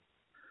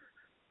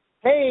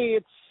Hey,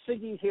 it's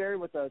Siggy here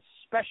with a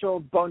special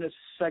bonus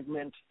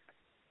segment.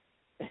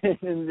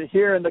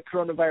 Here in the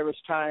coronavirus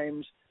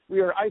times,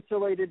 we are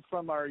isolated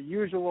from our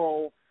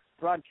usual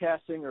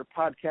broadcasting or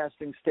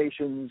podcasting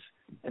stations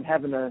and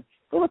having a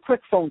little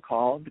quick phone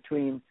call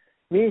between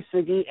me,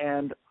 Siggy,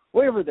 and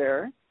way over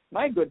there,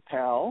 my good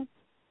pal,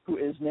 who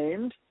is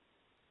named...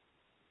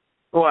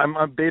 Well, I'm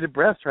on bated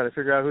breath trying to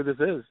figure out who this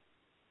is.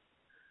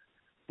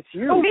 It's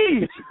you. Oh,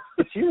 me!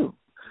 It's you.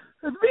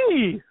 It's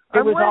me!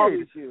 It was Wade.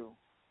 always you.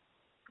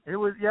 It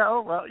was, yeah,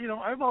 oh, well,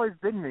 I've always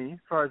been me, as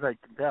far as I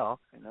can tell.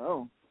 I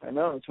know.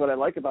 That's what I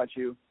like about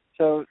you.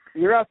 So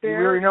you're out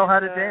there. You really know how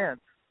to dance.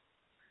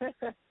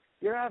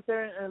 You're out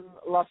there in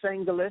Los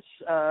Angeles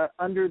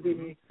under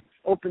the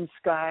open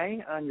sky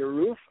on your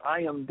roof.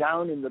 I am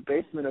down in the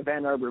basement of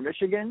Ann Arbor,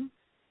 Michigan.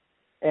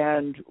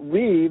 And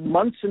we,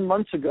 months and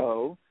months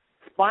ago,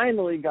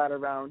 finally got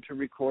around to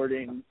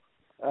recording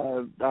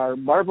our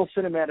Marvel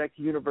Cinematic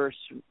Universe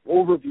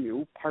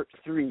overview, Part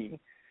 3.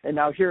 And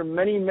now here,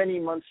 many, many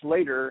months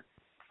later,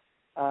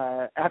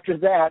 after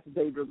that,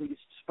 they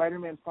released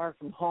Spider-Man Far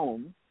From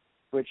Home,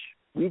 which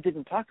we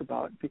didn't talk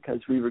about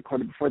because we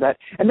recorded before that.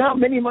 And now,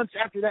 many months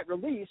after that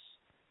release,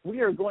 we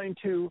are going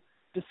to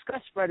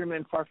discuss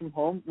Spider-Man Far From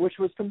Home, which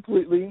was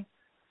completely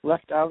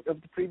left out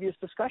of the previous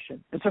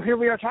discussion. And so here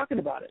we are talking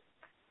about it,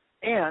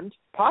 and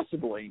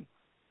possibly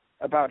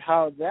about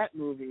how that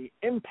movie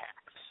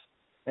impacts,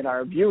 and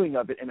our viewing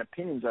of it and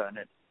opinions on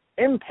it,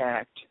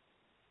 impact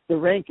the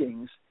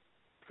rankings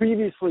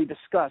previously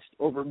discussed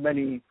over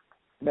many,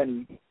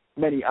 many,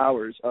 many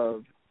hours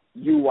of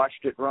you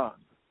watched it wrong.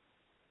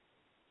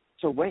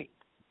 So wait.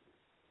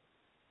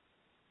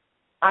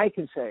 I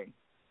can say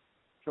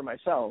for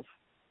myself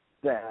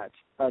that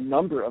a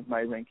number of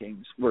my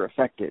rankings were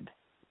affected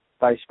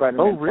by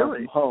Spider-Man Far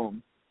From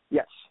Home.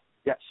 Yes.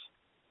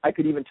 I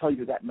could even tell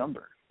you that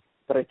number,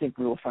 but I think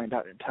we will find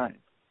out in time.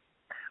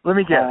 Let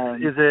me guess.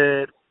 Is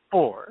it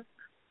 4?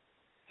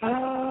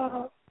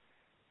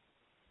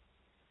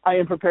 I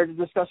am prepared to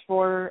discuss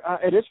 4.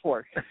 It is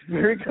 4.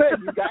 Very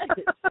good. You got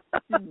it.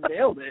 You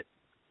nailed it.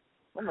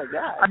 Oh, my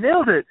God. I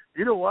nailed it.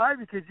 You know why?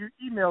 Because you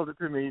emailed it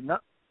to me.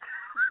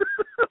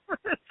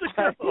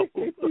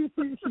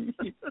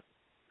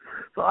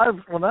 So I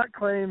will not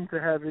claim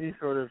to have any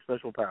sort of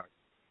special power.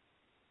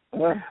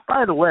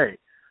 By the way,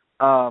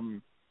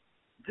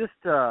 just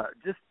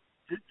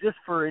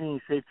for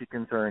any safety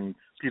concerns,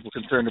 people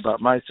concerned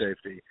about my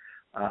safety,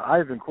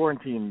 I've been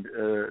quarantined.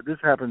 This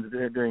happened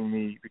during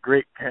the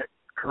great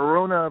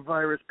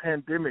coronavirus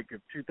pandemic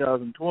of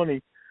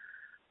 2020,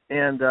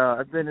 and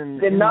I've been in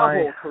the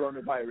novel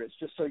coronavirus.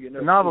 Just so you know,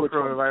 the novel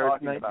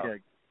coronavirus. Yeah,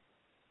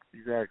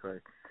 exactly.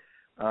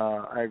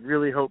 I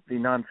really hope the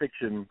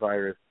nonfiction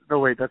virus. No,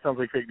 wait, that sounds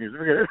like fake news.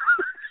 Forget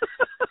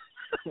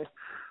it.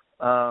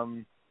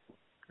 I'm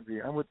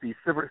with the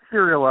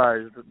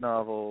serialized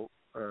novel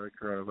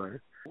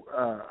coronavirus.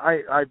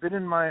 I've been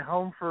in my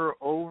home for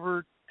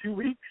over 2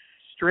 weeks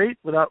straight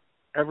without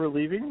ever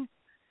leaving.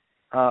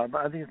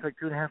 I think it's like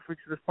 2.5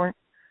 weeks at this point.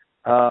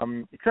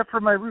 Except for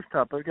my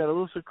rooftop. I've got a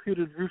little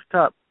secluded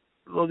rooftop.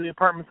 The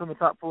apartments on the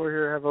top floor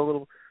here have a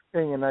little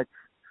thing, and that's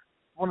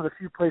one of the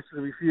few places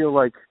that we feel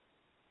like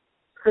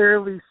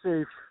fairly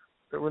safe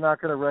that we're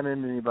not going to run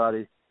into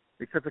anybody,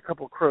 except a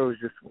couple crows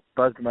just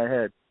buzzed in my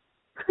head.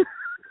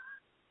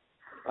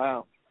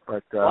 Wow.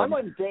 But I'm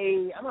on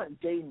day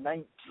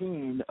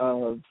 19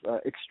 of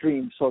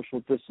extreme social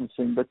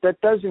distancing, but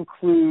that does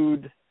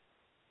include.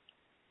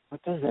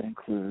 What does that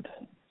include?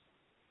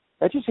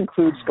 That just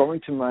includes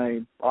going to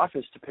my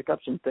office to pick up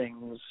some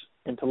things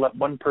and to let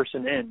one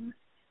person in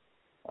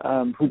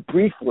who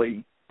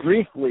briefly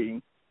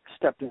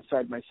stepped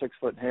inside my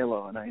 6-foot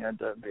halo, and I had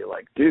to be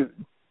like,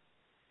 dude.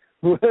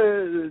 But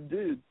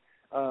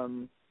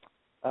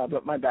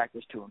my back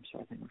was to him, so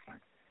I think we're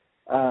fine.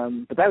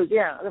 But that was,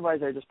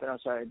 otherwise I've just been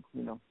outside,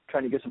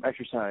 trying to get some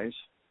exercise.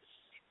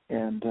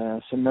 And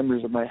some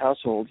members of my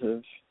household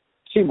have,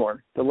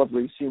 Seymour, the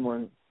lovely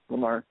Seymour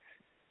Lamar,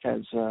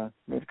 has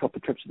made a couple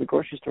of trips to the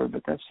grocery store,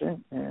 but that's it.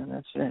 Yeah,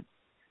 that's it.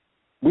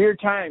 Weird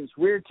times.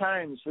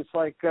 It's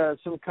like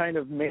some kind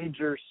of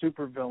major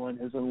supervillain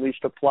has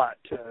unleashed a plot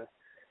to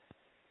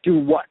do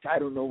what? I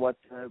don't know what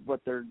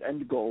their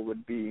end goal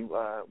would be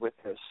with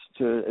this.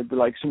 It'd be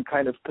like some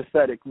kind of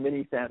pathetic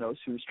mini Thanos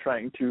who's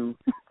trying to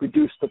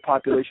reduce the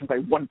population by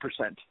 1%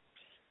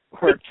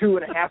 or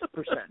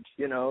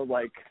 2.5%.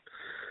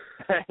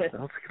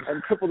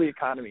 And triple the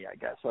economy, I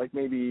guess. Like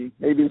maybe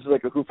this is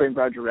like a Who Framed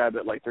Roger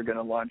Rabbit. Like they're going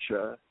to launch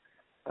a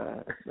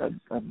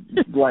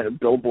line of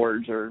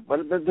billboards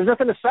but there's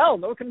nothing to sell.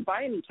 No one can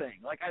buy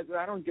anything. Like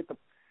I don't get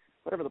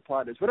whatever the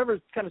plot is. Whatever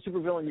kind of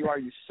supervillain you are,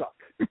 you suck.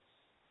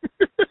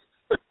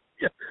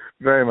 Yeah,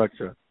 very much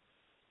so.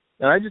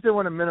 And I just didn't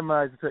want to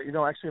minimize it.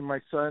 Actually, my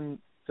son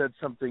said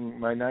something.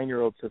 My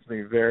 9-year-old said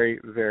something very,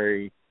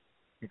 very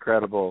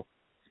incredible.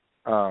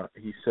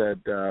 He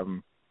said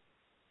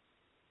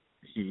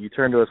he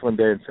turned to us one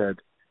day and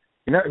said,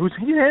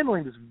 he's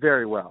handling this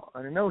very well.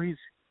 I know he's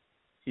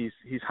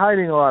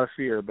hiding a lot of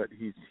fear, but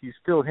he's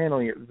still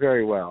handling it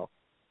very well.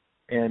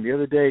 And the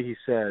other day he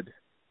said,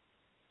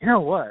 you know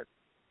what?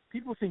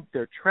 People think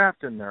they're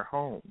trapped in their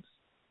homes,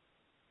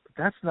 but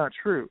that's not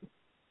true.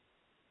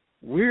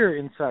 We're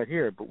inside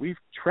here, but we've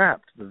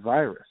trapped the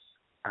virus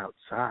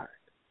outside.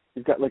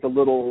 You've got like a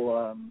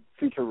little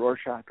feature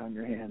Rorschach on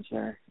your hands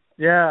there.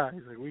 Yeah,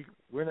 he's like,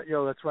 we're not.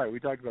 That's right. We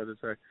talked about this,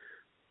 right?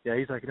 Yeah,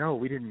 he's like, no,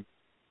 we didn't.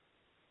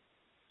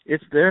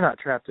 They're not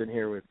trapped in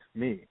here with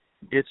me.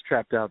 It's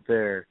trapped out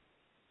there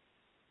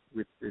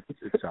with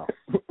itself.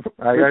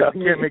 I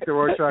can't make the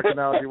Rorschach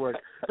analogy work,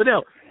 but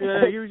no, he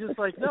was just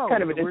like, no. It's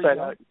kind of an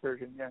inside-out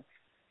version, yeah.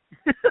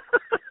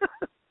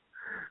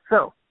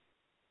 So,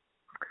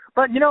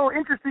 but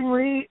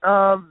interestingly,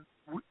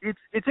 it's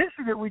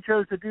interesting that we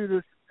chose to do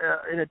this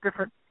in a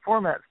different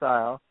format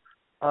style,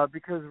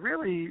 because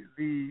really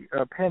the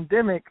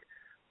pandemic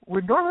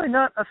would normally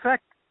not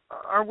affect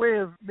our way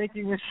of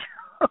making this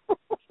show.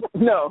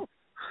 No.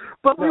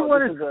 But we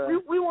wanted to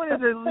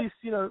at least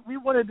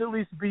at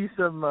least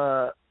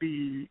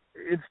be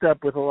in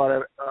step with a lot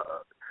of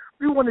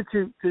we wanted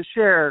to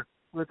share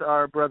with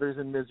our brothers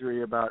in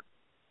misery about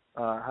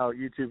how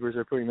YouTubers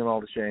are putting them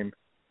all to shame,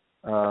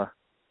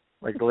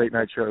 like the late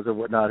night shows and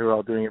whatnot, who are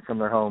all doing it from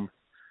their home,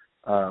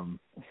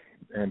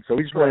 and so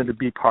we just wanted to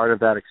be part of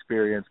that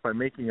experience by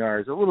making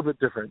ours a little bit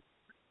different.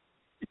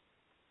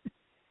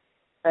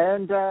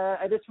 And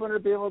I just wanted to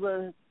be able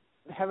to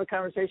have a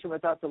conversation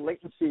without the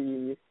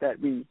latency that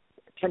we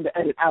tend to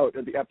edit out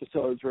of the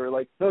episodes where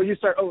like, no, you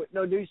start. Oh,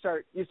 no, you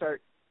start,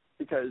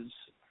 because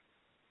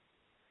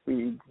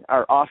we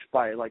are off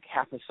by like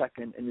half a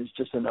second, and it's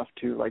just enough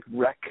to like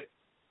wreck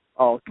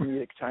all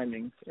comedic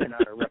timing in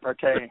our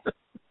repartee.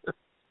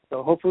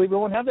 So hopefully we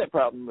won't have that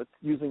problem with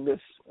using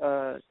this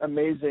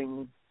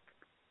amazing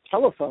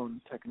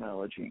telephone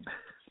technology.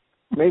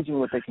 Amazing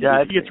what they can do. Yeah,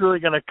 I think it's really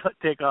going to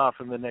take off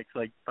in the next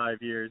like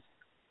 5 years.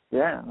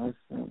 Yeah,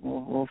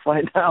 we'll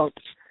find out.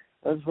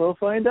 We'll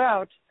find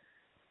out.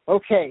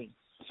 Okay,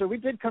 so we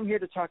did come here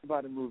to talk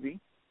about a movie,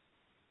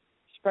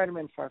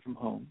 Spider-Man: Far From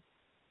Home.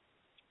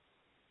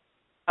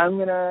 I'm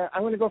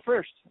gonna go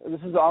first.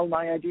 This is all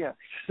my idea.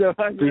 So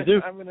I'm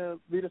gonna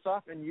lead us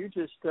off, and you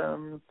just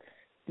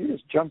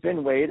jump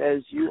in, Wade,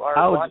 as you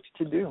are wont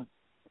to do.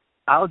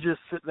 I'll just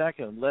sit back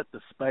and let the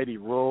Spidey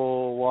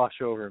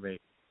wash over me.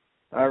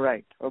 All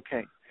right.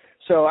 Okay.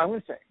 So I'm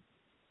going to say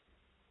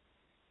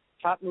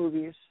top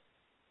movies,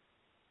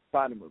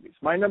 bottom movies.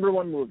 My number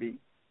one movie,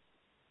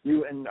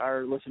 you and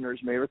our listeners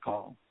may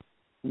recall,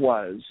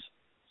 was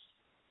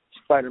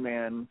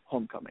Spider-Man: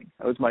 Homecoming.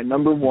 That was my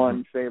number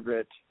one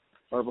favorite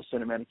Marvel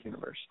Cinematic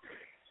Universe.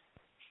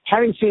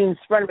 Having seen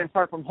Spider-Man: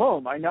 Far From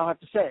Home, I now have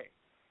to say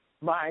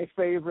my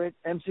favorite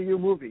MCU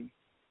movie.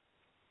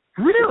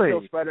 Really?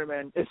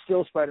 It's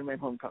still Spider-Man: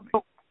 Homecoming.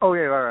 Oh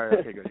yeah, all right,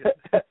 okay, good.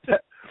 Yeah.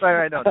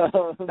 Right, no.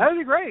 That would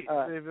be great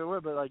if it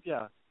would, but like,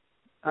 yeah.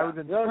 I would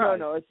have been surprised.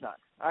 No, it's not.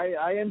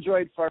 I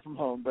enjoyed Far From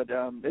Home, but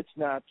it's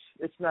not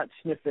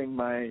sniffing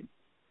my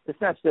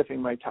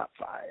top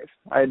five.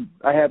 I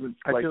haven't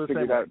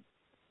figured out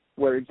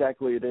where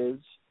exactly it is.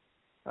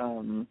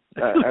 There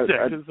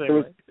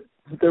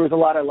was a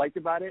lot I liked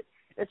about it.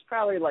 It's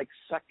probably like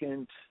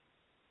second.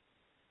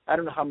 I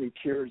don't know how many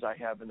tiers I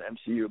have in the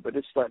MCU, but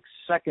it's like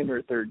second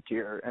or third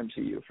tier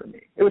MCU for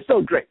me. It was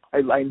still great. I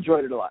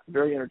enjoyed it a lot.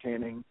 Very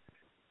entertaining,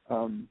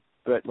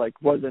 but like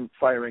wasn't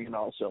firing in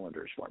all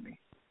cylinders for me.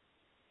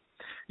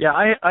 Yeah,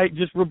 I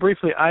just real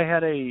briefly, I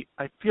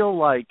feel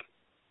like,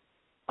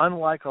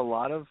 unlike a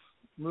lot of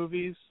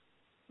movies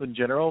in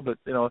general, but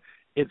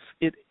it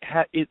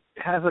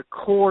has a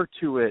core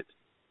to it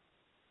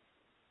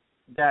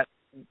that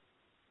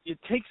it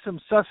takes some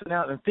sussing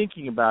out and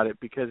thinking about it,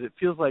 because it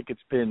feels like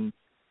it's been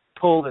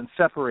pulled and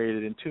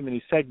separated in too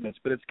many segments,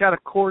 but it's got a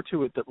core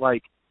to it that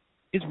like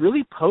is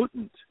really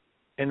potent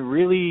and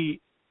really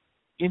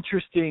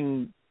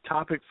interesting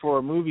topic for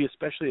a movie,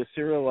 especially a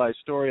serialized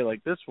story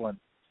like this one.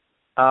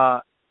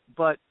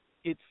 But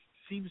it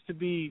seems to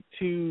be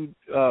too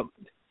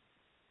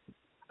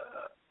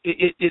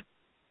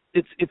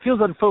it feels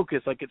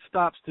unfocused. Like it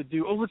stops to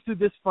do, let's do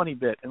this funny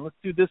bit, and let's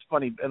do this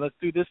funny, and let's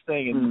do this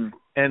thing,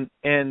 and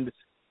then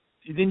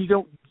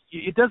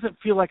it doesn't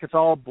feel like it's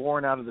all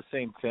born out of the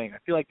same thing. I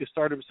feel like they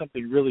started with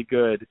something really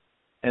good,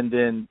 and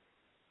then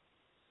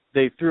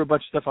they threw a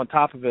bunch of stuff on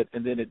top of it,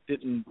 and then it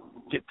didn't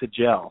get to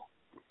gel.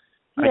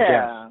 Yeah. I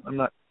guess. I'm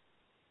not.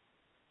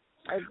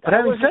 But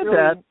having said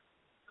that.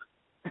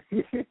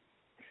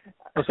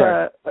 Oh,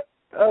 sorry.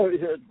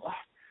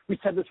 We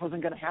said this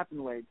wasn't going to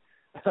happen, Wade.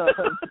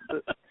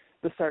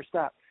 The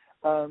start-stop.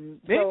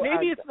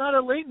 Maybe it's not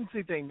a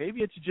latency thing.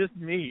 Maybe it's just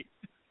me.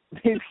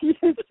 Maybe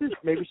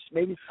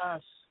it's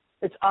us.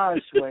 It's us,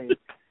 Wade.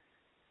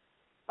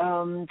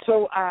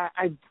 So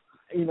I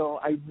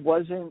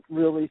wasn't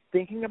really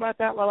thinking about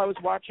that while I was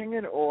watching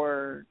it,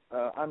 or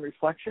on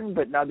reflection.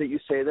 But now that you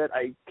say that,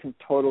 I can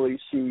totally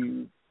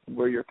see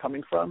where you're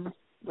coming from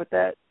with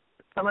that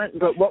comment.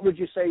 But what would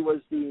you say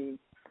was the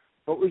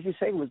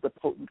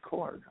potent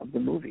core of the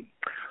movie?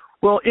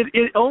 Well,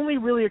 it only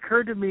really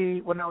occurred to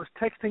me when I was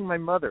texting my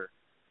mother,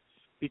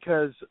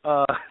 because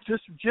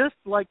just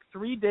like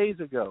 3 days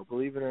ago,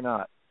 believe it or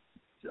not,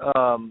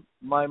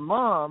 my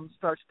mom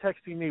starts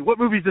texting me, "What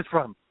movie is this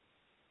from?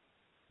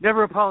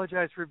 Never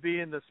apologize for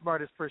being the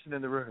smartest person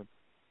in the room."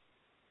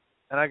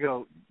 And I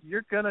go,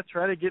 "You're going to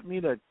try to get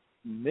me to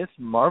miss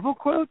Marvel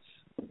quotes?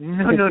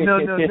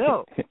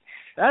 No.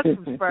 That's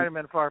from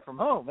Spider-Man Far From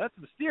Home. That's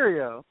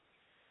Mysterio."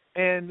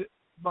 And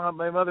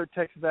my mother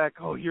texts back,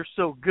 "Oh, you're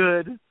so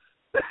good."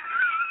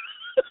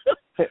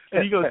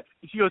 And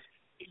she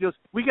goes,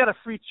 "We got a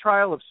free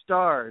trial of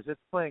Stars.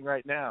 It's playing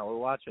right now. We're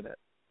watching it."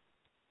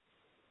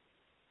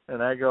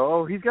 And I go,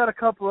 "Oh, he's got a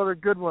couple other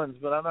good ones,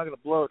 but I'm not going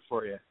to blow it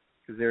for you,"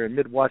 because they're in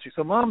mid-watching.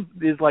 So Mom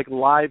is like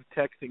live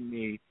texting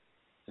me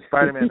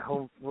Spider-Man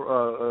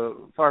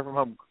Far From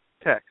Home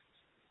texts.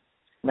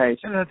 Nice.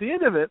 And at the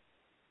end of it,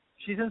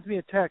 she sends me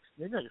a text.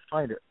 Maybe I can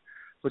find it.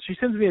 But she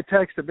sends me a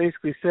text that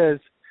basically says,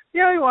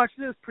 "Yeah, I watched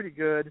this. Pretty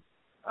good.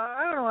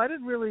 I don't know. I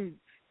didn't really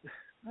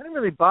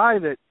buy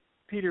that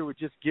Peter would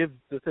just give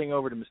the thing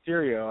over to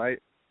Mysterio.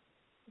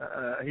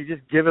 He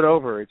just give it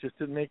over. It just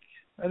didn't make.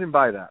 I didn't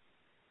buy that."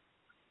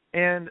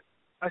 And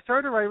I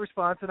started to write a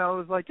response, and I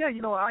was like, "Yeah,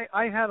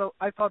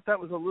 I thought that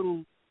was a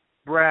little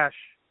brash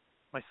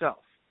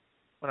myself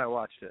when I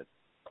watched it."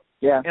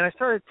 Yeah. And I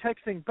started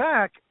texting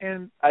back,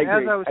 and I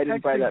agree. as I was I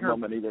didn't buy that her,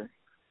 moment either.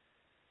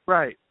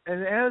 Right.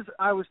 And as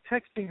I was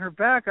texting her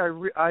back,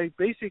 I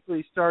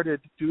basically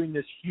started doing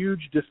this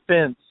huge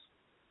defense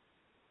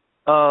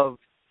of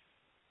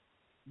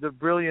the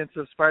brilliance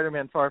of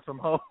Spider-Man Far From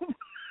Home,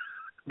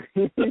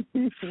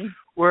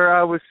 where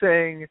I was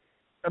saying,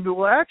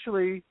 well,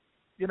 actually,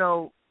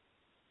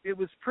 it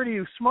was pretty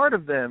smart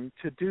of them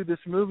to do this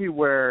movie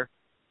where,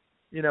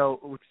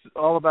 it's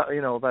all about,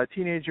 about a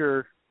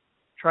teenager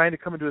trying to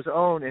come into his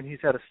own, and he's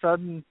had a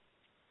sudden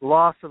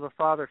loss of a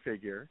father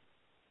figure.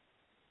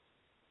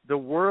 The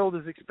world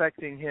is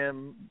expecting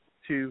him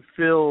to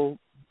fill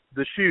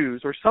the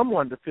shoes, or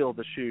someone to fill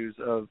the shoes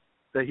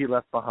that he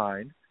left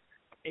behind.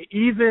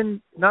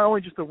 Even not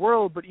only just the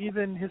world, but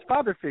even his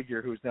father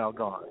figure, who's now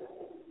gone,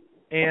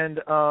 and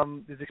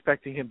is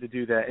expecting him to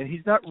do that. And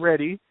he's not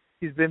ready.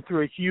 He's been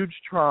through a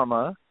huge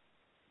trauma.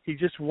 He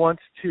just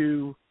wants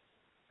to.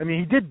 I mean,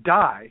 he did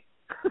die,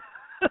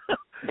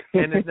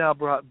 and is now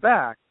brought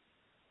back,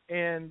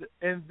 and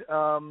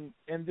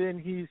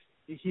then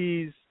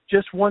he's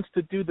just wants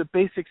to do the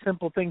basic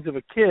simple things of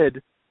a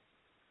kid,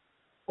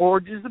 or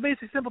just the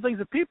basic simple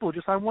things of people.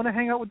 Just, I want to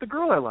hang out with the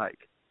girl I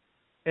like,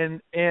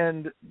 and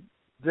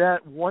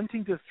that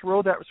wanting to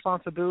throw that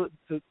responsibility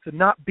to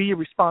not be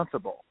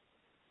responsible,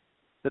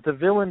 that the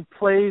villain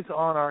plays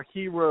on our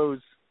heroes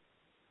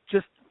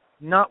just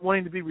not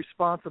wanting to be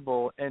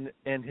responsible, and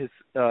his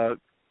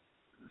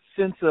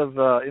sense of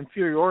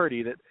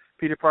inferiority that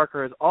Peter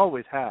Parker has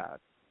always had,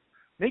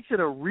 makes it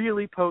a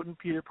really potent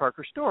Peter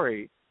Parker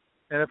story,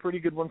 and a pretty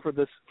good one for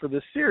this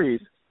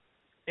series.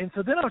 And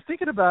so then I was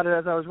thinking about it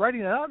as I was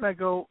writing it out, and I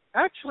go,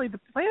 actually, the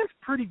plan's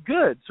pretty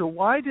good. So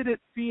why did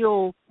it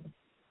feel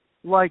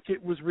like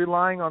it was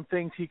relying on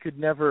things he could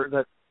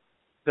never,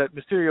 that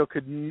Mysterio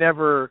could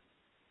never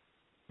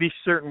be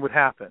certain would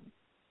happen?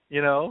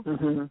 Mm-hmm.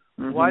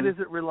 Mm-hmm. Why does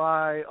it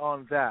rely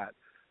on that?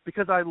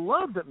 Because I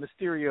love that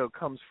Mysterio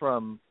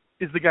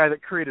is the guy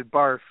that created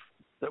Barf,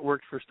 that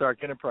worked for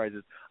Stark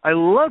Enterprises. I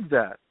love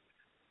that.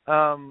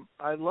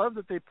 I love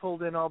that they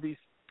pulled in all these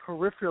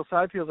peripheral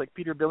side fields, like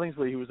Peter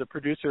Billingsley, who was a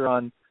producer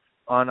on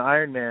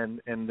Iron Man,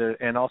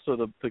 and also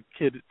the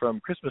kid from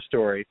Christmas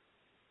Story,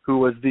 who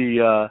was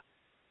the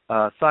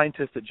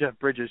scientist that Jeff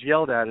Bridges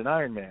yelled at in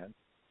Iron Man.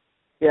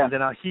 Yeah. And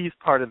then now he's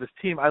part of this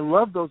team. I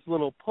love those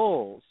little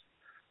pulls.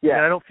 Yeah.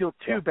 And I don't feel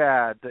too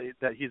bad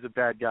that he's a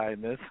bad guy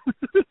in this,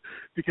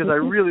 because I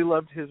really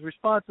loved his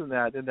response in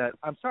that. And that,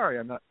 I'm sorry,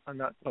 I'm not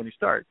Tony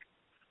Stark,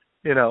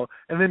 And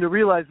then to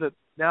realize that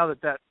now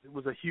that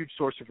was a huge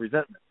source of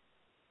resentment.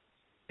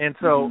 And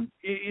so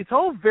it's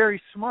all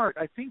very smart.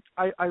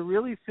 I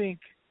really think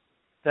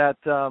that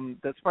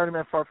that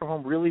Spider-Man Far From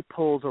Home really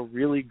pulls a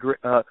really great,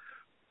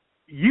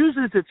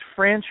 uses its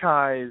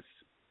franchise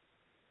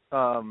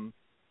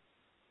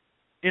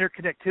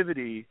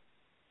interconnectivity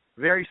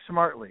very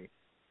smartly.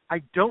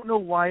 I don't know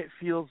why it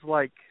feels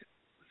like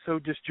so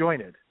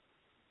disjointed.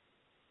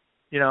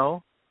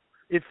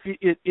 It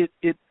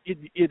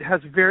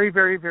has very,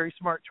 very, very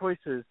smart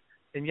choices,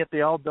 and yet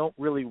they all don't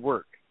really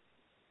work.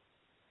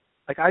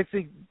 Like, I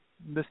think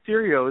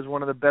Mysterio is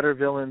one of the better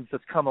villains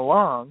that's come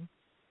along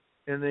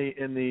in the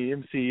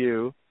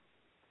MCU,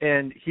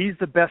 and he's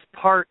the best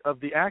part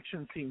of the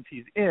action scenes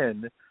he's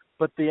in.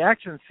 But the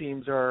action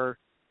scenes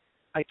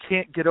I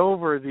can't get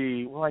over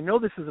I know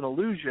this is an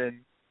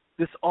illusion.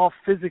 This all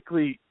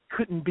physically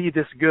couldn't be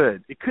this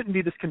good. It couldn't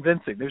be this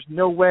convincing. There's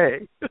no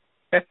way.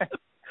 And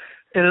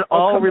it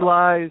all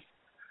relies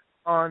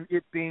on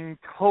it being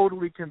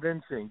totally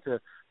convincing, to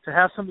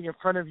have something in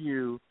front of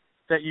you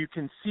that you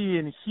can see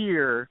and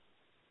hear,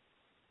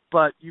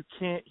 but you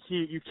can't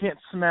hear, you can't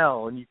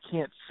smell, and you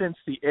can't sense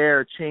the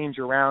air change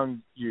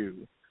around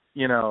you.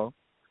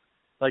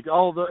 Like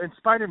and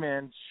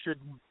Spider-Man should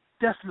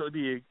definitely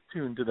be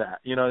attuned to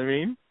that. You know what I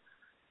mean?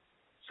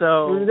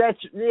 So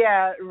that's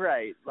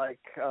right. Like,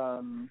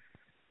 well,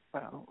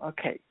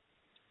 okay.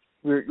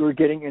 we're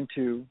getting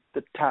into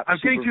the top. I'm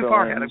getting too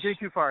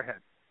far ahead.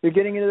 You're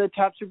getting into the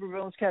top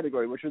supervillains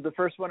category, which was the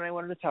first one I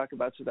wanted to talk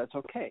about, so that's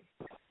okay.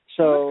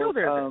 So, let's go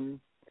there,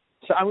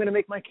 so I'm going to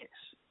make my case.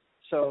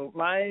 So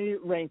my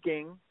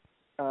ranking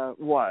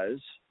was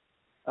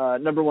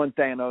number 1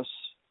 Thanos,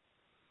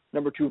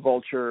 number 2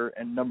 Vulture,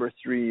 and number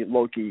 3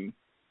 Loki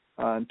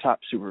on top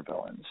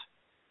supervillains.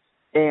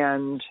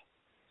 And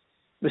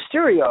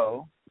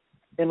Mysterio,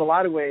 in a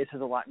lot of ways,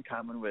 has a lot in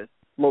common with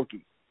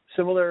Loki.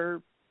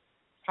 Similar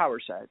power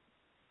set,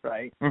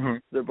 right? Mm-hmm.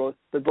 They're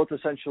both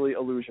essentially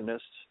illusionists.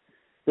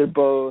 They're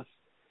both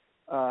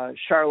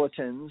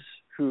charlatans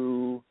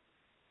who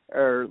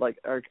are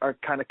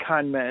kind of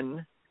con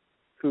men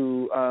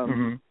who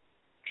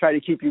try to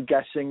keep you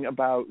guessing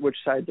about which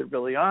side they're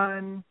really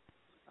on,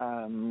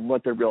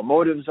 what their real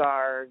motives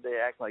are. They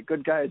act like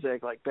good guys, they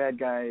act like bad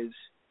guys.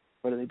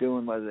 What are they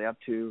doing? What are they up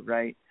to,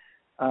 right?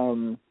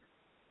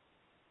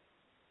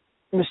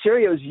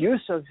 Mysterio's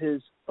use of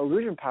his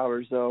illusion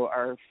powers, though,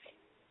 are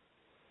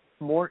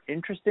more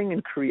interesting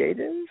and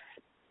creative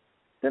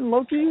than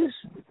Loki's.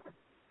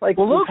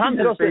 Loki's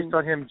is based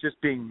on him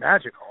just being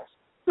magical.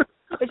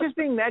 It's just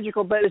being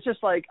magical, but it's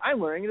just like, I'm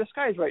wearing a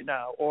disguise right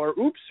now, or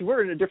oops,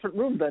 we're in a different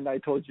room than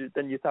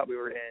you thought we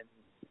were in.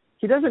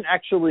 He doesn't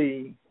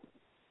actually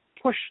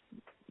push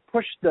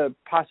the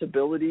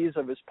possibilities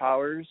of his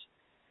powers,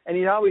 and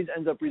he always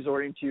ends up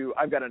resorting to,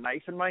 I've got a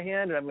knife in my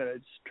hand and I'm going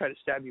to try to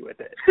stab you with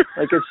it.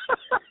 Like it's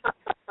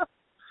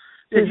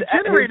he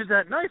generated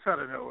that knife out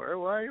of nowhere.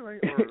 Why? Or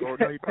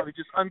no, he probably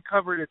just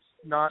uncovered its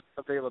not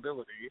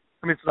availability.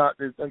 I mean,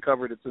 it's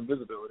uncovered its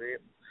invisibility.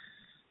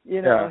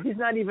 He's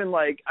not even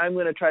like, I'm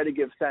going to try to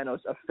give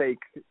Thanos a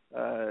fake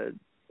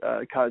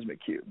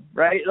cosmic cube,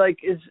 right? Like,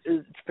 it's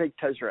fake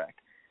Tesseract.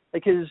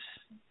 Like,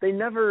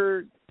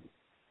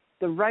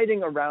 the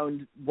writing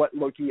around what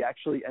Loki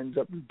actually ends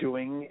up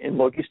doing in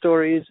Loki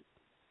stories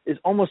is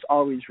almost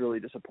always really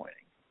disappointing.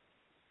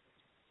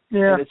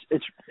 Yeah. And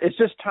it's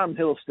just Tom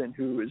Hiddleston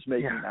who is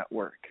making that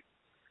work.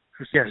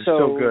 Yeah, he's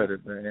so good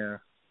at that, yeah.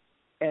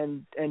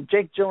 And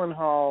Jake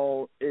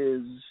Gyllenhaal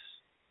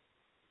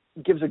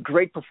gives a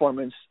great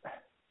performance.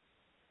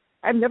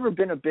 I've never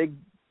been a big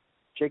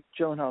Jake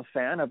Gyllenhaal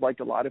fan. I've liked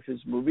a lot of his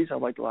movies.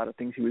 I've liked a lot of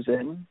things he was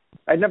in.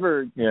 I've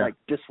never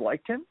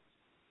disliked him.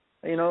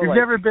 You've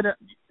never been a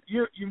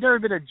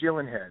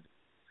Gyllenhead.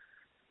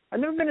 I've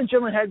never been a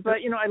Gyllenhead, but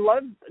I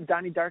love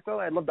Donnie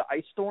Darko. I love the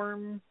Ice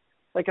Storm.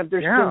 There's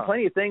been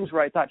plenty of things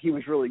where I thought he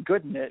was really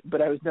good in it,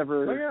 but I was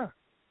never.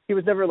 He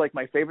was never like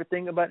my favorite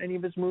thing about any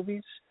of his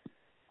movies.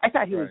 I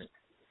thought he was.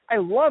 I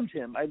loved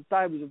him. I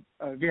thought it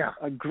was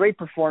a great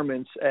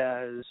performance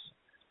as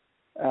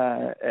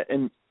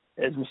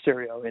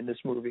Mysterio in this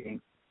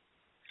movie.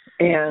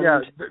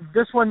 And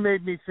this one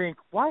made me think,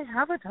 why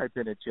haven't I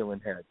been a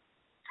Gyllenhead?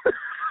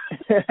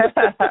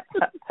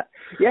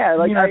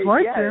 I've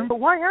liked him, but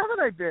why haven't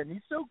I been?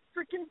 He's so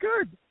freaking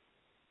good.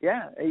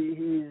 Yeah,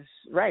 he's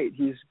right.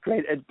 He's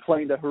great at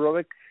playing the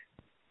heroic,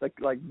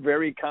 like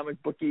very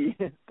comic booky,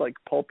 like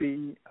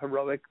pulpy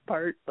heroic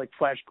part, like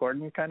Flash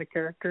Gordon kind of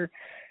character.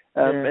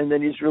 And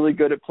then he's really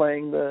good at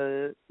playing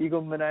the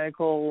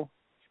egomaniacal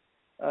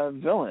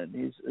villain.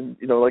 He's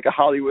like a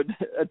Hollywood,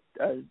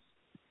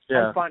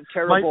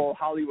 terrible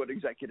Hollywood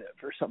executive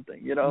or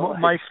something.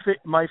 My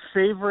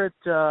favorite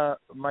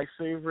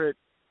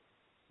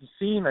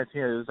scene of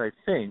his, I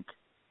think,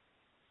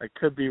 I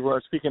could be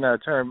speaking out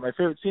of term. My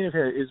favorite scene of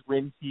his is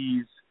when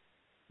he's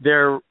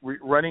there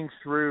running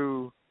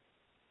through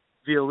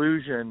the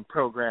illusion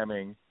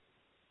programming,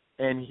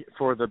 and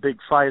for the big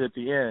fight at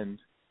the end,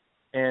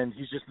 and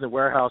he's just in the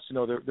warehouse,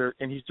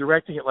 and he's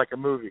directing it like a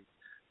movie,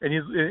 and he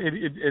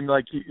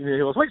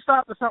goes, "Wait,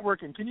 stop! That's not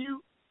working. Can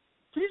you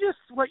just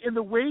in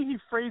the way he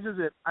phrases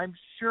it, I'm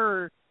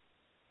sure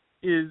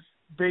is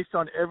based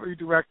on every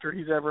director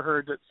he's ever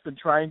heard that's been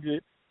trying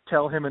to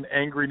tell him an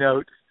angry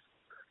note."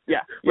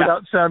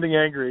 Without sounding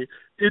angry.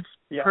 It's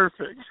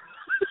perfect.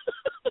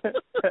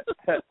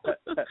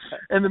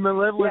 And the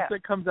malevolence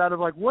that comes out of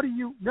what do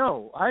you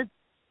know?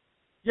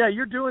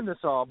 You're doing this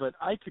all, but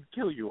I could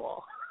kill you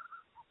all.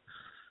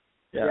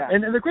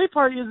 And the great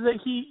part is that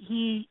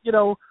he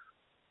a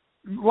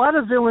lot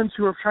of villains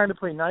who are trying to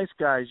play nice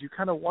guys, you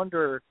kind of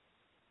wonder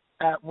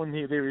at when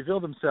they reveal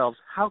themselves,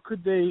 how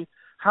could they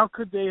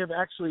have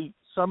actually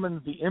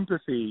summoned the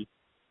empathy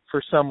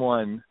for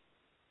someone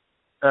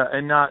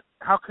and not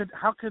how could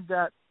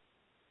that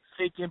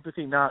fake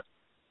empathy not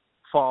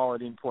fall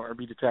at any point or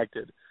be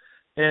detected?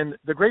 And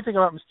the great thing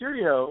about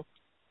Mysterio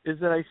is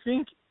that I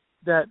think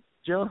that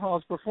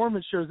Gyllenhaal's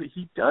performance shows that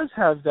he does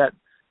have that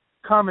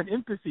common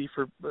empathy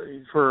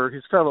for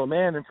his fellow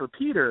man and for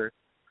Peter,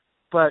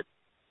 but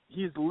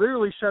he's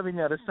literally shoving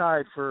that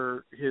aside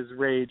for his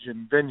rage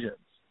and vengeance,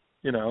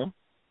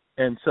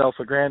 and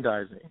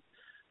self-aggrandizing.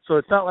 So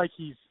it's not like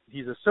he's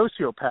a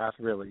sociopath,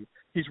 really.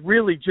 He's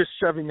really just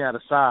shoving that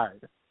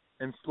aside,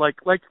 and like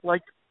a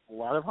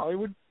lot of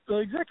Hollywood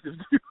executives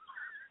do,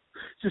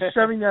 just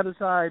shoving that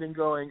aside and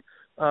going,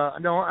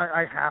 "No,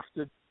 I have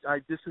to.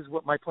 This is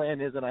what my plan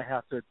is, and I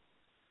have to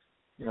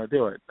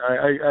do it.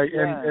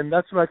 And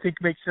that's what I think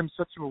makes him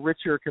such a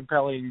richer,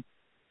 compelling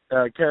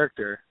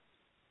character.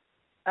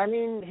 I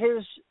mean,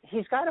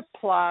 he's got a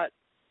plot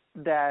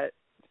that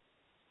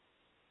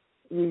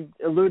you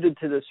alluded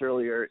to this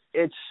earlier.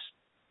 It's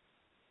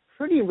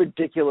pretty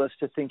ridiculous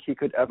to think he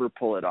could ever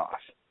pull it off.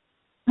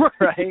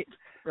 Right?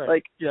 Right.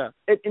 Like, yeah.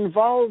 It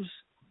involves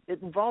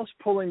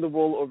pulling the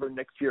wool over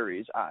Nick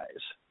Fury's eyes.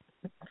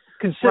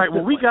 Right.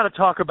 Well, we got to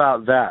talk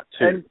about that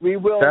too. And we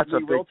will. That's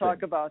we will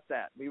talk about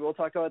that. We will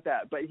talk about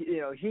that. But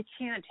he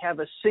can't have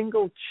a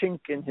single chink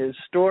in his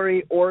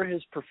story or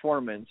his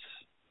performance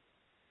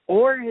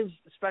or his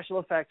special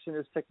effects and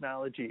his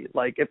technology.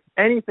 Like, if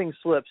anything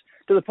slips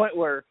to the point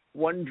where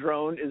one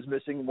drone is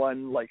missing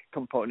one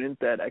component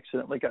that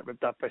accidentally got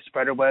ripped off by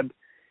Spiderweb,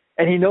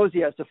 and he knows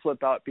he has to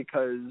flip out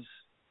because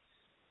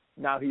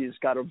now he's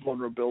got a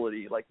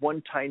vulnerability, like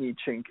one tiny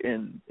chink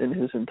in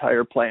his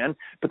entire plan.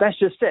 But that's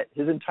just it.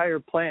 His entire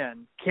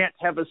plan can't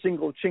have a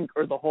single chink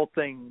or the whole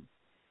thing,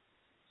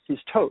 he's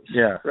toast.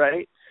 Yeah.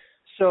 Right?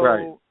 So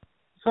right.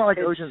 It's not like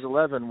Ocean's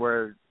 11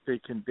 where they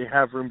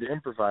have room to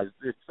improvise.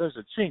 If there's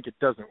a chink, it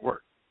doesn't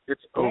work.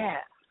 It's over.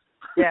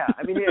 Yeah.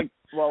 I mean,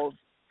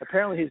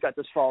 apparently he's got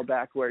this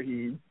fallback where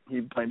he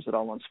blames it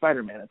all on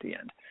Spider-Man at the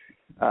end,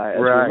 as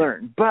we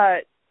learn.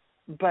 But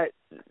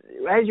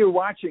as you're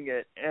watching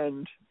it,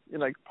 and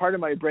part of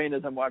my brain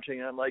as I'm watching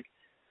it, I'm like,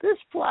 this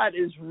plot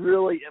is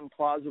really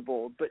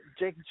implausible. But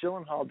Jake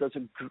Gyllenhaal does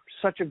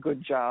such a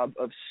good job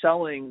of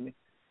selling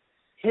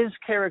his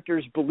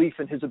character's belief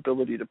in his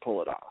ability to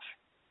pull it off.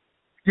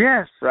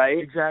 Yes. Right.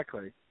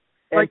 Everything.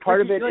 And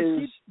part of it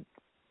is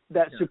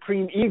that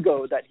supreme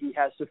ego that he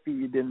has to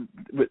feed and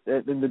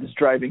that is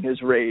driving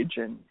his rage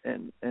and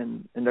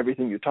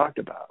everything you talked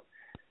about.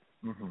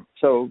 Mm-hmm.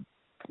 So,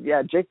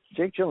 yeah, Jake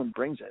Gyllenhaal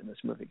brings it in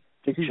this movie.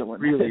 He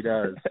really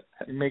does.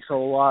 He makes a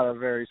lot of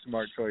very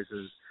smart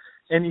choices,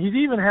 and he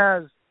even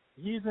has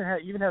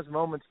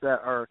moments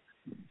that are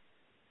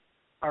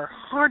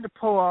hard to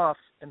pull off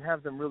and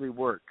have them really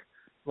work.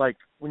 Like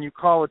when you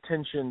call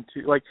attention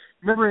to,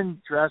 remember in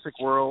Jurassic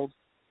World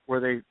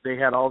where they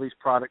had all these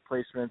product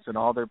placements and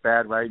all their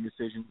bad writing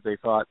decisions. They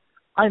thought,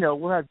 I know,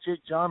 we'll have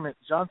Jake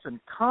Johnson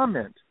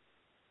comment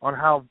on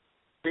how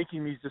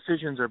making these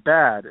decisions are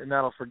bad, and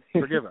that'll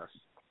forgive us.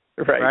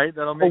 Right?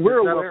 That'll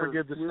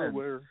forgive the sin.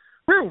 We're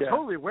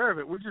totally aware of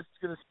it. We're just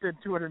going to spend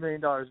 $200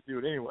 million to do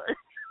it anyway.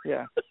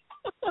 Yeah.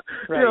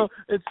 Right.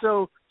 And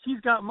so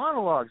he's got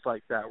monologues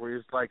like that where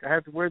he's like, I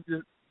have to wear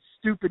this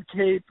stupid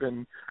cape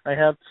and I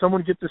have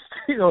someone get this,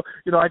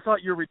 I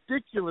thought your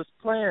ridiculous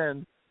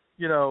plan,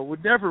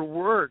 would never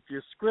work,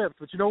 your script.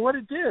 But you know what,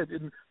 it did.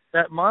 And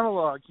that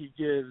monologue he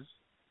gives,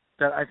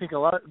 that I think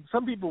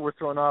some people were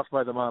thrown off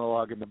by the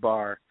monologue in the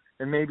bar,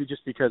 and maybe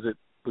just because it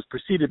was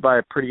preceded by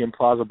a pretty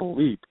implausible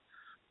leap.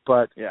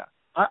 But yeah,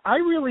 I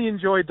really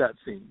enjoyed that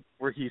scene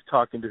where he's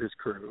talking to his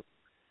crew.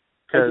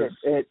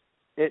 It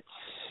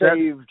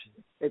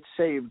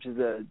saved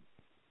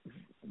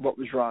what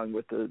was wrong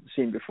with the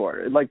scene before.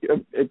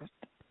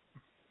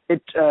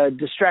 It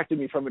distracted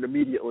me from it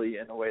immediately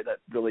in a way that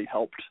really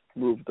helped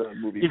move the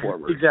movie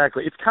forward.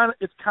 Exactly. It's kind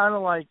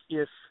of like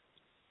if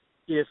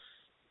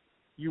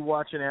you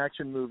watch an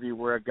action movie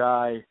where a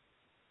guy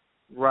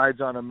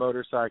rides on a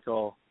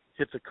motorcycle,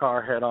 hits a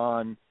car head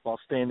on while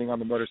standing on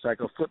the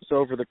motorcycle, flips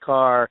over the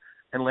car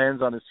and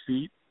lands on his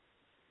feet.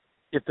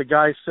 If the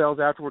guy sells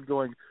afterward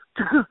going,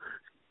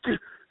 did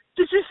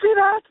you see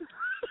that?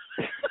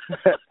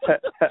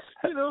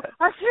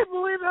 I can't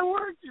believe that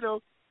worked.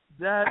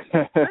 That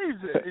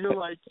saves it. And you're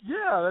like,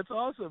 yeah, that's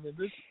awesome. And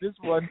this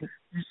one,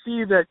 you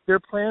see that their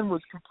plan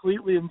was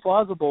completely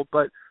implausible,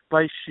 but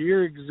by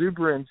sheer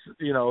exuberance,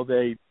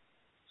 they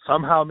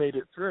somehow made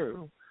it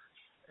through.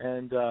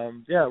 And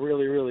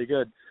really, really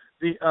good.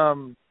 It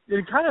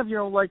kind of,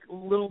 like a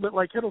little bit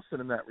like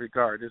Hiddleston in that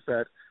regard, is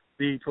that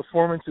the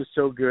performance is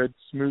so good,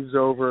 smooths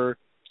over,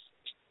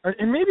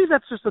 and maybe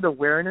that's just an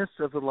awareness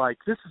of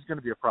this is going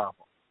to be a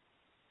problem.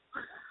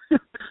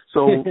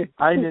 So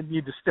I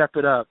need to step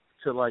it up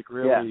to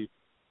really,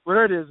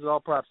 whatever it is all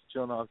props to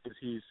Gyllenhaal, because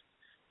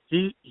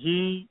he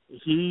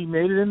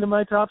made it into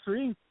my top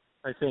three,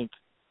 I think,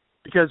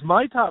 because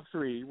my top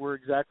three were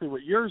exactly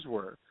what yours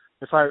were.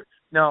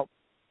 Now,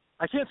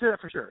 I can't say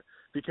that for sure,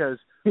 because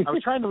I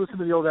was trying to listen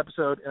to the old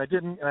episode and I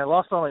didn't, and I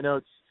lost all my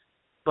notes.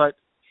 But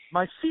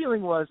my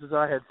feeling was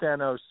I had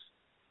Thanos,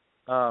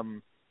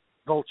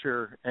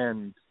 Vulture,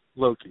 and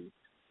Loki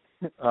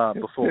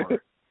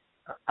before.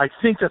 I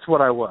think that's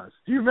what I was.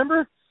 Do you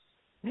remember?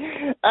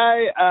 That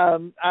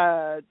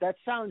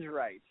sounds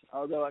right.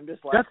 Although I'm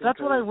just laughing. That's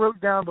what I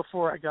wrote down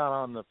before I got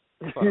on the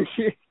phone.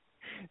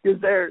 Because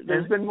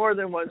there's been more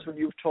than once when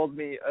you've told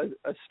me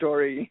a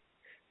story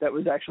that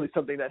was actually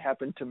something that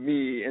happened to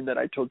me and that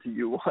I told to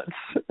you once.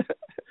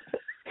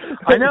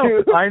 I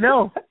know.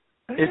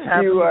 It's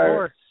happened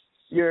before.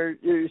 You're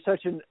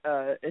such an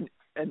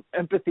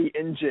empathy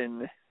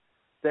engine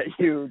that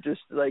you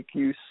just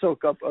you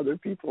soak up other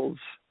people's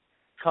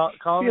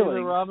call me feelings.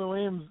 the Robin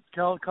Williams.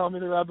 Call me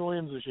the Robin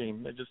Williams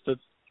machine.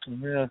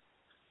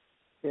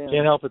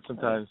 Can't help it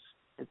sometimes.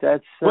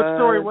 That's what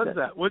story was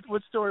that?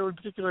 What story in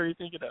particular are you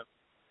thinking of?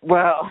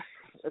 Well,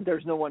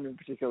 there's no one in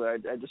particular.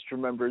 I just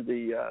remember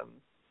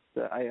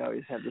I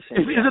always have the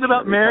same. Is it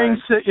about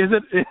marrying? Is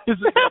it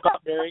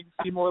about marrying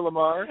Seymour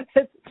Lamar?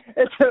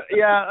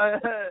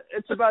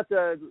 It's about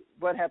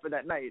what happened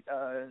that night.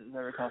 As I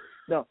recall.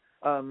 No,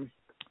 I'm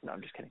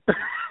just kidding.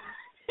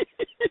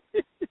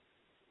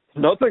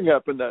 Nothing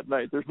happened that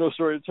night. There's no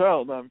story to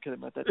tell. No, I'm kidding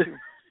about that too.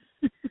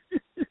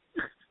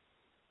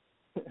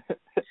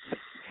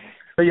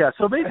 But yeah,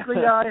 so basically,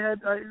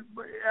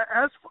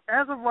 as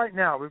of right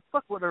now,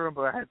 fuck what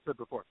I had said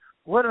before.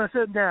 What I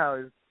said now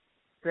is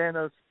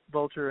Thanos,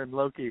 Vulture, and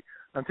Loki.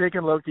 I'm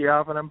taking Loki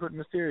off, and I'm putting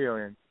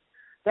Mysterio in.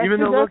 That's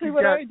even though exactly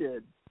what I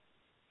did.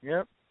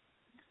 Yep.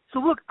 So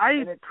look,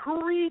 I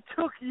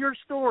pre-took your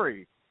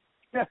story.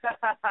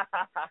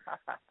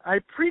 I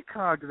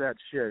precogged that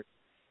shit.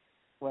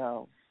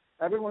 Well,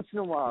 every once in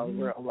a while,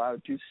 we're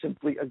allowed to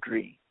simply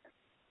agree.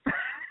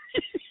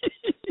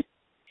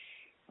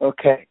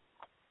 Okay.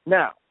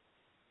 Now,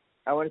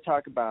 I want to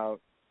talk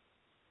about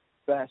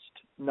best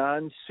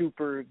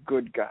non-super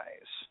good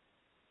guys.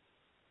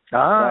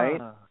 Right?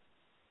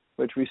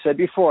 Which we said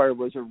before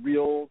was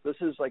this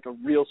is like a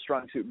real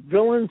strong suit.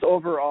 Villains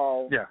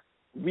overall,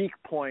 weak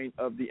point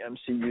of the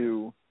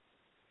MCU.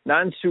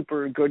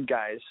 Non-super good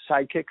guys,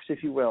 sidekicks,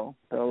 if you will.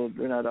 Though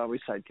they're not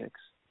always sidekicks.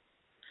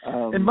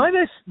 And might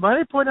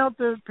I point out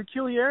the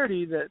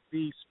peculiarity that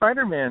the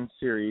Spider-Man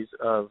series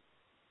of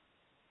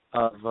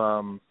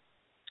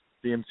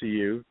the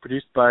MCU,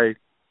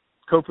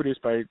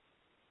 co-produced by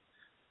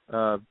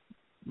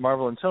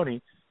Marvel and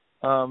Sony,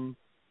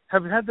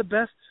 have had the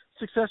best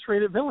success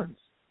rate at villains.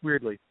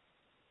 Weirdly,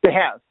 they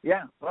have.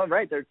 Yeah. Well,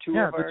 right. They're two.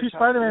 Yeah, the two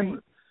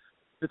Spider-Man.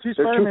 The two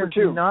Spider-Man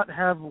do not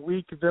have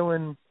weak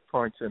villain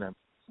points in them.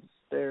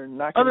 They're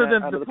not. Other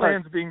than the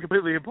plans being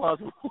completely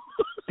implausible.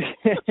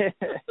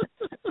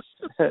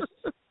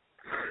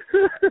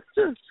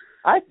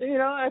 I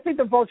think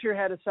the Vulture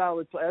had a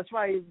solid play. That's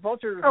why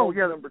Vulture is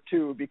number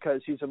 2,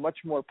 because he's a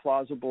much more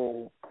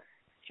plausible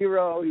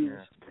hero.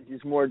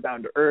 He's more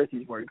down to earth.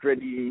 He's more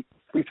gritty.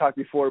 We've talked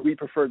before. We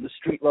prefer the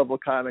street level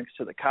comics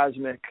to the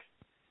cosmic.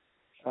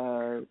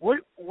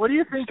 What do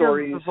you think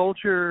stories. of the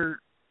Vulture?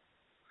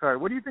 Sorry,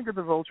 what do you think of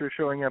the Vulture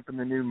showing up in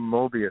the new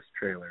Morbius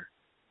trailer?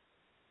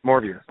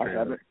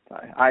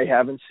 I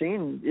haven't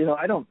seen.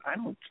 I don't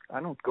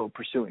go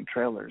pursuing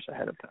trailers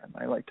ahead of time.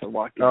 I like to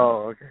walk in.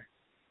 Oh, okay.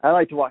 I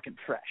like to walk in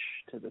fresh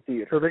to the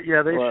theater. So they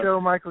show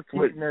Michael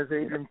Keaton as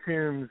Adrian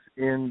Toomes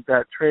in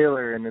that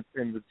trailer, and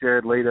with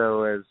Jared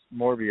Leto as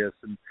Morbius,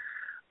 and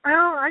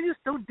I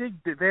just don't dig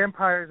the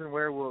vampires and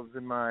werewolves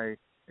in my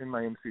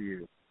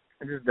MCU.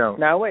 I just don't.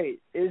 Now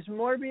wait, is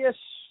Morbius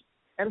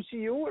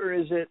MCU or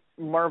is it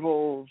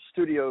Marvel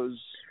Studios?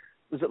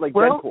 Is it like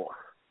Deadpool?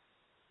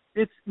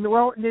 It's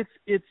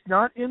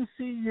not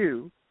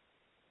MCU.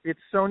 It's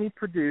Sony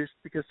produced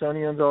because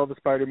Sony owns all the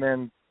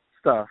Spider-Man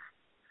stuff.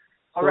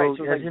 All right,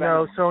 so as you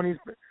know,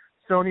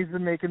 Sony's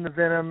been making the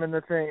Venom and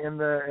the thing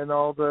and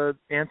all the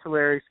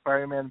ancillary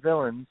Spider-Man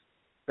villains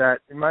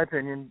that, in my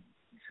opinion,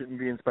 shouldn't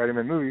be in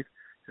Spider-Man movies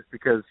just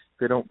because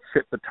they don't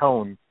fit the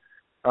tone.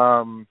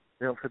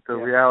 They don't fit the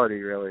reality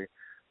really.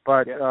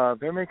 But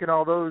they're making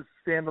all those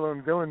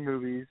standalone villain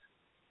movies,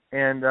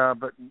 and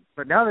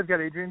but now they've got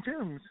Adrian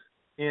Toomes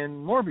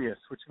in Morbius,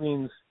 which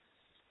means,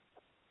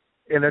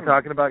 and they're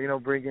talking about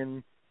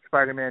bringing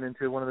Spider-Man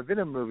into one of the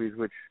Venom movies,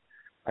 which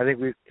I think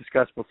we've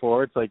discussed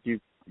before. It's like you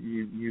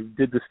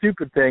did the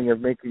stupid thing of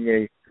making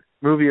a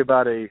movie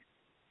about a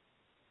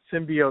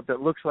symbiote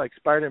that looks like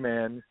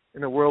Spider-Man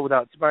in a world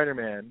without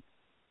Spider-Man,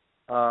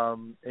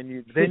 and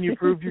then you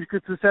proved you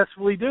could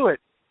successfully do it.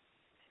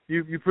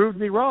 You proved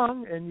me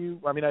wrong, and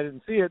I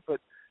didn't see it,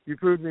 but you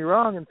proved me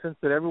wrong, and since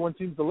that everyone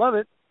seems to love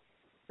it,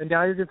 and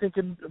now you're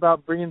thinking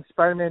about bringing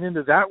Spider-Man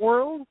into that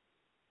world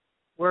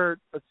where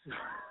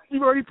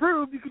you've already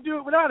proved you can do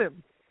it without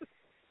him.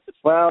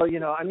 Well,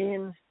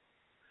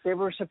 they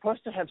were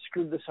supposed to have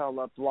screwed this all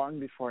up long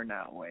before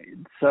now,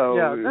 Wade. So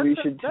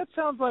that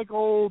sounds like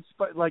old,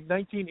 like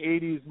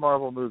 1980s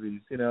Marvel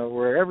movies,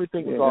 where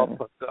everything was all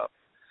fucked up,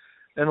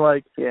 and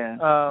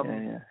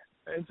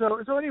And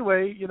so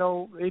anyway,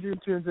 Adrian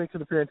Toomes makes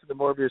an appearance in the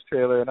Morbius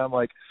trailer, and I'm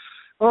like,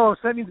 oh,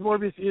 so that means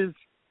Morbius is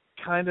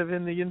kind of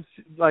in the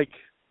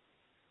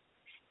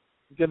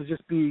going to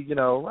just be, I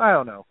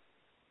don't know.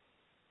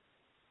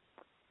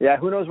 Yeah,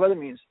 who knows what it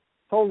means?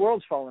 The whole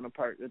world's falling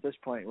apart at this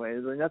point.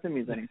 Nothing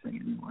means anything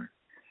anymore.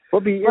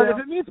 But if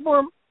it means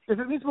more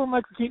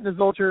Michael Keaton as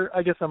Vulture,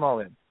 I guess I'm all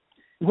in.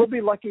 We'll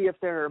be lucky if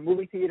there are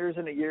movie theaters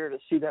in a year to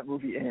see that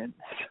movie in.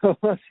 So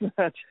let's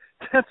not.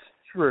 That's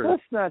true.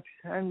 Let's not.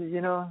 I'm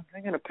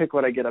going to pick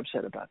what I get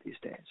upset about these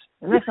days,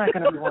 and that's not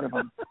going to be one of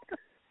them.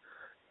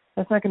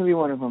 That's not going to be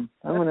one of them.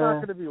 Not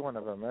going to be one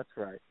of them. That's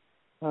right.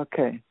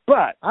 Okay,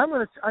 but I'm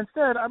going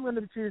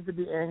to choose to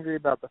be angry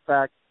about the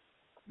fact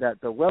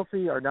that the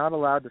wealthy are not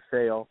allowed to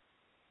fail,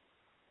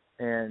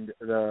 and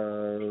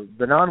the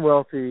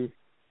non-wealthy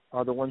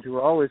are the ones who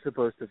are always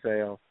supposed to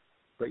fail,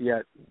 but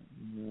yet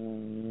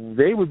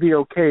they would be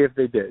okay if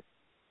they did.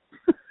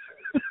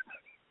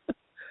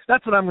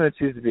 That's what I'm going to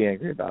choose to be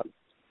angry about.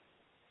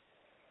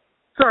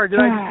 Sorry, did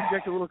I just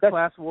inject a little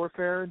class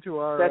warfare into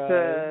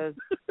our...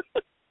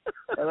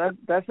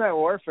 That's not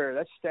warfare.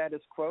 That's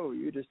status quo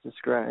you just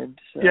described.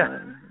 So, yeah.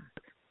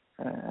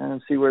 I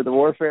don't see where the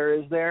warfare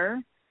is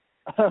there.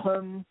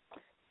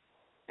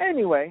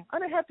 Anyway,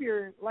 on a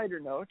happier, lighter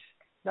note,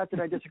 not that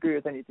I disagree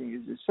with anything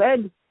you just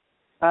said,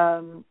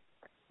 Marvel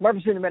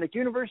Cinematic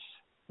Universe,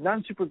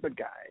 non-super good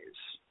guys.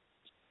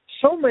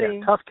 So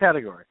many... tough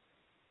category.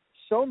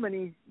 So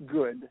many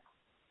good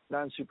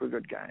non-super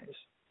good guys.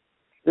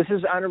 This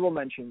is honorable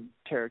mention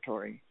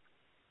territory.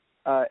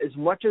 As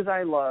much as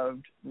I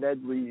loved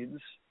Ned Leeds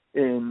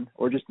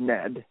or just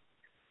Ned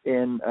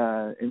in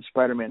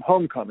Spider-Man: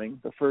 Homecoming,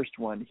 the first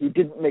one, he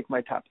didn't make my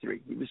top 3.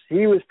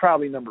 He was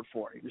probably number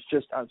 4. He was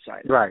just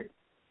outside. Right.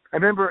 I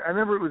remember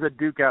it was a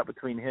duke out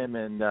between him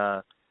and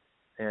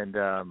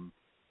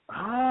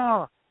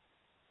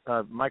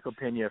Michael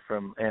Pena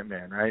from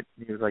Ant-Man, right?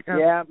 He was like,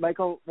 yeah,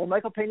 Michael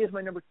Pena is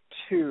my number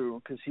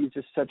 2 because he's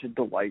just such a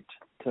delight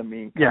to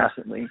me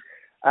constantly. Yeah.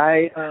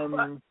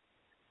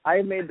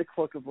 I made the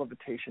Cloak of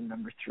Levitation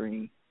number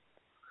 3.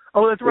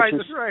 Oh, that's right.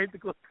 That's right.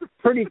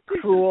 Pretty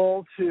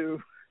cruel to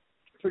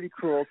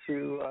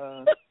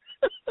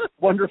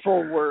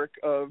wonderful work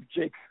of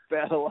Jake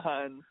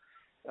Batalon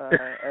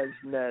as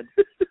Ned.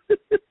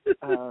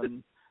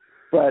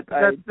 But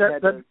I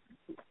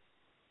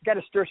got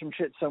to stir some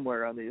shit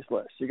somewhere on these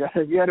lists. You got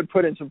to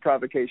put in some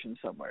provocation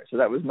somewhere. So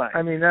that was mine.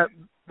 I mean, that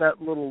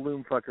little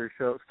loom fucker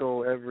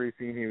stole every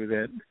scene he was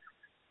in.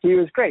 He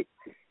was great.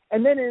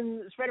 And then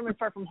in Spider-Man: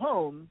 Far From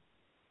Home,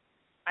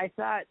 I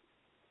thought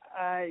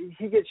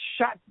he gets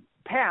shot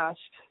past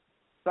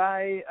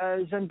by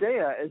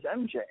Zendaya as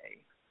MJ.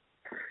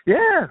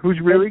 Yeah, who's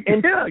really...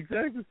 yeah,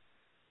 exactly.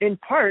 In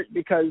part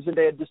because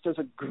Zendaya just does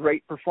a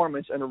great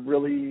performance and a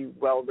really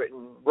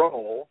well-written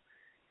role.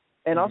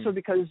 And also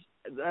because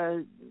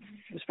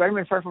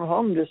Spider-Man: Far From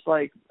Home just,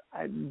 I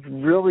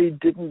really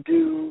didn't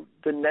do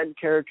the Ned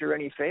character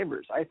any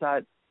favors. I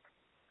thought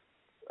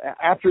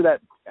after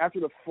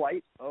the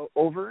flight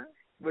over,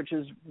 which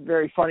is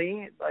very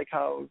funny, like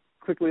how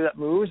quickly that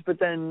moves, but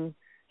then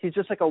he's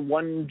just like a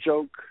one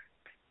joke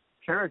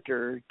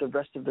character the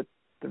rest of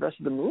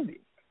the movie.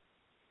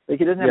 Like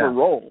he doesn't have a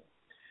role.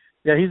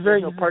 Yeah, he's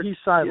very he's sidelined.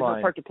 He has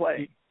no part to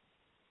play.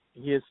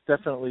 He is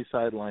definitely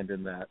sidelined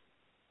in that.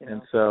 You and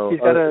know, so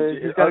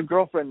he's got a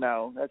girlfriend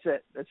now. That's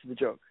it. That's the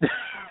joke.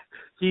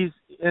 He's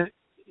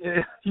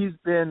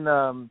been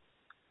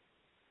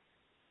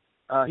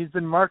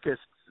Marcus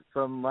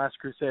from Last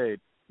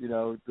Crusade. You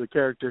know, the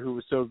character who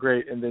was so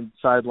great and then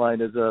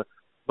sidelined as a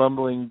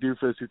bumbling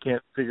doofus who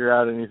can't figure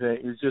out anything.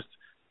 He's just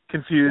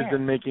confused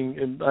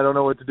and I don't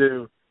know what to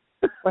do.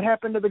 What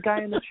happened to the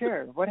guy in the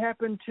chair? What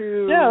happened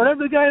to... Yeah, what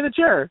happened to the guy in the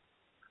chair?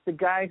 The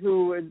guy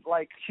who would,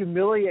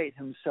 humiliate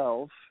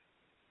himself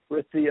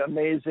with the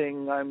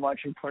amazing "I'm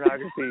watching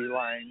pornography"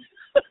 line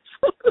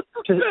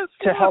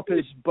to help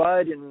his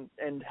bud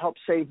and help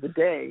save the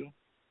day.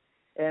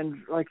 And,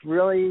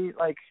 really,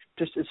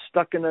 just is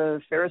stuck in a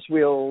Ferris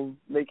wheel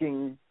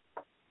making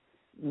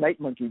night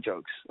monkey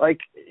jokes.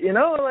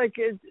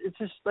 It's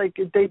just,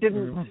 they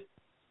didn't... Mm-hmm.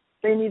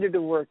 They needed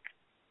to work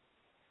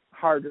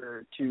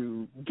harder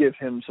to give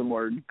him some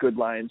more good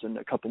lines and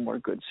a couple more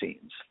good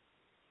scenes.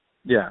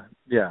 Yeah.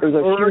 It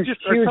was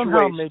huge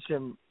somehow waste. Make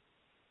him...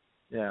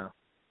 Yeah.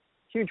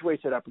 Huge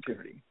wasted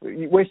opportunity.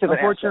 Wasted.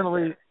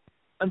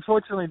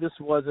 Unfortunately, this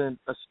wasn't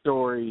a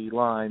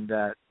storyline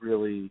that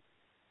really...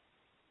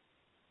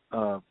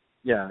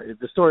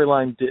 the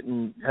storyline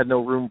had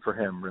no room for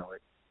him, really.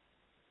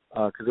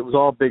 Because it was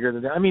all bigger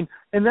than that. I mean,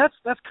 and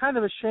that's kind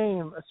of a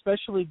shame,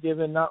 especially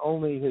given not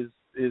only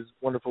his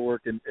wonderful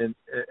work and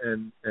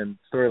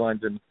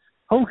storylines in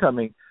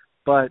Homecoming,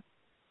 but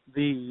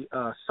the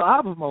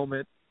sob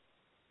moment.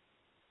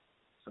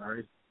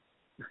 Sorry.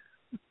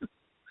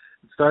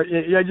 I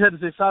just had to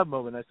say sob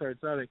moment. I started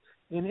sobbing.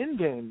 In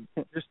Endgame,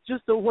 there's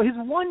just his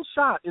one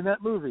shot in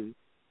that movie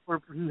where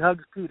he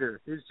hugs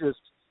Peter is just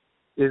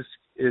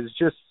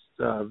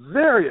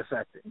very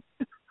affecting.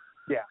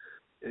 Yeah.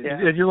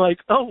 And you're like,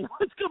 oh,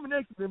 what's coming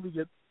next? And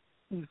then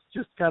he's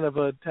just kind of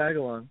a tag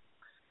along.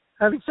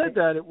 Having said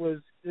that, it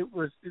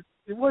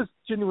was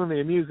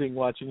genuinely amusing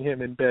watching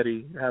him and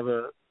Betty have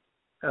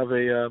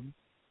an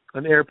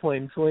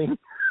airplane fling.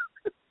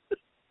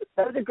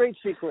 That was a great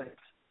sequence.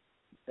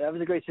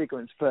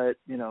 But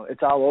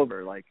it's all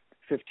over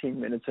 15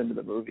 minutes into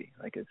the movie.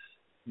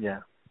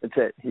 That's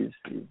it.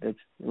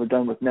 We're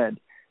done with Ned.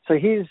 So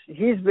he's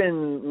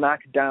been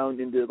knocked down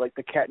into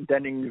the Kat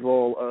Dennings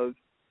role of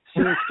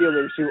scene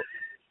stealers who,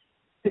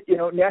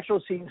 natural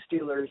scene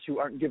stealers who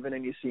aren't given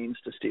any scenes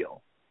to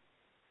steal.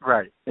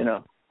 Right.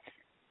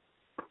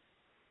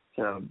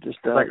 So just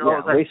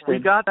wasted. We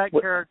got that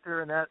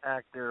character and that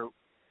actor.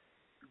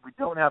 We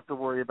don't have to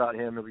worry about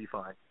him. It'll be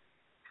fine.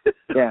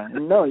 Yeah.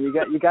 No, you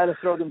got to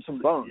throw them some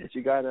bones.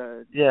 You got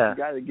to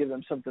give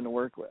them something to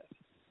work with.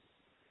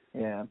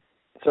 Yeah.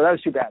 So that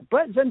was too bad.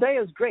 But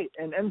Zendaya is great,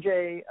 and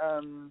MJ,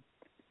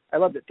 I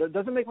loved it.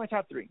 Doesn't make my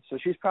top 3, so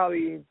she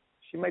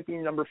might be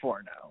number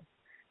 4 now.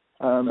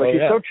 But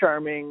she's so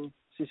charming.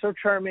 She's so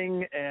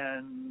charming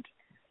and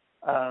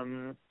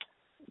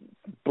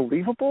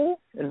believable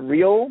and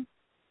real.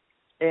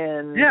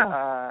 And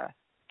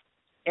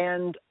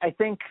and I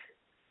think,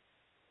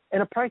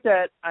 and a part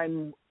that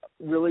I'm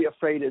really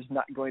afraid is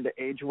not going to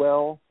age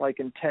well, like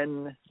in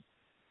 10,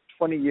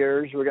 20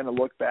 years, we're going to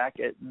look back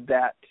at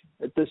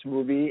this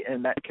movie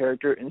and that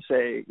character and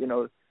say, you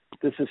know,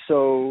 this is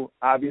so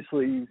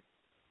obviously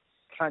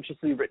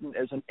consciously written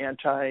as an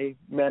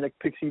anti-manic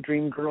pixie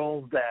dream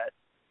girl that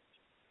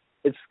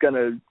it's going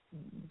to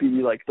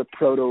be like the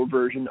proto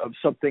version of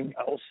something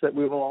else that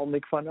we will all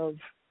make fun of,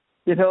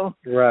 you know?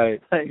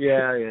 Right. Like,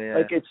 yeah.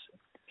 Like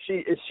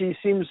she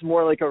seems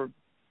more like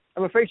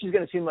I'm afraid she's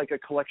going to seem like a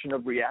collection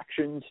of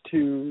reactions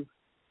to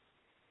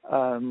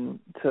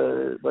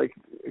like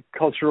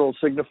cultural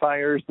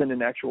signifiers than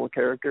an actual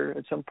character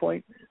at some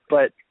point.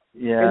 But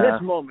in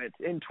this moment,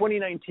 in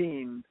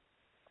 2019,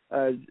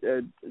 I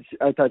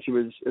thought it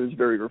was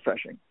very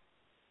refreshing.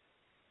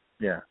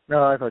 Yeah.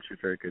 No, I thought she was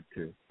very good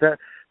too. That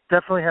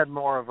definitely had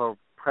more of a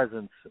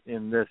presence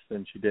in this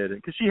than she did.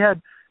 Because she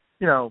had,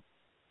 you know,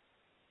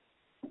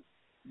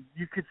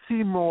 you could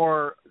see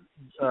more,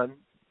 for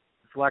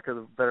lack of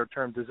a better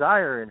term,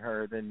 desire in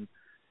her than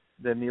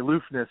the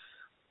aloofness,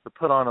 the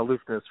put-on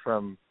aloofness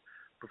from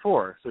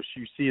before. So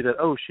you see that,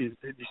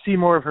 you see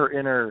more of her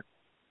inner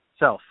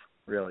self,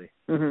 really,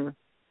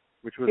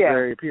 which was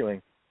very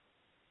appealing.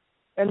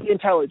 And the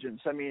intelligence.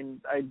 I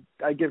mean,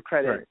 I give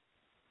credit. Right.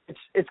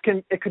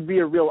 It could be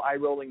a real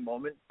eye-rolling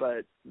moment,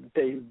 but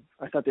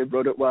I thought they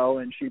wrote it well,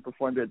 and she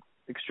performed it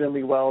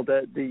extremely well.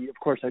 Of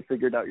course, I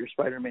figured out your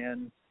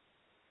Spider-Man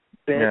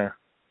bit,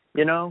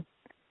 you know,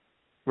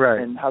 right?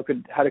 And how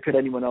could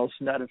anyone else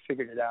not have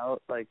figured it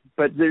out? Like,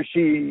 but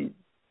the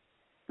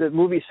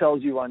movie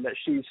sells you on that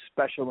she's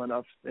special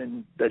enough,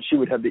 and that she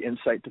would have the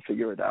insight to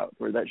figure it out,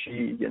 or that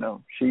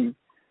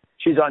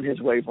she's on his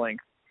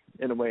wavelength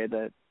in a way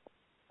that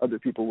other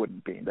people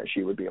wouldn't be, that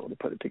she would be able to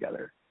put it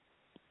together.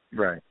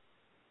 Right.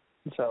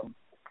 So,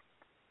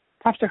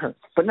 props to her,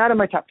 but not in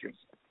my top 3.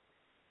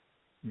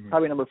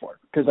 Probably number 4,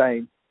 because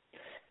I'm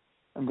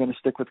going to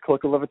stick with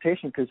Cloak of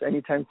Levitation, because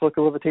anytime Cloak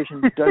of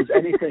Levitation does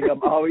anything,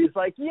 I'm always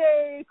like,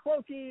 yay,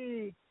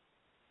 Cloaky!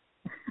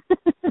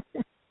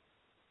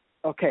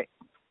 Okay.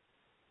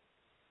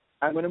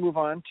 I'm going to move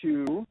on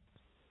to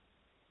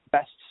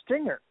Best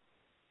Stinger.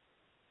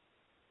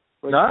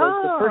 Which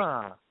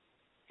was the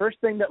first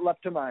thing that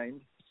leapt to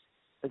mind.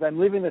 As I'm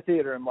leaving the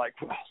theater, I'm like,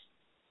 well,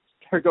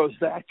 there goes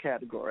that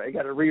category. I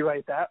got to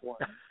rewrite that one.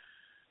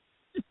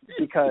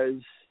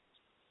 Because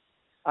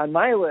on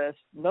my list,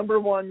 number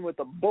 1 with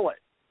a bullet,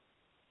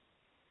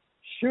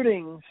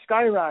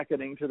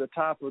 skyrocketing to the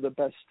top of the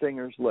best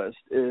stingers list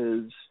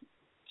is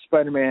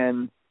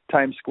Spider-Man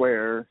Times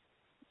Square.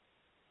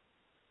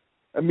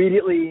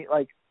 Immediately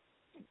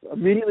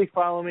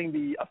following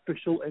the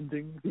official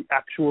ending, the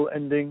actual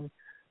ending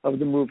of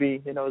the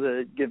movie, you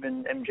know,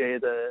 giving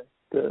MJ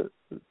the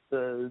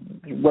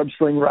web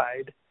sling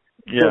ride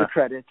for the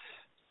credits,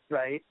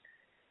 right?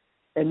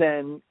 And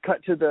then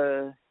cut to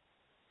the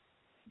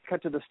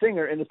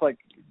stinger, and it's like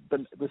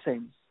the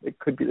same. It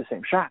could be the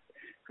same shot,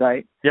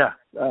 right? Yeah.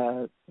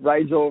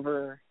 Rides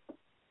over,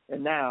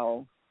 and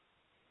now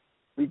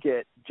we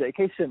get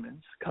J.K.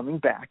 Simmons coming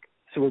back.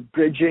 So we're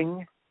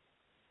bridging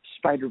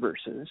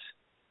Spider-Verses,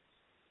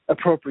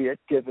 appropriate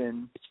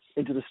given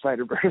Into the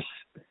Spider-Verse.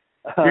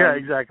 Yeah,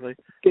 exactly.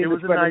 It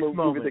was a nice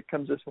moment that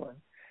comes this one.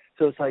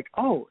 So it's like,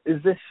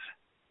 is this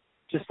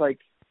just like,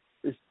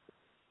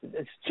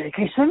 it's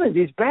J.K. Simmons.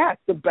 He's back.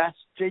 The best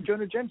J.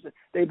 Jonah Jameson.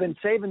 They've been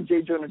saving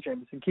J. Jonah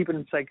Jameson, keeping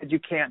him sick, because you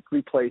can't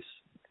replace,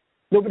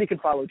 nobody can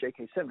follow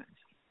J.K. Simmons.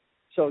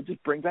 So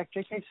just bring back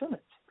J.K.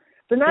 Simmons.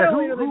 So not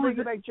only are they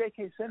bringing back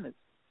J.K. Simmons.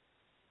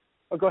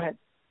 Oh, go ahead.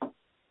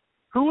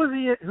 Who was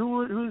he?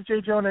 Who's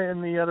J. Jonah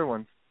in the other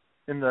ones?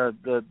 In the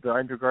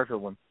Andrew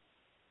Garfield one?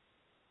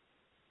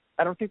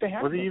 I don't think they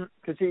have him,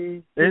 because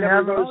he didn't never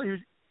have goes.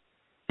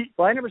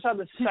 Well, I never saw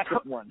the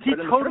second one. He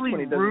totally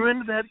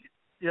ruined that.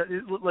 Yeah,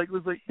 it was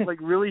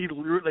really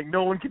like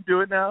no one can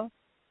do it now.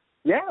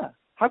 Yeah,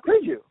 how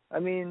could you? I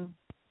mean,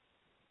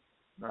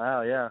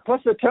 wow, yeah.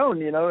 Plus the tone,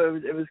 you know,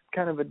 it was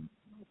kind of a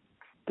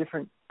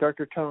different,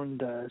 darker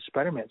toned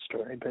Spider-Man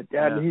story. But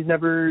he's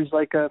never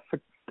like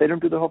they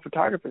don't do the whole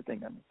photographer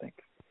thing, I don't think.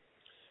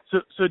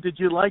 So did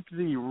you like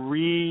the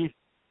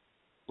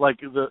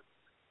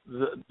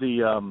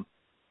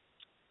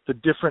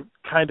different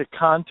kind of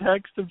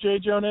context of J.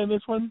 Jonah in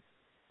this one?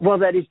 Well,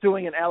 that he's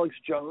doing an Alex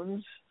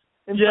Jones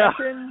impression.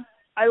 Yeah.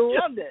 I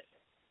loved it.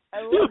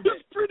 It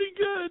was pretty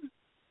good.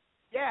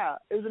 Yeah,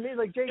 it was amazing.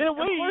 Like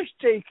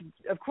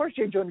of course,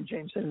 J. Jonah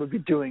Jameson would be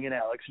doing an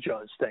Alex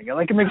Jones thing.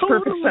 Like, it makes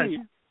perfect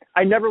sense.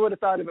 I never would have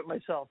thought of it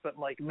myself, but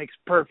like, it makes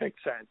perfect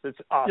sense. It's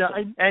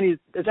awesome, and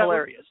it's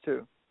hilarious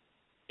too.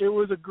 It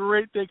was a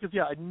great thing because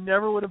I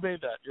never would have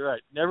made that. You're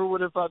right. Never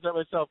would have thought that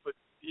myself, but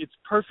it's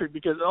perfect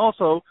because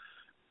also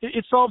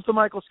it solves the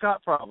Michael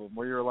Scott problem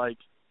where you're like,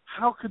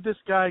 how could this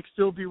guy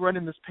still be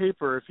running this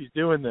paper if he's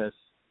doing this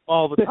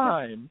all the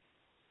time?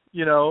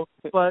 You know,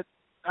 but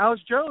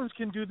Alex Jones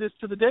can do this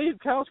to the day the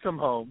cows come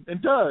home,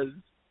 and does.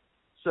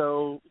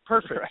 So,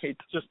 perfect. Right.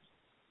 Just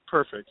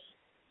perfect.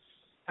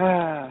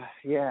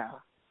 Yeah.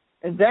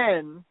 And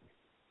then,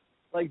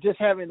 like, just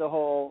having the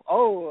whole,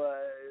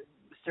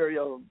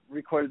 Stereo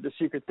recorded the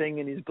secret thing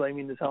and he's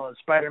blaming this on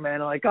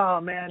Spider-Man. I'm like, oh,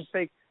 man,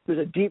 fake. There's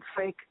a deep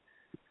fake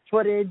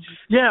footage.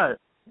 Yeah.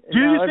 Do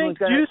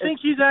you think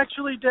he's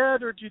actually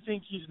dead, or do you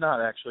think he's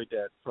not actually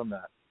dead from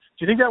that?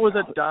 Do you think that was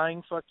a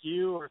dying fuck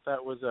you, or if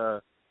that was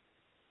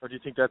or do you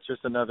think that's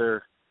just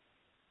another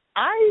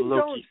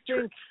Loki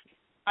trick?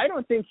 I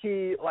don't think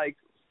he, like,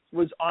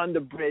 was on the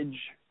bridge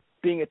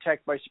being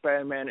attacked by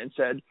Spider-Man and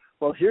said,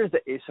 well, here's the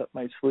ace up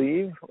my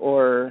sleeve,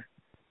 or,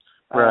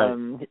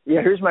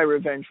 here's my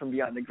revenge from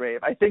beyond the grave.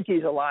 I think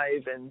he's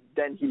alive, and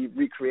then he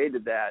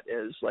recreated that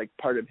as, like,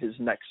 part of his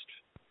next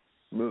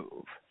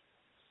move.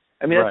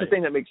 I mean, that's the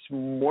thing that makes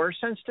more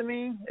sense to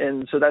me,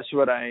 and so that's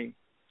what I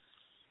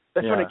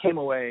came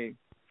away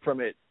from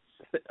it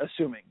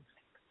assuming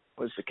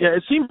was the case. Yeah,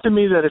 it seemed to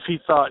me that if he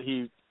thought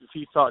he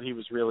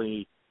was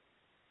really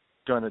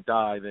going to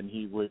die, then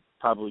he would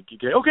probably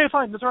get, okay,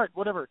 fine, that's all right,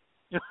 whatever.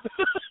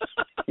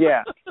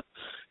 Yeah.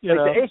 You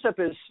know? The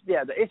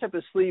ace up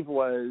his sleeve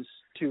was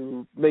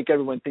to make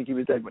everyone think he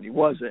was dead when he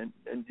wasn't,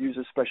 and use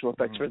his special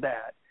effects for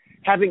that.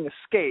 Having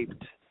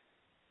escaped,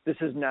 this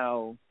is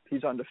now,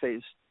 he's on to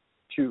phase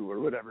 2 or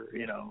whatever,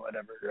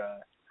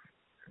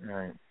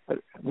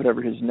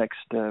 whatever his next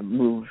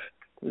move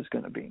is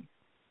going to be.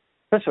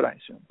 That's what I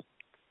assumed.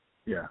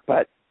 Yeah.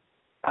 But,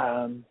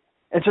 and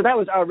so that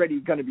was already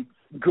going to be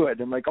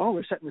good. I'm like,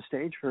 we're setting the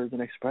stage for the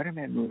next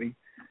Spider-Man movie.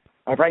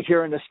 Right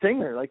here in the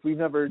Stinger. Like, we've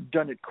never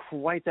done it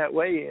quite that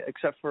way,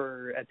 except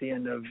for at the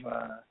end of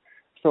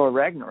Thor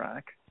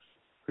Ragnarok.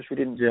 Of course, we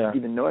didn't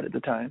even know it at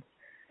the time.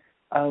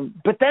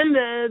 But then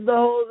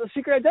the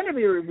secret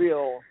identity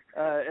reveal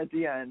at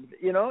the end,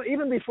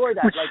 even before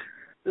that,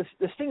 like,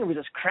 the Stinger was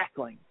just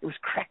crackling. It was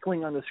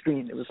crackling on the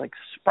screen. It was like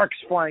sparks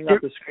flying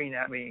off the screen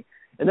at me.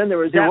 And then there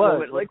was that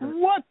moment, like,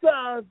 what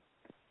the,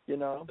 it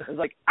was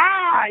like,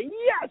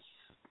 yes!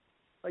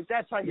 Like,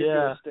 that's how you do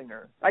a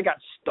Stinger. I got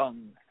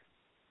stung.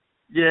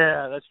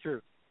 Yeah, that's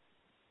true.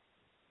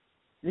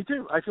 Me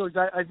too. I feel like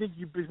I think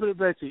you put it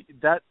back to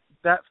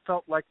that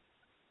felt like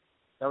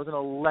that was an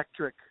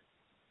electric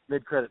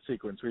mid-credit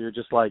sequence where you're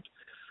just like,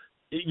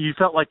 you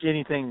felt like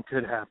anything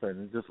could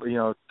happen. Just,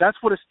 that's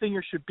what a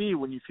Stinger should be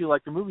when you feel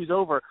like the movie's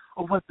over.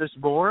 Oh, what? There's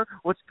more?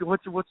 What's?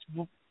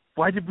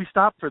 Why did we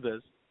stop for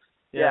this?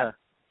 Yeah.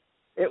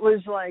 It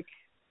was like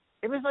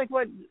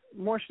what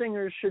more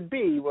Stingers should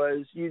be.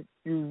 Was you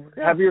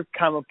have your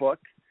comic book,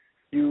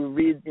 you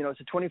read. It's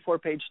a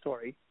 24-page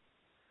story.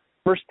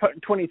 First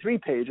 23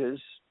 pages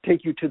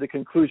take you to the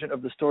conclusion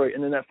of the story,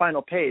 and then that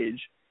final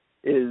page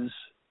is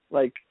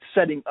like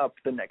setting up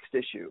the next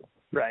issue,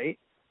 right?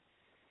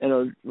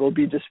 And it'll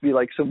be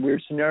like some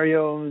weird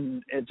scenario,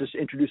 and it just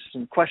introduces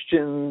some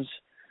questions.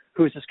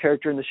 Who is this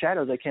character in the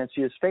shadows? I can't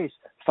see his face.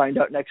 Find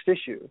out next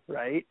issue,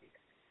 right?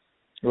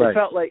 Right.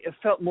 It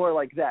felt more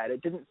like that.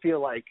 It didn't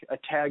feel like a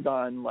tag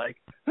on, like,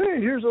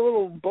 hey, here's a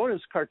little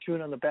bonus cartoon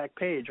on the back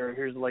page, or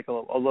here's like a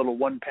little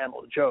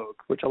one-panel joke,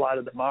 which a lot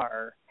of them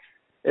are.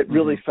 It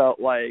really felt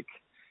like,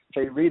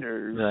 hey,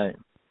 readers, right?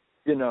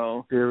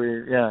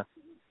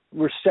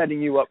 We're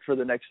setting you up for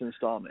the next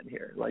installment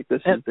here. Like,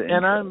 this is the intro.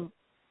 And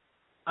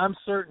I'm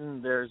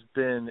certain there's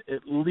been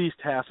at least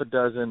half a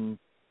dozen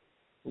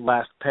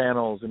last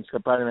panels in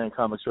Spider-Man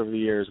comics over the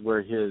years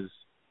where his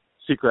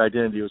secret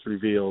identity was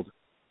revealed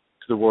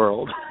to the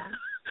world,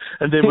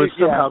 and then was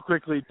somehow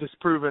quickly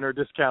disproven or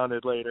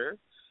discounted later.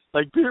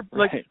 I'm sure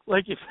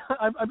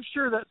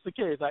that's the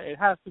case. It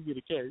has to be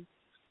the case.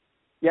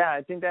 Yeah,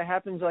 I think that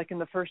happens like in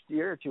the first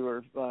year or two,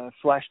 where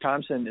Flash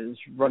Thompson is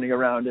running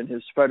around in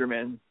his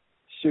Spider-Man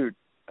suit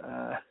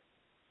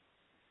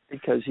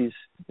because he's,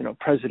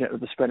 president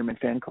of the Spider-Man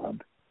fan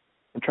club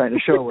and trying to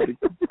show what a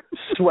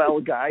swell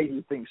guy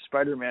he thinks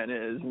Spider-Man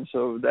is, and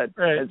so that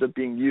ends up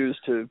being used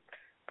to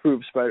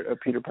prove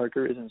Peter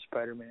Parker isn't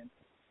Spider-Man.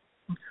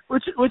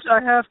 Which I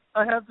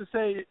have to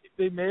say,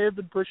 they may have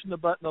been pushing the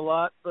button a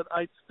lot, but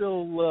I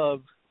still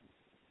love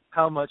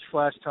how much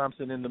Flash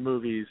Thompson in the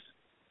movies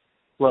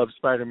loves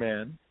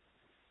Spider-Man,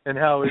 and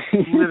how it's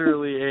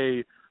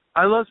literally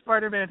I love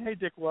Spider-Man, hey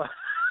dickwad.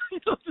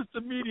 Just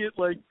immediate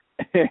like,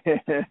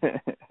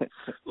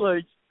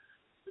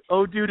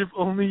 oh dude, if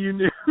only you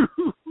knew.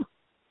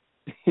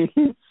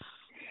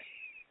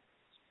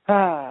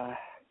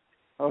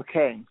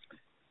 Okay.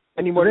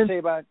 Any more to say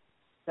about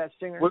that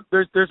Stinger? Well,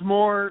 there's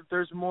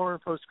more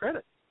post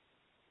credit.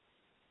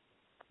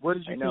 What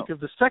did you think of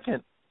the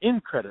second in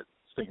credit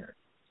Stinger?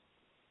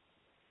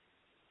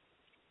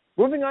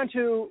 Moving on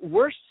to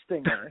worst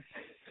Stinger.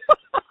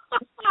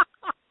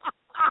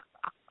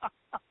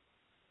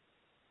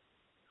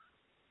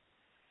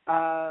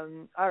 All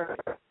right.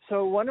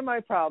 So one of my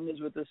problems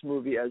with this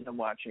movie as I'm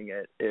watching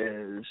it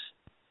is,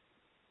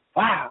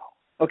 wow.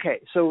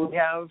 Okay, so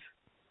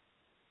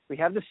we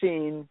have the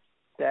scene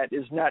that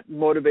is not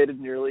motivated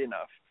nearly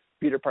enough.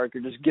 Peter Parker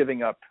just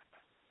giving up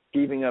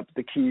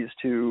the keys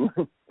to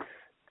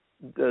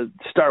the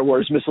Star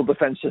Wars missile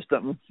defense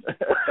system,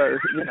 or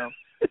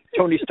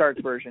Tony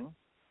Stark version,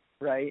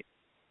 right?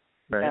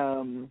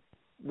 Right.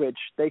 Which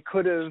they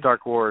could have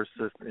Stark Wars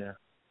system, yeah.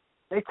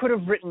 They could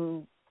have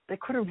written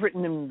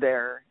him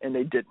there, and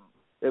they didn't.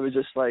 It was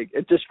just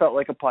it just felt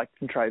like a plot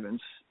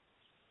contrivance.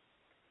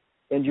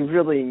 And you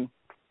really,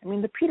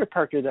 the Peter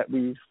Parker that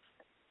we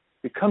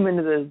come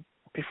into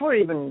before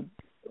even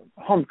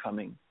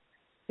Homecoming,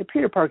 the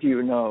Peter Parker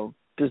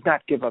does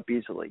not give up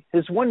easily.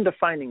 His one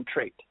defining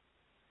trait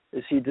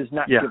is he does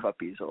not give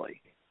up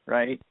easily,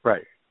 right?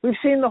 Right. We've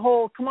seen the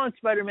whole, come on,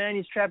 Spider-Man,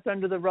 he's trapped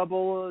under the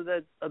rubble,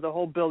 that the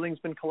whole building's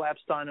been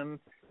collapsed on him,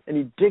 and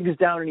he digs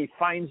down and he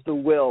finds the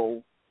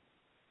will,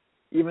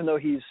 even though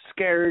he's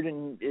scared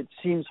and it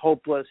seems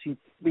hopeless, he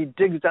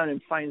digs down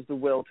and finds the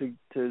will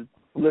to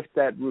lift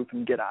that roof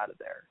and get out of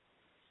there.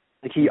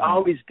 He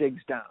always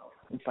digs down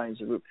and finds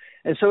the roof.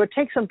 And so it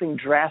takes something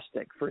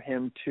drastic for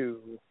him to,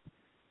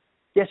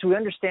 yes, we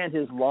understand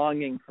his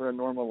longing for a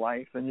normal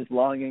life and his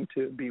longing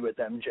to be with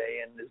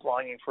MJ and his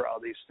longing for all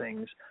these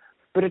things,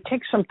 but it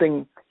takes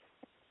something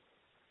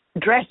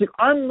drastic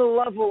on the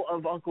level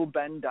of Uncle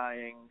Ben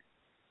dying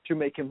to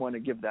make him want to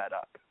give that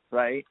up,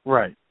 right?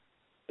 Right.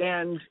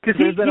 And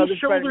because he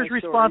shoulders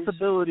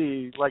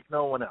responsibility like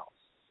no one else.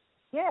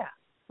 Yeah,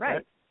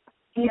 right.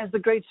 He has the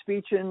great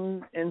speech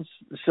in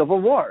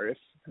Civil War. If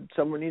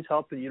someone needs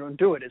help and you don't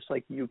do it, it's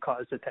like you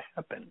caused it to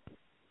happen,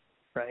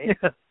 right?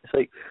 Yeah. It's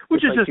like,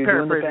 which is just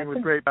paraphrasing,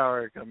 with great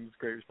power comes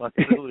great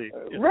responsibility.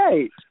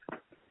 Right.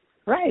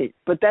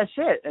 But that's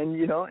it, and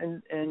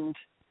and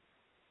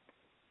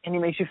he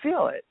makes you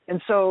feel it.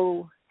 And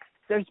so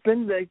there's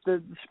been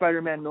the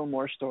Spider-Man No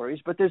More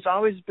stories, but there's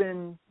always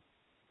been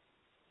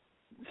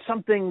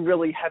something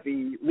really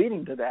heavy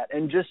leading to that,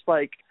 and just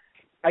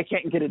I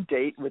can't get a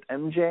date with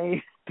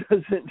MJ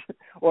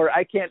or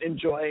I can't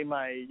enjoy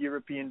my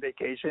European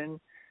vacation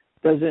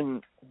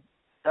doesn't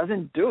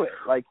do it.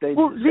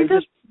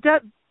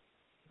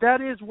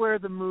 That is where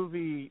the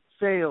movie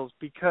fails,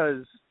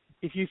 because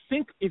if you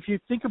think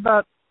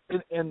about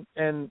it, and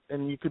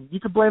you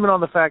could blame it on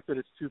the fact that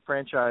it's too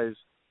franchise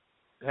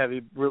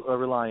heavy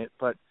reliant,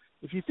 but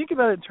if you think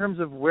about it in terms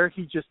of where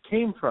he just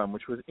came from,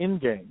 which was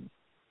Endgame,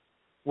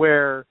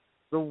 where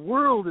the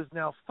world is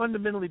now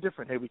fundamentally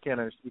different. Hey, we can't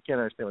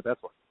understand what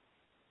that's like.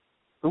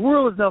 The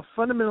world is now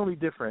fundamentally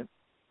different.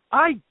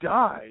 I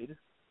died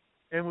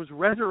and was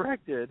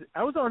resurrected.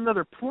 I was on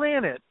another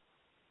planet,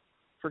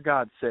 for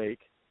God's sake.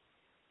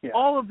 Yeah.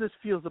 All of this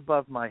feels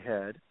above my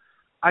head.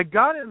 I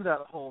got into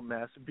that whole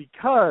mess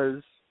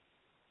because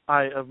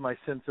of my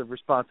sense of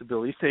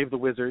responsibility. Save the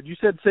wizard. You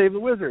said save the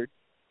wizard.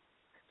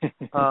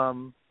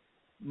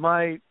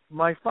 My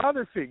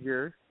father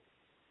figure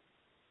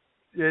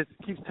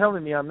keeps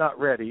telling me I'm not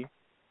ready.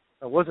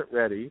 I wasn't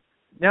ready.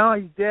 Now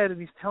he's dead and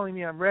he's telling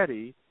me I'm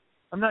ready.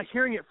 I'm not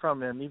hearing it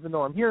from him, even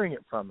though I'm hearing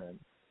it from him.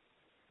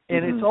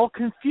 And it's all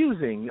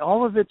confusing.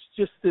 All of it's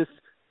just this,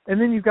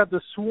 and then you've got the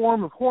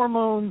swarm of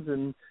hormones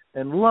and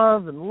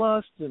love and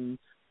lust and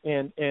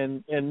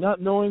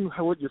not knowing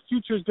what your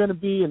future is going to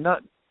be, and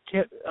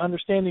can't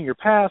understanding your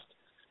past,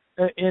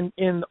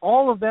 and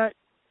all of that,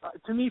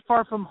 to me,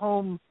 Far From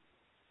Home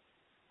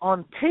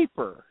on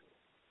paper,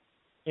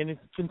 and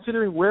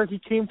considering where he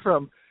came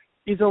from,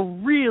 is a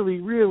really,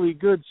 really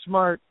good,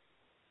 smart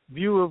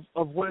view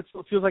of what it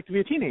feels like to be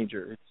a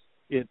teenager.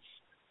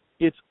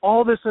 It's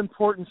all this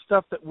important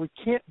stuff that we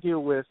can't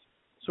deal with,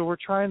 so we're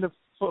trying to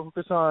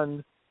focus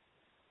on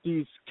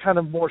these kind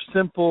of more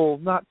simple,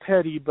 not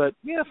petty, but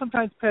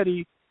sometimes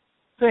petty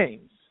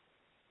things.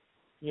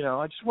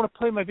 I just want to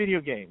play my video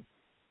game.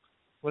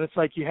 When it's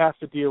like you have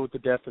to deal with the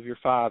death of your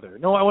father.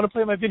 No, I want to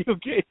play my video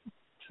game.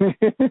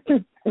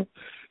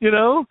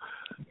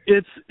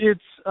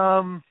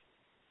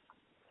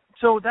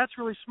 So that's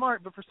really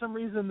smart, but for some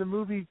reason the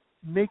movie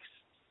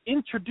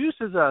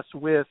introduces us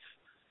with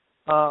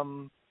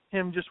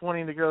him just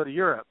wanting to go to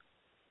Europe,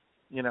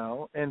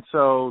 and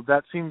so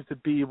that seems to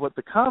be what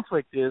the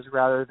conflict is,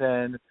 rather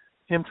than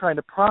him trying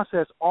to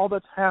process all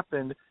that's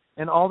happened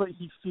and all that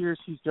he fears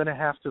he's going to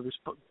have to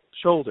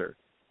shoulder.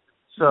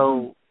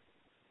 So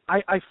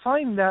I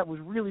find that was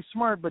really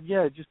smart, but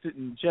it just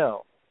didn't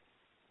gel.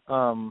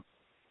 They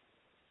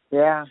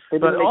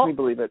didn't make me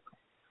believe it.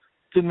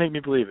 Didn't make me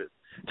believe it.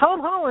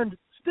 Tom Holland,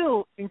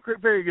 still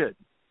very good.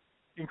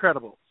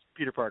 Incredible,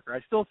 Peter Parker.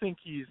 I still think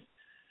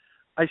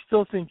as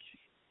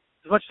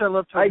much as I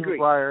love Tobey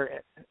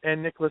Maguire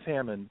and Nicholas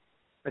Hammond,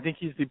 I think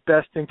he's the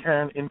best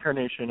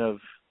incarnation of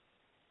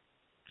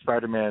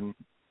Spider-Man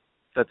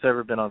that's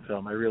ever been on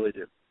film. I really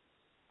do.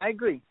 I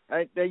agree.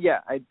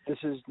 This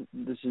is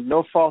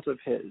no fault of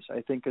his.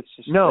 I think it's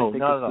just,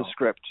 the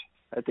script.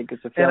 I think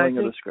it's a failing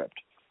of the script.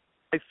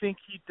 I think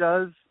he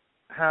does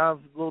have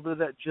a little bit of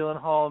that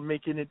Gyllenhaal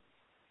making it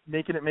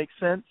make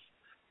sense,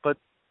 but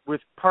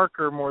with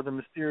Parker more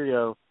than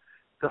Mysterio,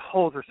 the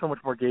holes are so much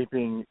more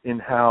gaping in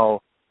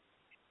how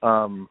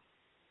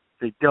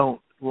they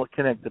don't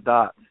connect the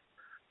dots.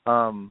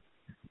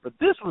 But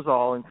this was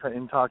all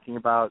in talking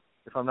about,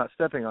 if I'm not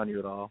stepping on you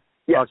at all,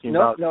 talking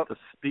about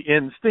the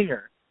end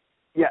stinger.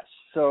 Yes.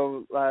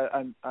 So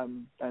I'm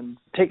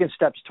taking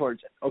steps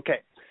towards it. Okay.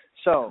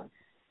 So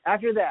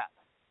after that,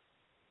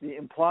 the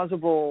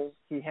implausible,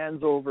 he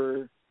hands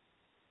over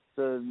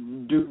the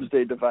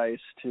doomsday device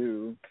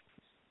to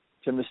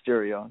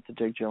Mysterio, to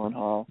Jake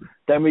Gyllenhaal.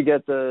 Then we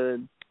get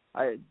the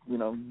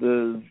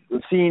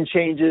scene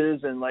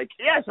changes and like,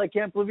 yes, I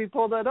can't believe he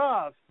pulled that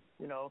off.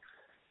 You know,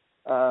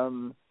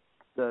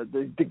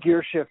 the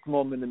gear shift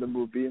moment in the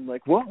movie, and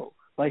like, whoa,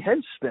 my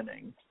head's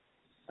spinning.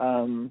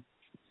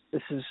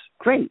 This is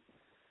great.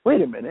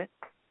 Wait a minute.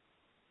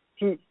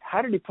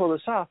 How did he pull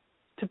this off?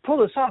 To pull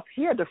this off,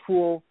 he had to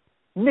fool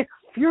Nick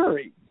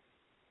Fury.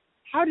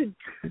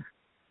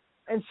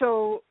 And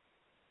so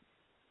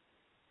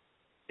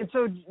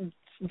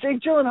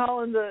Jake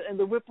Gyllenhaal and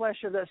the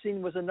whiplash of that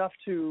scene was enough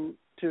to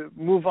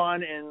move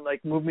on and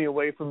like move me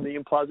away from the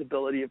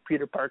implausibility of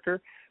Peter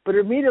Parker. But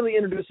it immediately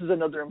introduces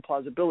another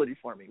implausibility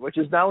for me, which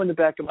is now in the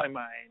back of my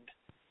mind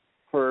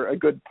for a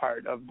good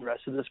part of the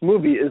rest of this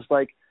movie, is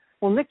like,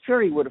 well, Nick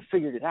Fury would have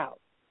figured it out.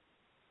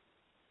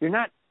 This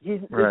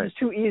is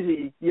too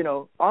easy. You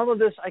know, all of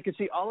this, I could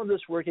see all of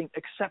this working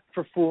except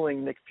for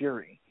fooling Nick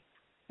Fury.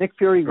 Nick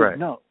Fury would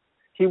know.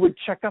 He would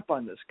check up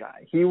on this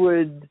guy. He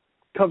would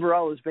cover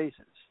all his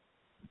bases.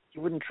 He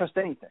wouldn't trust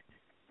anything.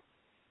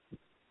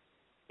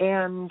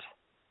 And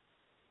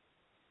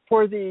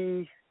for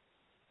the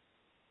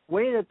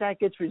way that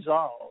gets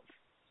resolved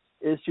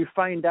is to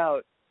find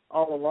out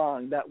all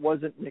along that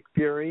wasn't Nick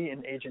Fury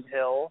and Agent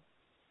Hill.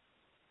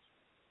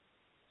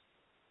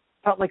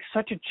 Felt like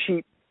such a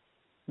cheap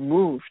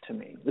move to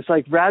me. It's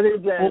like, rather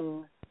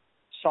than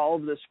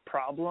solve this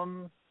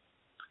problem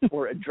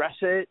or address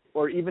it,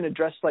 or even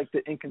address like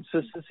the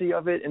inconsistency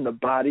of it in the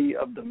body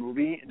of the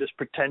movie and just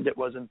pretend it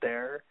wasn't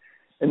there,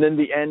 and then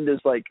the end is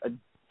like a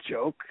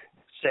joke,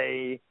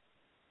 say,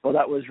 well,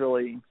 that was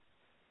really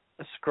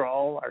a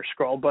Skrull, our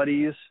Skrull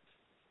buddies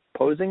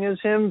posing as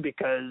him,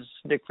 because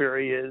Nick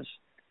Fury is,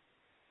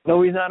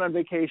 no, he's not on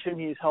vacation,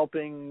 he's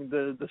helping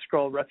the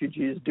Skrull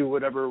refugees do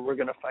whatever we're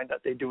going to find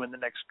out they do in the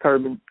next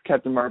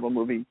Captain Marvel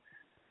movie.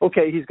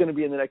 Okay, he's going to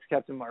be in the next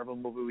Captain Marvel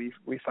movie,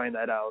 we find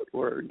that out,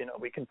 or, you know,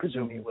 we can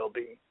presume he will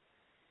be.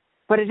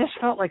 But it just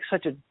felt like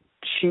such a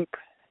cheap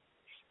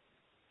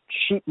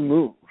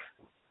move.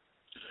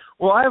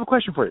 Well, I have a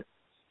question for you.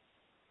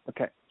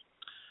 Okay.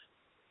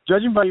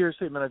 Judging by your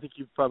statement, I think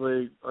you've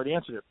probably already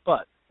answered it.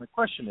 But my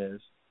question is,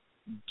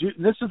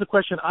 this is the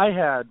question I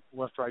had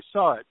after I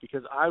saw it,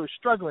 because I was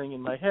struggling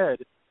in my head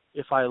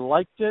if I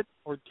liked it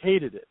or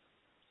hated it,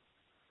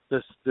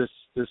 this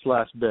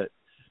last bit.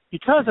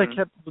 Because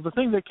the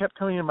thing that kept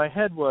coming in my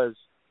head was,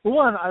 well,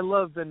 one, I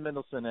love Ben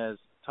Mendelsohn as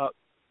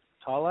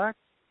Talak.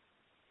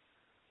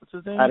 What's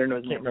his name? I don't know.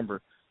 I can't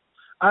remember.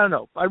 I don't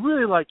know. I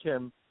really like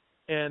him,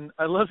 and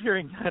I love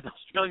hearing that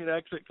Australian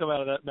accent come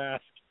out of that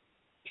mask.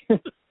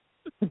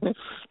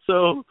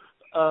 So,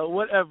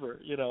 whatever,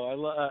 you know,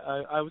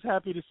 I was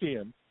happy to see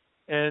him,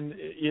 and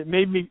it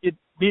made me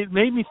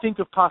think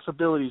of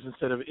possibilities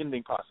instead of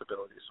ending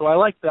possibilities. So I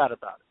like that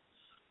about it.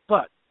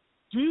 But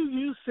do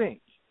you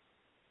think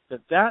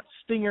that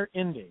stinger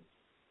ending,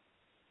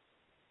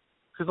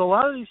 because a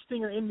lot of these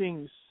stinger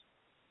endings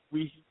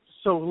we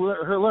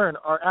learn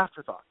are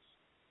afterthoughts.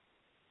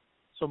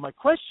 So my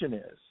question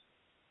is,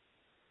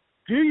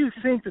 do you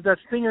think that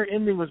stinger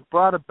ending was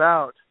brought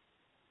about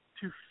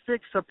to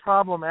fix a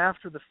problem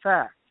after the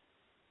fact,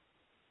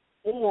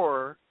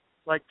 or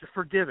like to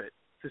forgive it,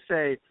 to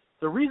say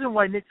the reason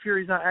why Nick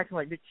Fury's not acting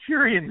like Nick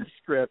Fury in the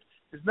script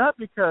is not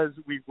because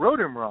we wrote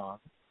him wrong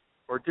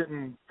or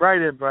didn't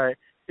write him right,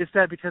 it's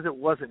that because it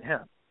wasn't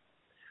him?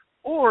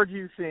 Or do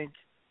you think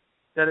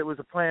that it was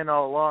a plan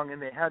all along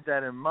and they had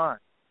that in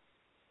mind?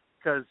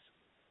 Because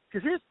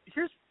here's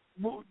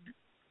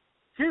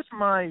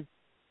my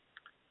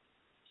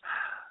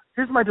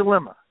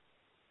dilemma.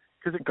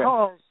 Because it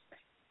calls,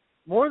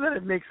 more than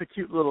it makes a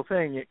cute little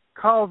thing, it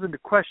calls into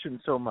question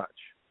so much.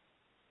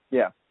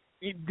 Yeah.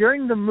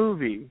 During the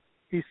movie,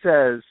 he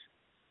says,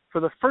 for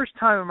the first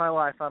time in my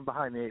life, I'm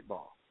behind the 8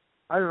 ball.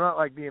 I do not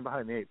like being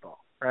behind the 8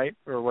 ball, right?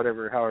 Or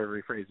whatever, however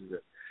he phrases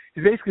it.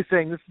 He's basically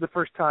saying this is the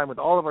first time with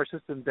all of our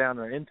systems down,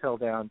 our intel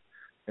down,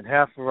 and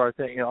half of our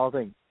thing, all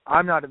things,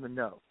 I'm not in the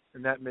know.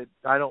 And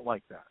I don't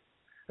like that.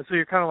 And so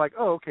you're kind of like,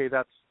 oh, okay,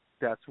 that's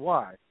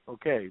why.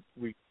 Okay,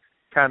 we're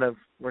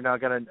now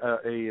got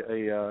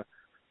a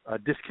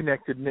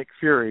disconnected Nick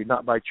Fury,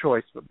 not by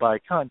choice, but by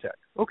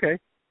context. Okay.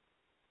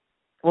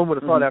 One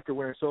would have thought after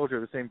Winter Soldier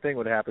the same thing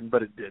would have happened,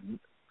 but it didn't.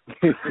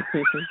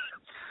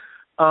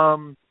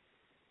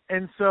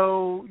 And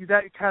so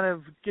that kind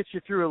of gets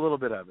you through a little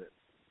bit of it.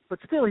 But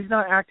still, he's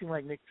not acting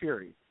like Nick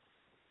Fury.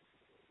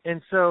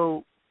 And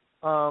so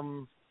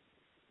I'm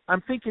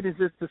thinking, is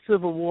this the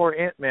Civil War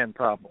Ant-Man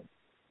problem,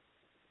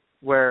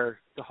 where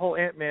the whole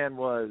Ant-Man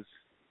was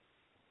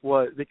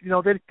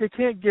they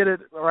can't get it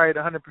right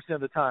 100%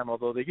 of the time,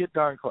 although they get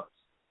darn close.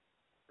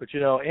 But,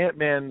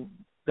 Ant-Man,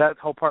 that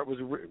whole part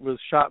was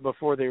shot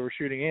before they were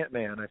shooting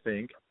Ant-Man, I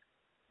think.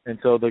 And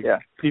so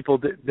people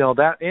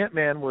that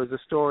Ant-Man was a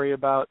story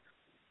about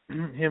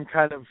him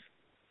kind of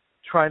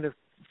trying to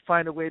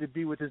find a way to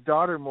be with his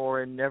daughter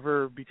more and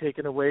never be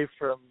taken away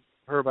from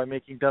her by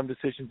making dumb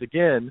decisions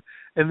again.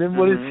 And then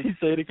what does he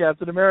say to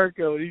Captain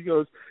America when he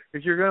goes,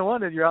 if you're going to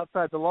want it, you're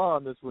outside the law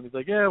on this one. He's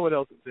like, yeah, what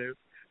else is there?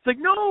 It's like,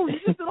 no, you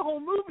just did a whole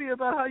movie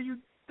about how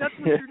that's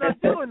what you're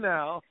not doing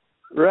now.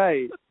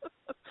 Right.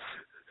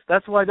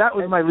 That's why that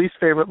was my least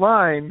favorite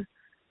line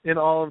in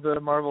all of the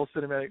Marvel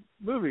Cinematic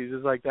movies,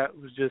 is like, that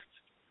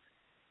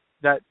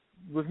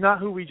was not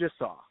who we just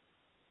saw.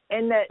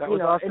 And that you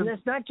know, awesome. And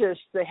it's not just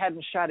they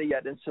hadn't shot it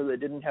yet, and so they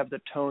didn't have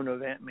the tone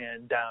of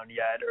Ant-Man down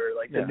yet, or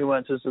like the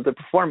nuances of the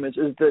performance.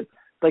 Is that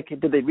like,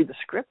 did they read the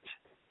script?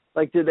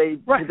 Like, did they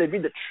read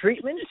the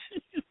treatment?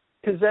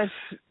 Because that's,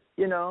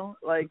 you know,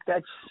 like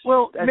that's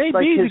maybe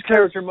like his because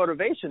character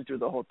motivation through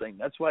the whole thing.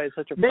 That's why it's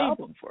such a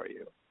problem for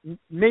you.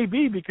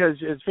 Maybe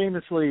because, as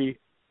famously,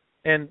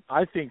 and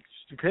I think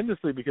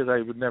stupendously, because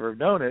I would never have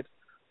known it,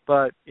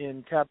 but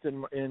in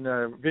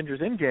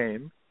Avengers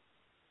Endgame,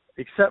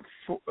 except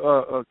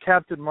for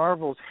Captain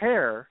Marvel's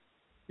hair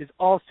is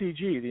all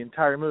CG the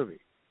entire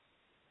movie,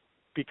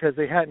 because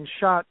they hadn't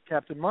shot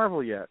Captain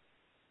Marvel yet,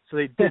 so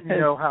they didn't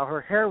know how her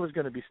hair was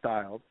going to be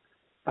styled.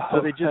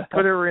 So they just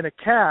put her in a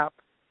cap,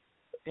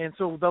 and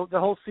so the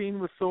whole scene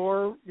with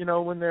Thor, you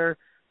know, when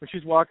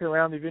she's walking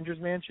around the Avengers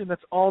mansion,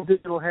 that's all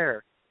digital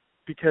hair,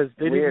 because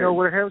they didn't know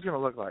what her hair was going to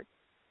look like.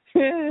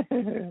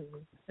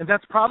 And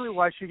that's probably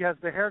why she has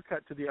the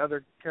haircut to the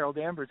other Carol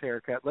Danvers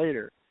haircut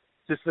later,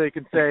 just so they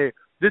can say,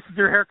 this is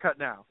your haircut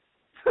now.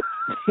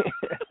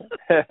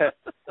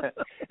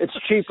 It's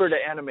cheaper to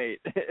animate.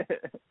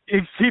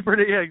 It's cheaper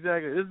to,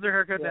 exactly. This is their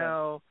haircut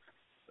now.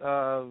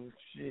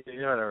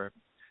 Whatever.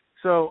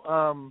 So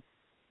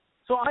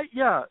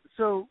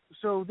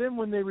then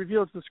when they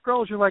revealed it's the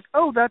Skrulls, you're like,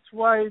 oh, that's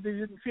why they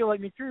didn't feel like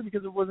Nick Fury,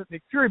 because it wasn't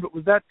Nick Fury. But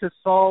was that to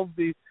solve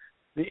the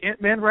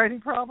Ant-Man writing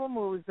problem,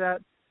 or was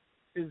that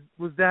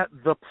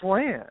the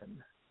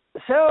plan?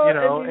 So, you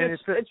know, I mean,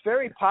 it's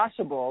very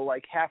possible,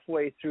 like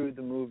halfway through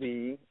the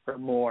movie or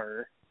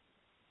more,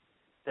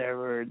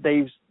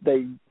 they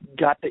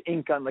got the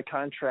ink on the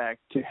contract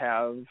to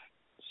have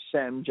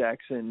Sam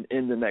Jackson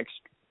in the next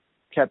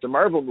Captain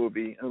Marvel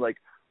movie, and like,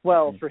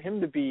 well, for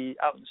him to be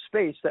out in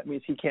space, that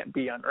means he can't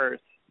be on Earth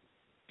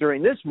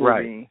during this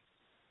movie,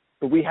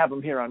 but we have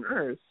him here on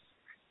Earth.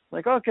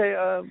 Like, okay,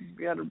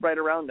 we got to write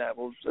around that.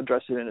 We'll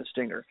address it in a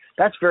stinger.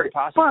 That's very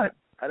possible. But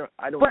I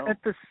don't know. But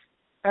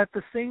at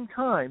the same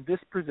time, this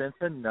presents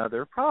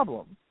another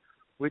problem,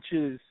 which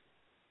is,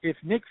 if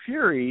Nick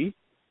Fury,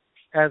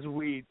 as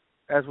was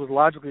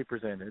logically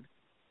presented,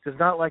 does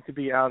not like to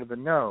be out of the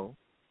know,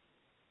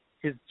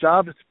 his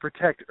job is to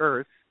protect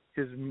Earth.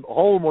 His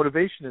whole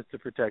motivation is to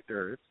protect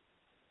Earth.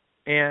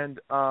 And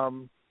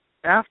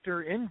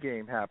after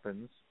Endgame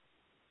happens,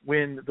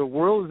 when the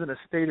world is in a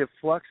state of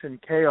flux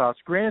and chaos,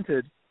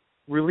 granted,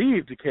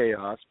 relieved to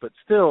chaos, but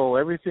still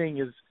everything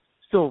is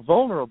still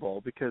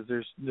vulnerable because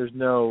there's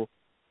no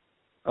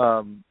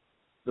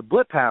the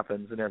blip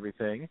happens and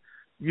everything.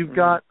 You've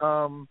got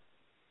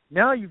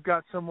now you've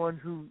got someone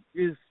who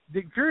is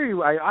Nick Fury.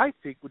 I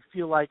think would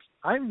feel like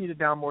I'm needed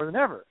now more than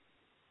ever.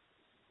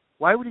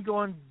 Why would he go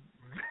on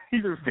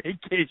either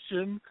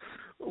vacation,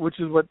 which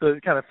is what the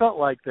kind of felt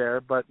like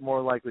there, but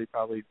more likely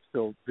probably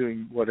still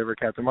doing whatever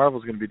Captain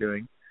Marvel's going to be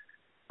doing.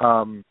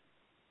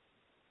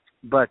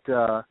 But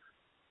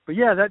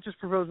yeah, that just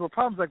provokes more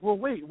problems. Like, well,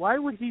 wait, why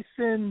would he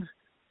send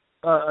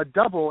a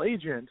double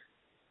agent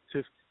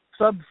to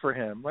sub for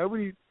him? Why would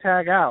he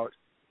tag out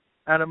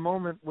at a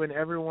moment when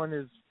everyone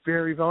is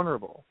very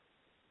vulnerable?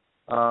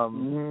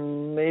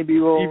 Maybe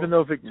we'll... Even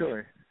though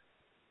Victoria...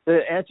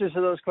 The answers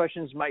to those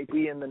questions might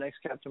be in the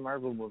next Captain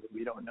Marvel movie.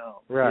 We don't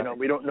know. Right. You know,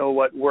 we don't know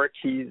what work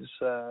he's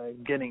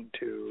getting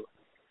to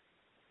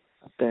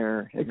up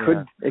there. It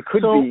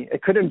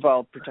could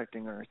involve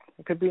protecting Earth.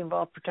 It could be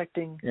involved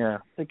protecting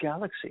the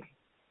galaxy,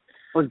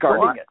 or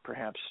guarding it,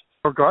 perhaps.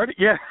 Or guarding,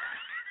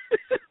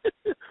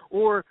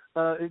 or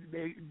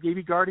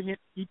maybe guarding it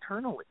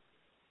eternally.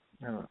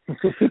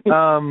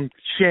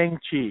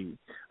 Shang-Chi.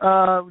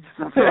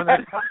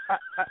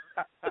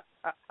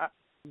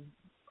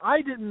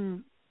 I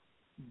didn't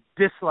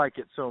dislike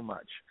it so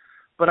much,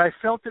 but I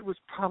felt it was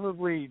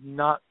probably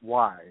not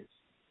wise.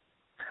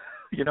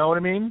 You know what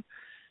I mean?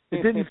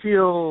 It didn't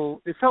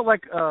feel. It felt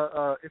like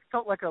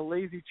a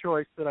lazy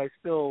choice that I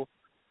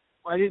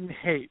didn't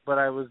hate, but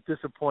I was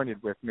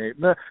disappointed with. Maybe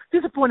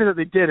disappointed that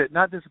they did it,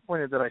 not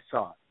disappointed that I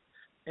saw it.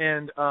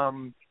 And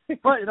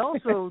but it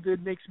also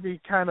makes me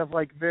kind of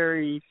like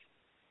very.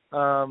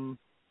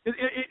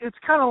 It's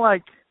kind of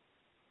like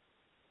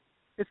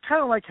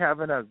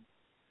having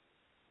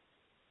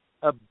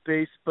a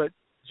base but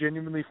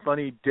genuinely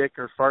funny dick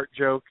or fart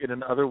joke in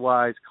an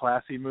otherwise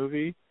classy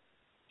movie.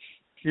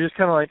 You're just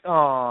kind of like,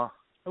 oh,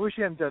 I wish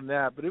you hadn't done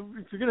that, but if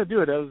you're going to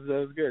do it, that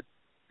was good.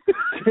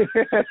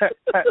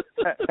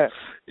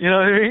 You know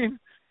what I mean?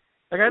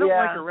 Like, I don't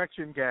like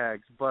erection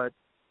gags, but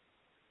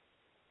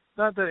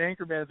not that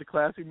Anchorman is a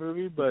classy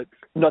movie, but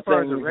as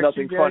far as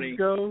erection gags funny.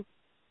 Go,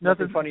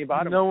 nothing funny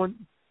about him. No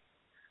one.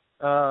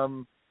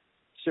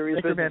 Serious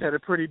Anchorman business. had a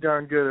pretty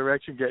darn good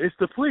erection gag. It's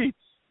the pleats.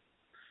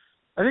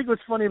 I think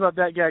what's funny about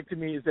that gag to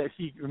me is that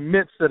he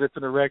admits that it's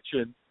an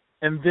erection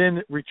and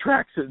then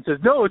retracts it and says,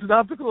 no, it's an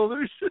optical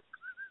illusion.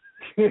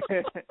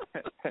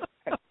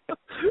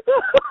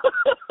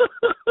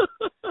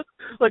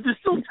 Like, there's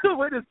still no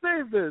way to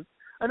save this.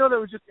 I know that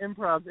was just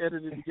improv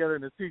edited together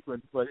in a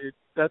sequence, but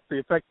that's the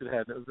effect it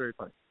had. That was very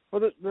funny.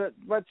 Well,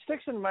 what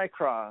sticks in my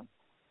craw,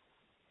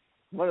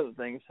 one of the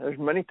things, there's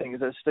many things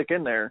that stick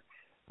in there,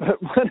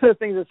 but one of the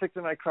things that sticks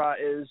in my craw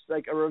is,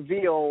 like, a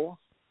reveal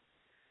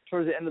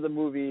towards the end of the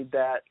movie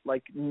that,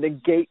 like,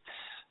 negates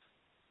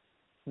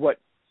what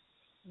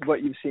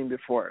you've seen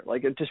before.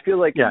 Like, it just feels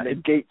like it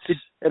negates,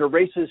 it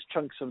erases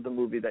chunks of the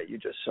movie that you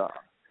just saw.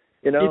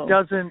 You know? It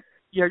doesn't.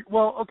 Yeah.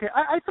 Well, okay.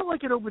 I felt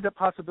like it opened up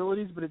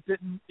possibilities, but it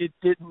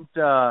didn't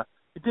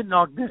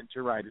augment.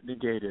 You're right. It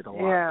negated a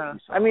lot. Yeah.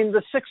 I mean,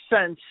 The Sixth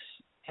Sense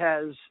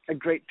has a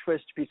great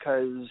twist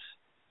because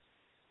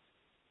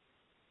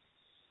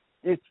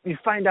you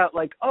find out,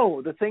 like,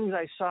 oh, the things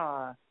I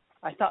saw,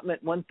 I thought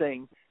meant one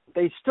thing.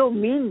 They still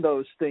mean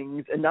those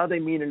things, and now they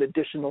mean an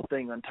additional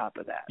thing on top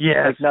of that.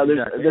 Yeah. Like, now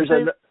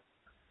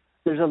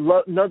there's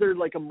another,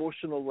 like,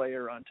 emotional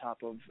layer on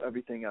top of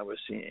everything I was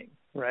seeing,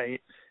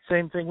 right?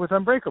 Same thing with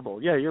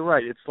Unbreakable. Yeah, you're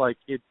right. It's like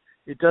it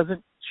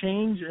doesn't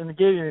change and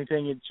negate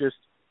anything.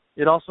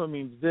 It also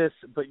means this,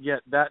 but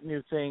yet that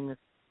new thing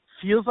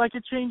feels like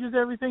it changes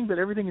everything, but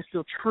everything is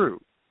still true.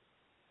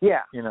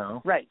 Yeah. You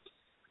know? Right.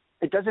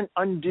 It doesn't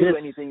undo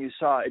anything you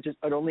saw. It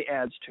only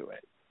adds to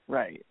it.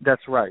 Right.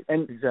 That's right.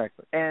 And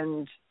exactly.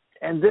 And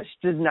this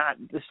did not.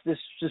 This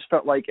just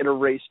felt like it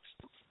erased.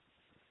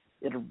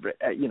 It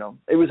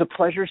was a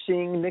pleasure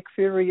seeing Nick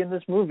Fury in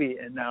this movie,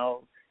 and now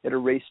it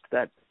erased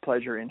that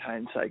pleasure in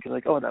hindsight. Because,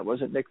 like, oh, that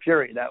wasn't Nick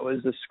Fury. That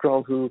was the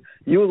Skrull who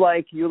you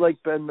like. You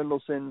like Ben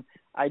Mendelsohn.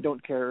 I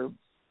don't care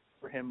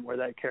for him or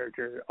that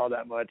character all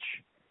that much.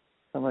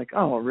 I'm like,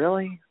 oh,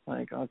 really?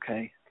 Like,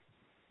 okay.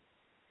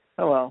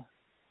 Oh well.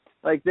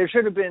 Like, there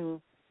should have been,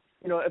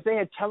 if they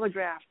had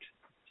telegraphed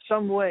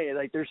some way,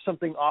 like, there's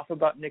something off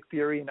about Nick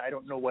Fury and I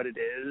don't know what it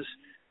is,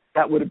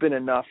 that would have been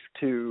enough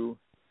to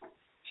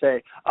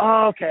say,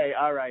 oh, okay,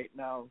 all right,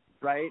 now,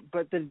 right?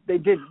 But they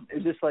didn't.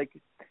 It's just like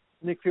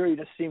Nick Fury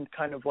just seemed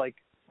kind of like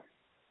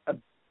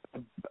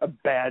a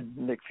bad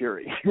Nick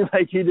Fury.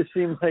 Like, he just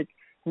seemed like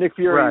Nick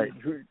Fury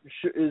who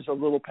is a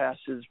little past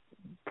his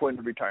point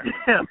of retirement.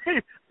 Yeah,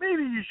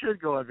 maybe you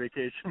should go on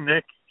vacation,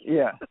 Nick.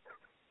 Yeah.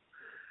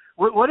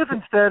 What if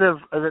instead of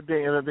it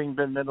being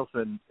Ben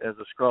Mendelsohn as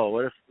a Skrull,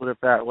 what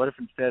if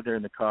instead they're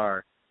in the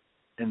car,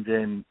 and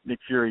then Nick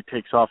Fury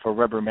takes off a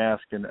rubber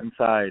mask and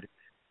inside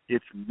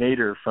it's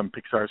Mater from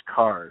Pixar's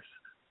Cars?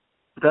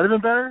 Would that have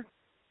been better?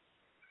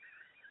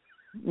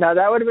 Now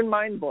that would have been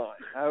mind blowing.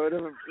 That would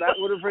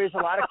have raised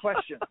a lot of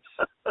questions.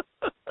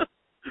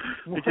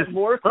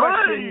 More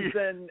questions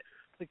than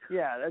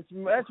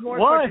that's more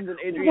questions than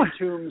Adrian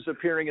Toomes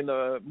appearing in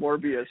the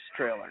Morbius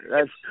trailer.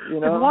 That's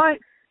And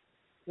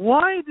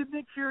why did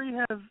Nick Fury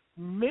have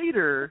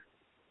Mater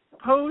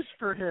pose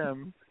for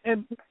him,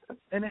 and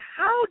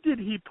how did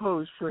he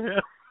pose for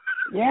him?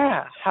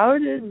 Yeah, how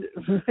did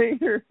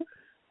Mater?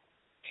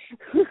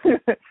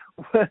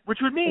 Which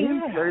would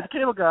mean Larry the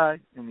Cable Guy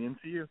in the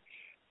MCU.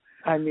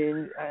 I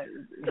mean,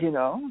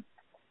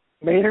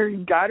 Mater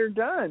got her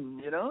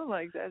done.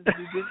 Like that.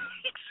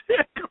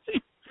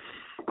 Exactly.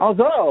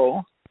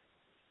 Although,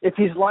 if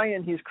he's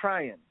lying, he's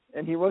crying,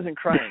 and he wasn't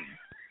crying.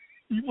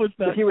 He was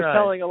not. He was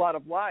telling a lot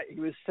of lies.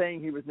 He was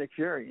saying he was Nick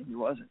Fury, and he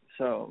wasn't.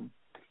 So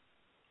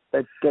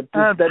that isn't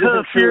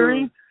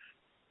true.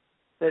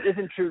 That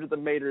isn't true to the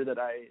Mater that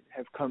I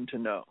have come to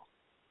know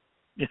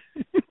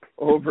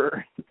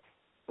over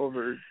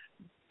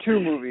 2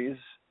 movies,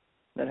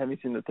 not having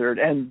seen the third,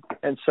 and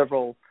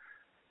several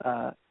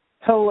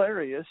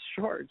hilarious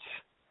shorts.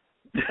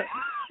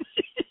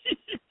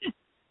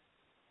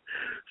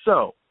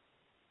 So,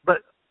 but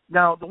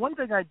now the one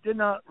thing I did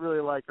not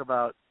really like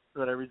about,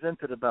 that I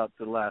resented about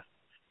the last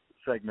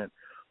segment,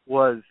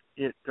 was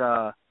it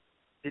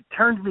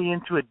turned me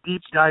into a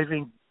deep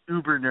diving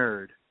uber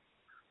nerd,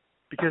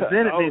 because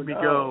then it made me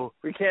go,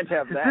 we can't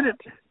have that.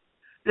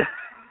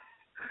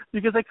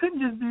 Because I couldn't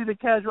just be the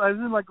casual. I was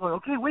then like going,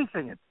 okay, wait a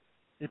second.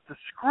 If the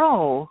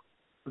Skrull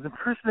was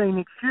impersonating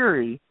Nick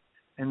Fury,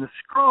 and the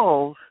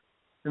Skrulls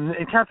and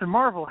Captain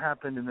Marvel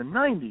happened in the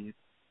 90s,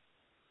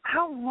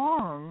 how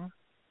long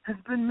has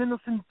Ben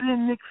Mendelsohn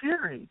been Nick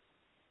Fury?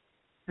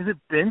 Has it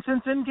been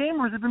since Endgame,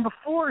 or has it been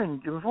before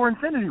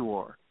Infinity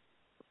War?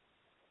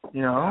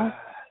 And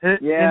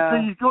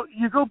so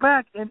you go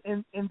back and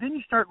then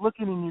you start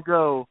looking and you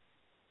go,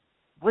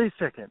 wait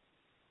a second,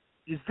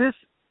 is this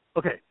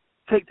okay?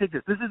 Take this.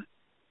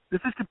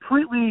 This is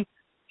completely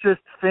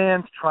just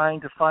fans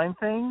trying to find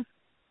things,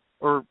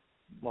 or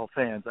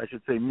fans, I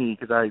should say me,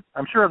 because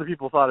I'm sure other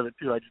people thought of it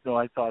too. I just know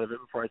I thought of it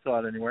before I saw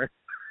it anywhere.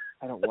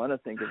 I don't want to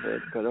think of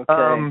it, but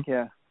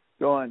okay,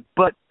 go on.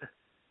 But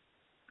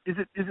is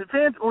it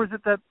fans, or is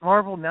it that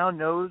Marvel now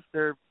knows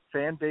their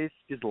fan base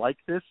is like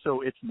this,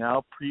 so it's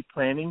now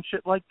pre-planning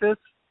shit like this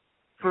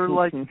for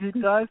like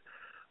deep dives,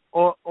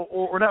 or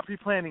not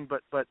pre-planning,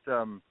 but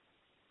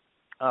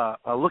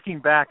looking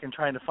back and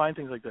trying to find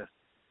things like this?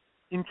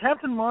 in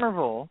Captain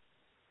Marvel,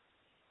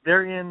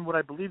 they're in what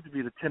I believe to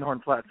be the Tin Horn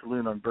Flat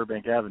Saloon on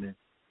Burbank Avenue.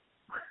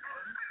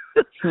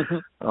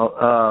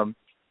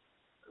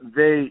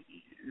 They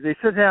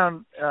sit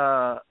down.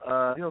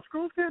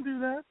 Skrulls can't do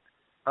that.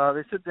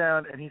 They sit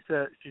down, and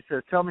she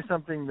says, "Tell me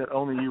something that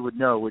only you would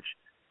know," which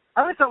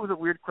I always thought was a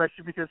weird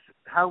question because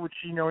how would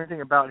she know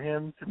anything about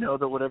him to know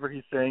that whatever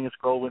he's saying a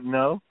Skrull wouldn't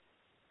know?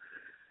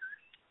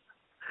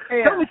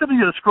 Yeah. Tell me something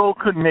that a Skrull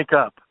couldn't make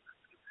up.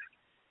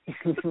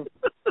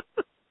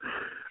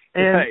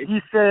 And right. He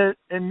said,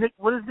 and Nick,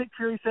 what does Nick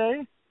Fury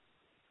say?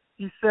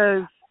 He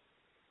says,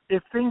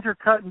 if sandwiches are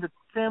cut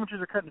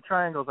into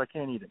triangles, I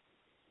can't eat it.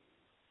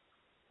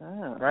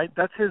 Oh. Right?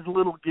 That's his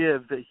little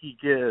give that he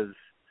gives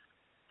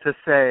to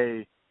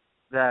say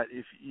that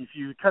if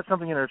you cut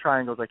something into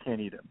triangles, I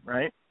can't eat them,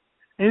 right?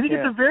 And I think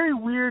it's a very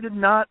weird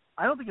and I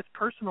don't think it's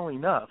personal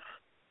enough.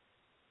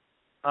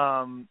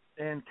 And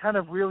kind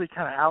of really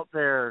kind of out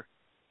there,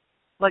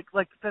 like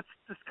that's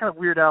just kind of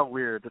Weird Al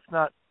weird. It's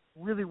not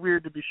really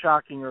weird to be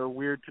shocking or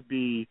weird to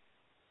be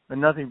a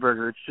nothing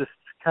burger. It's just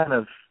kind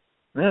of,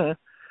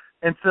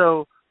 And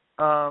so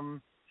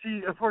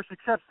she, of course,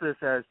 accepts this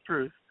as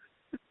truth.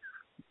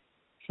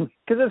 Because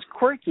it's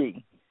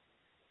quirky.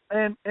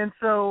 And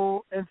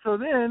so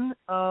then,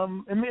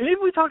 and maybe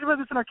we talked about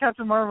this in our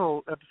Captain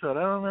Marvel episode.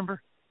 I don't remember.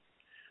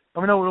 I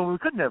mean, no, we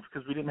couldn't have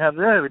because we didn't have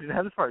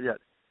this part yet.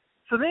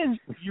 So then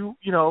if you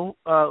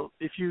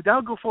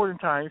now go forward in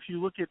time, if you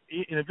look at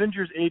in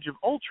Avengers: Age of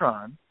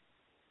Ultron,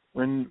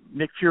 when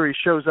Nick Fury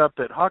shows up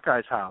at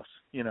Hawkeye's house,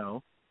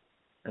 and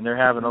they're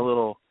having a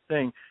little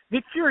thing,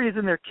 Nick Fury is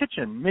in their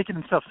kitchen making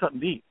himself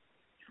something to eat.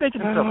 He's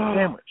making himself a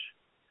sandwich.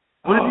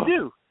 What does he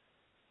do?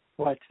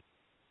 What?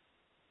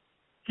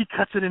 He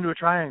cuts it into a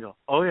triangle.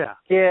 Oh, yeah.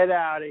 Get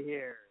out of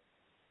here.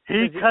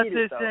 He cuts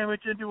his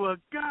sandwich into a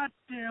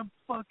goddamn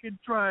fucking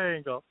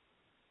triangle.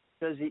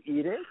 Does he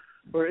eat it?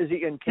 Or is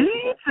he incapable?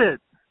 He eats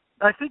it.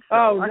 I think so.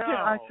 Oh, no.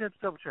 I can't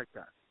double check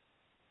that.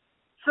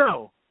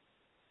 So,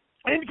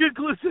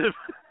 inconclusive.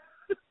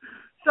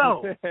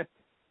 So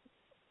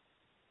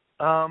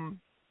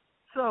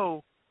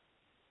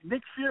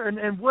Nick Fury,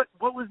 and what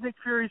was Nick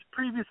Fury's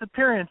previous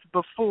appearance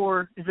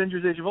before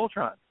Avengers: Age of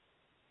Ultron?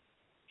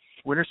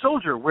 Winter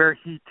Soldier, where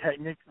he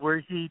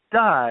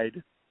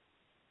died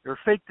or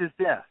faked his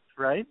death,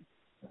 right?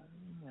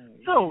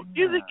 So,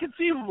 is it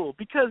conceivable,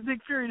 because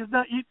Nick Fury does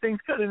not eat things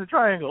cut into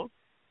triangles,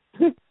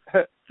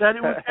 that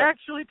it was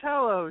actually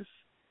Talos,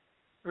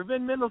 or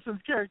Ben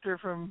Mendelsohn's character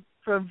from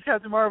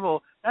Captain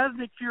Marvel, as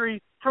Nick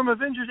Fury from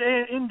Avengers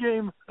Age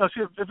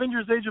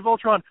of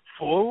Ultron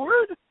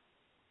forward?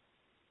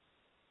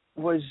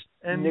 Was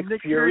and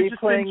Nick Fury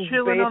just playing been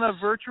chilling bass? On a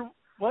virtual...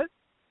 What?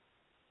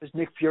 Was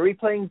Nick Fury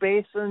playing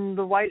bass in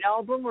the White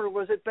Album, or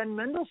was it Ben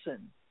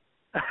Mendelsohn?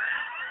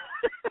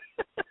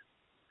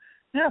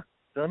 Yeah,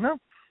 don't know.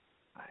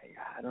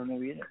 I don't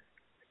know either.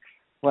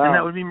 Well, and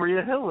that would be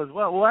Maria Hill as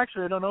well. Well,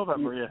 actually, I don't know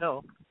about Maria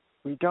Hill.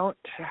 We don't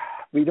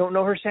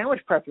know her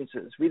sandwich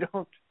preferences. We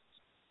don't.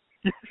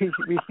 we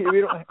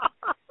don't.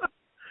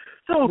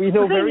 So we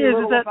know very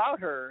little that, about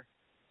her.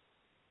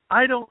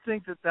 I don't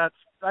think that's.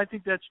 I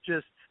think that's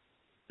just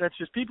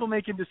people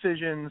making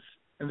decisions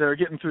and that are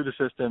getting through the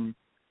system.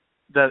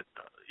 That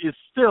is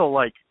still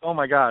like, oh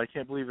my God, I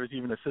can't believe there's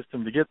even a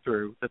system to get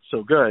through that's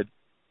so good.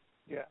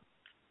 Yeah.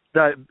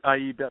 That,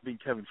 i.e., that being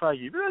Kevin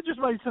Feige, but that just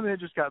might be something that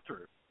just got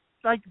through.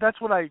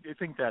 That's what I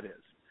think that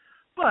is.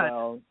 But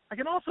I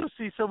can also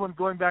see someone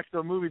going back to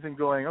the movies and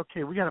going,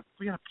 okay, we gotta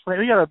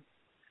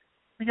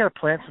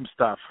plant some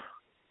stuff.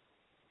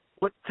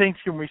 What things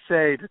can we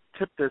say to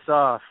tip this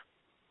off?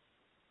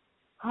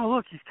 Oh,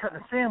 look, he's cutting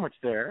a sandwich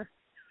there.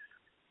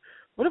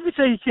 What if we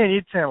say you can't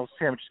eat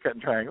sandwiches cut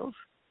in triangles?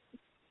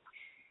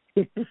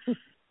 I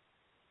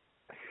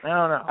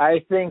don't know. I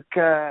think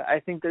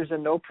there's a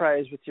no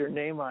prize with your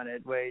name on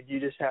it, Wade. You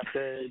just have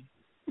to.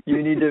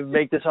 You need to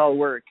make this all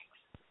work.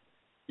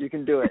 You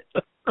can do it.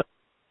 I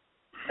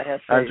have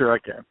faith. I'm sure I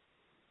can.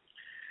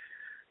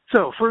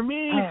 So for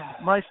me,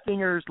 my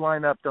stingers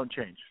lineup don't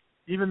change,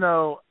 even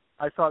though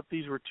I thought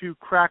these were two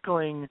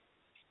crackling.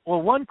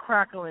 Well, one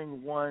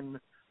crackling, one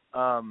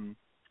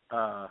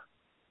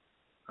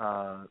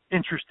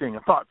interesting, a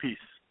thought piece.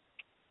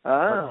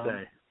 Oh. Let's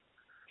say.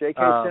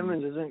 J.K.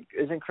 Simmons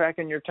isn't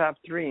cracking your top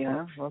three,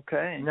 huh?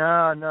 Okay.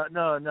 No.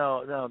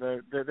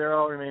 They're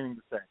all remaining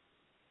the same.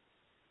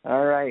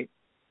 All right.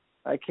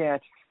 I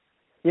can't.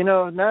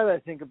 Now that I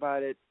think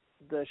about it,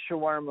 the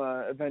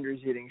shawarma,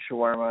 Avengers eating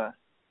shawarma,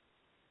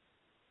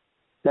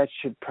 that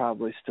should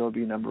probably still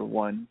be number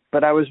one.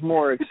 But I was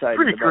more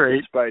excited about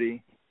the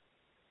Spidey.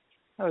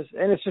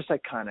 And it's just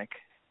iconic.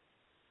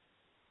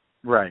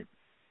 Right.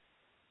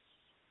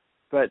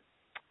 But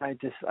I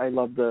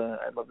love the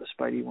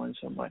Spidey one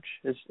so much.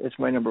 It's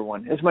my number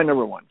one. It's my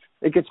number one.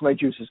 It gets my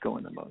juices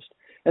going the most.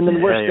 And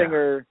then worst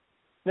stinger,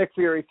 Nick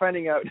Fury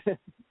finding out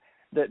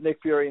that Nick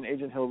Fury and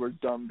Agent Hill were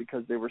dumb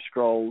because they were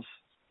Skrulls.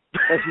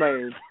 That's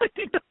my. I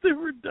think that they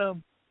were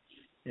dumb.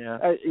 Yeah.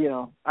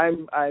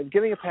 I'm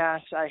giving a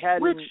pass. I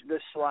had in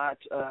this slot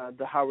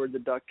the Howard the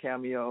Duck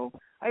cameo.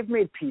 I've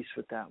made peace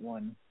with that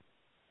one.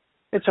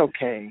 It's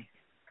okay.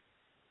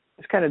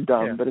 It's kind of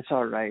dumb, but it's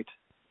all right.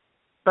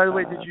 By the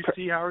way, did you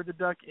see Howard the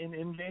Duck in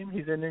Endgame?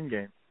 He's in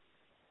Endgame.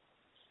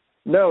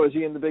 No, is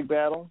he in the big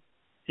battle?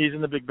 He's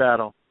in the big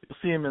battle. You'll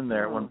see him in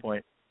there at one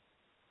point.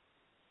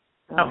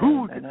 Now,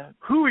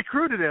 who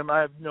recruited him?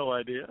 I have no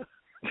idea.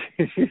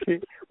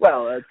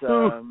 Well, it's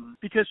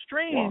because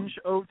Strange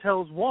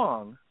tells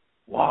Wong.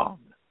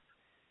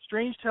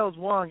 Strange tells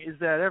Wong, "Is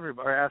that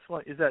everybody?" Or asks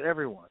Wong, "Is that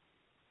everyone?"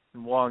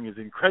 And Wong is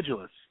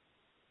incredulous.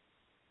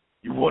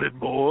 You wanted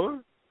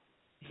more?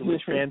 To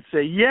which fans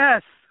say,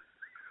 "Yes."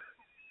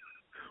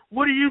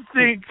 What do you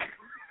think?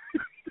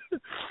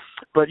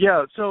 But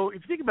yeah, so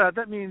if you think about it,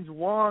 that means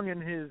Wong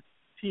and his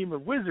team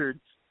of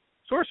wizards,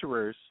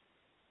 sorcerers,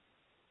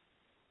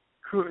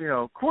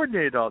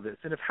 coordinated all this.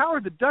 And if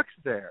Howard the Duck's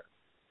there,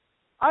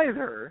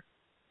 either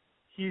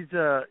he's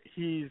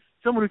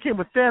someone who came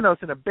with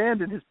Thanos and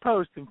abandoned his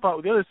post and fought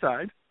with the other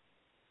side,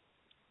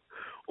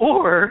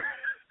 or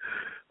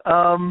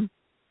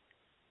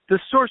the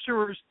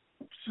sorcerers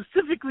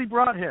specifically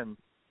brought him,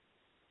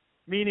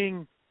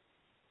 meaning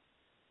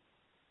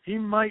he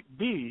might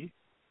be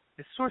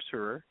a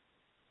sorcerer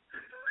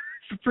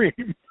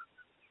supreme.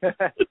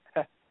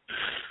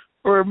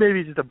 Or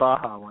maybe just a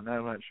Baja one,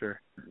 I'm not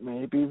sure.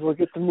 Maybe we'll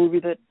get the movie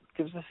that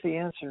gives us the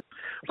answer.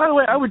 By the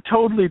way, I would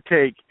totally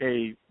take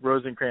a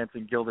Rosencrantz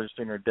and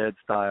Guildenstern are Dead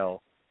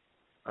style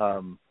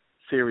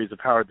series of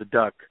Howard the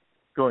Duck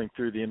going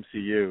through the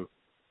MCU.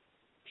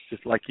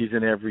 Just like he's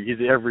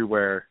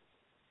everywhere.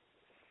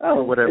 Oh,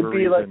 for whatever it'd be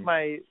reason. Like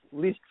my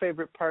least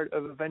favorite part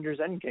of Avengers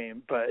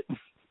Endgame, but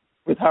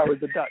with Howard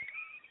the Duck.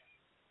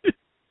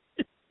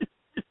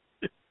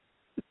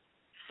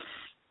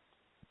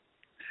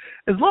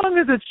 As long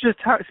as it's just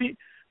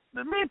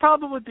the main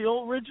problem with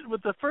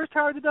with the first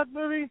Howard the Duck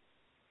movie,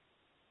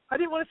 I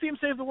didn't want to see him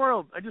save the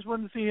world. I just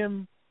wanted to see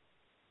him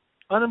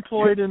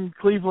unemployed in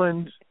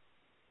Cleveland,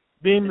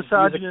 being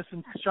misogynist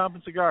and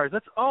chomping cigars.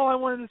 That's all I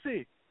wanted to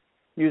see.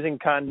 Using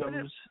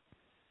condoms.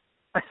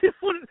 I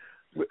didn't want to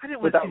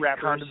see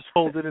wrappers. Condoms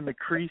folded in the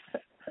crease.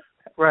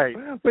 Right.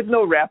 With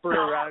no wrapper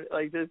around it,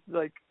 like this,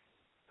 like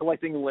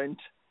collecting lint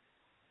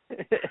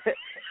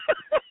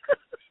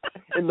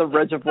in the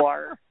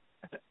reservoir.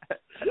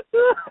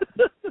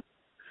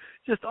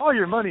 Just all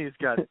your money's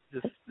got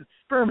just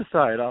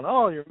spermicide on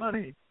all your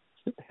money.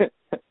 Guess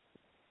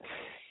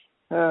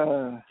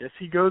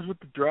he goes with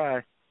the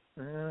dry.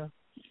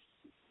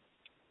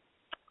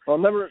 Well,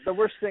 the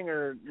worst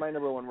singer, my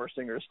number one worst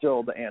singer is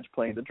still the ant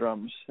playing the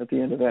drums at the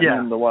end of that.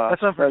 Yeah, the Wasp.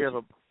 That's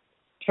unforgivable.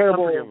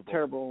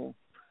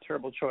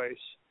 Terrible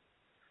choice.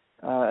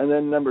 And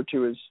then number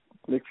two is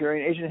Nick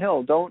Fury and Agent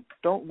Hill. Don't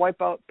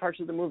wipe out parts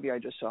of the movie I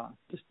just saw.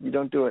 You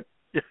don't do it.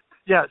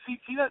 Yeah. See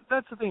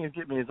that's the thing that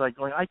gets me is like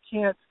going, I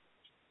can't.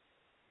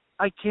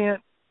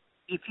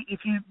 If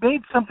you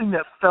made something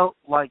that felt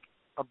like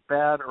a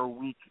bad or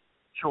weak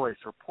choice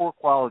or poor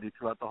quality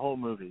throughout the whole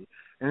movie,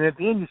 and at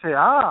the end you say,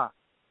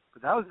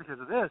 but that was because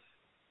of this.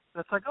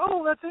 That's like,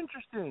 oh, that's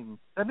interesting.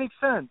 That makes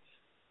sense.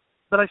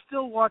 But I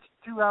still watched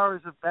 2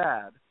 hours of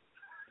bad.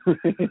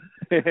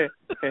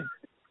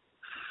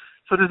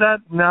 So does that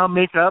now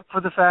make up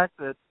for the fact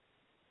that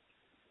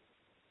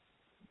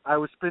I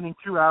was spending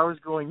 2 hours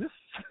going, this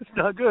is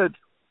not good?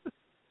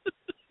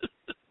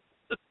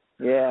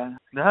 Yeah.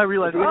 Now I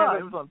realize, it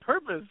was on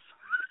purpose.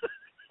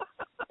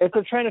 If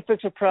they're trying to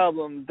fix a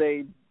problem,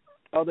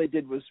 all they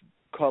did was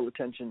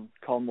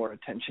call more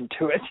attention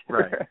to it.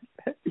 Right.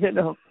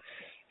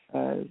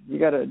 You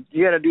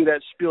gotta do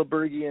that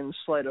Spielbergian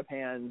sleight of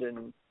hand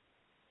and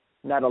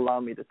not allow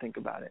me to think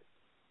about it.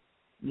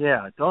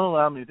 Yeah, don't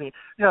allow me to think.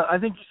 Yeah, I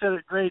think you said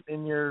it great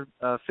in your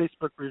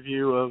Facebook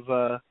review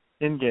of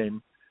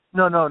Endgame.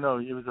 No,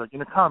 it was like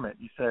in a comment.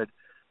 You said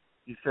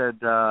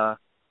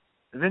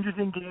Avengers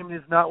Endgame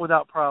is not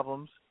without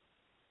problems,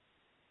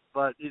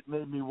 but it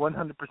made me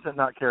 100%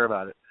 not care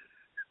about it.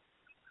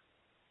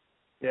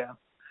 Yeah.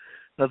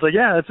 I was like,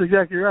 yeah, that's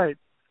exactly right.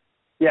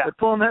 Yeah. But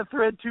pulling that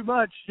thread too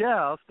much,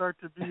 I'll start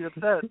to be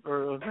upset.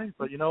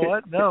 But you know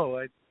what? No,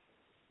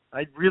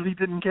 I really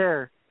didn't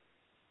care.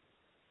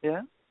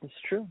 Yeah, it's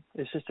true.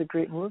 It's just a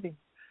great movie.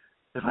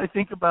 If I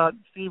think about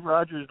Steve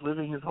Rogers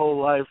living his whole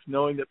life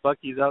knowing that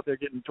Bucky's out there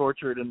getting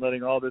tortured and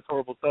letting all this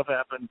horrible stuff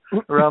happen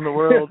around the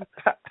world,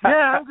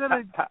 I'm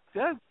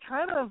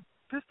kind of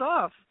pissed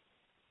off.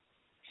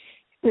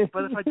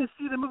 But if I just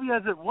see the movie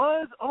as it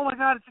was, oh my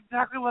God, it's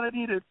exactly what I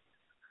needed.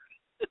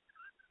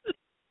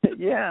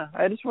 Yeah,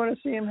 I just want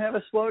to see him have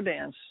a slow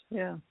dance.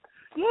 Yeah.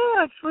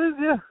 Yeah, actually,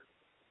 yeah.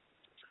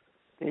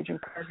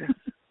 Agent Carter.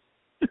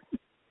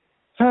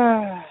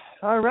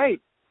 All right.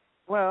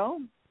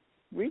 Well,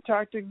 we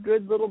talked a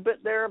good little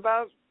bit there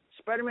about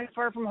Spider-Man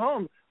Far From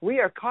Home. We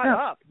are caught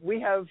up. We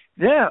have.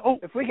 Yeah. Oh,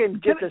 if we can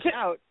get this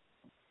out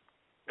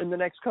in the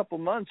next couple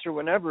months or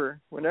whenever.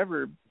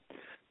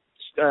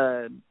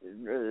 I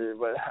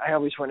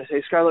always want to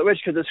say Scarlet Witch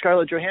because it's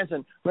Scarlett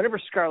Johansson. Whenever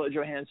Scarlett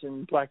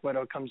Johansson Black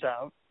Widow comes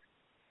out,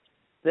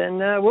 then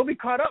we'll be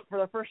caught up for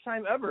the first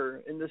time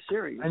ever in this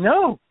series. I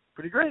know.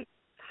 Pretty great.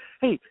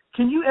 Hey,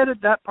 can you edit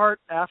that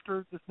part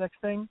after this next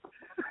thing?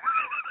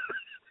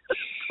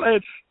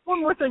 But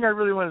one more thing I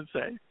really wanted to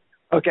say.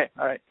 Okay,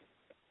 all right.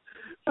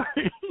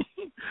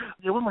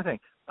 Yeah, one more thing.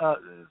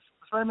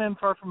 Spider-Man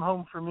Far From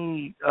Home for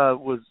me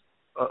was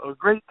a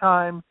great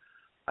time.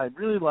 I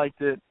really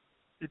liked it.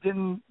 It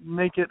didn't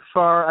make it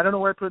far. I don't know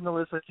where I put it in the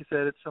list. Like you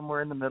said, it's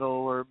somewhere in the middle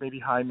or maybe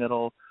high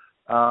middle.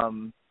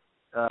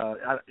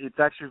 It's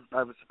actually,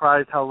 I was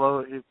surprised how low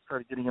it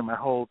started getting in my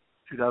whole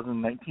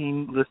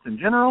 2019 list in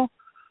general,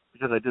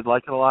 because I did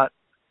like it a lot.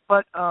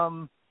 But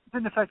it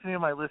didn't affect any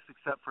of my lists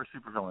except for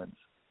supervillains.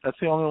 That's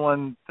the only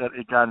one that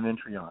it got an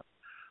entry on.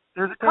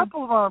 There's a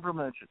couple of honorable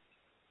mentions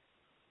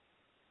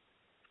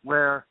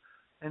where,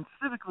 and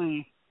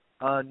specifically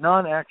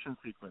non-action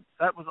sequence,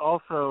 that was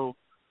also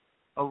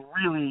a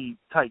really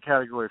tight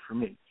category for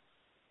me.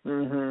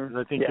 Mm-hmm.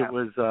 I think it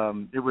was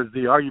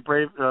the Are You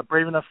Brave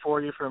Enough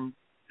for You from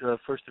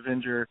First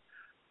Avenger,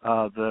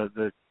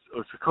 the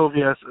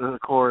Sokovia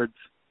Accords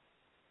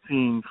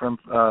scene from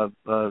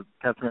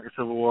Captain America: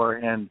 Civil War,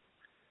 and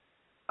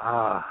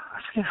I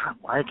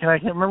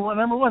can't remember what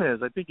number one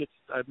is. I think it's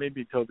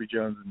maybe Toby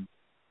Jones and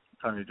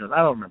Tommy Jones. I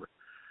don't remember.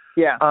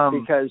 Yeah,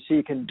 because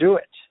he can do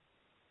it.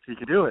 He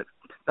can do it.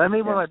 That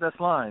made one of my best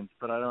lines,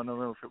 but I don't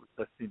remember if it was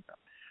best scene.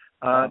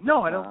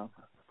 No, I don't.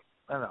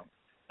 I don't know.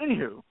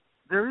 Anywho,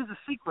 there is a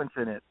sequence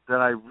in it that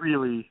I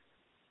really,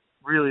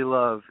 really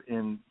love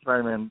in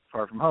Spider-Man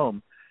Far From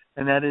Home,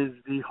 and that is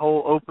the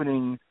whole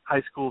opening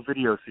high school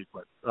video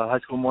sequence, high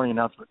school morning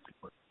announcement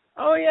sequence.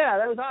 Oh, yeah,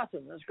 that was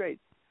awesome. That was great.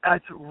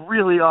 That's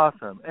really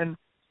awesome. And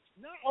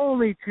not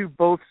only to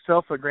both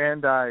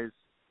self-aggrandize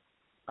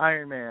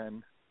Iron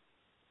Man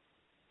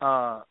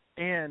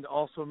and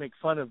also make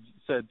fun of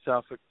said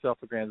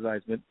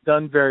self-aggrandizement,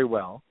 done very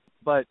well,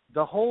 but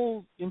the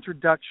whole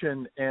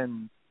introduction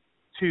and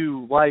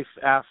to life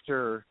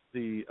after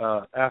the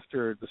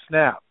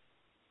snap,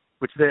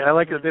 which I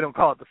like that they don't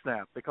call it the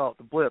snap, they call it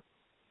the blip.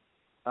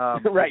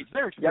 Right.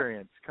 Their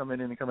experience coming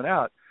in and coming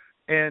out,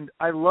 and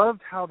I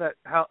loved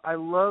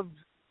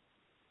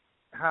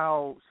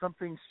how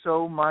something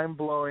so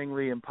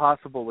mind-blowingly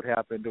impossible would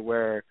happen to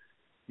where,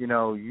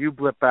 you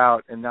blip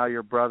out and now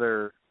your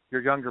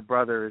younger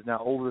brother is now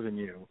older than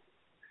you.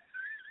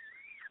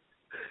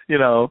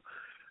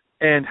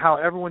 And how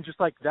everyone just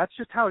that's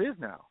just how it is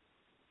now.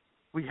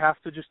 We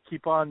have to just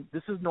keep on.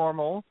 This is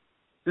normal.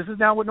 This is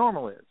now what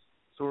normal is.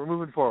 So we're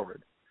moving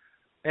forward.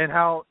 And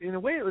how, in a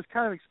way, it was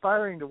kind of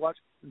inspiring to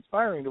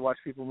watch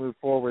people move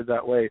forward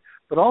that way.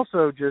 But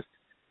also just,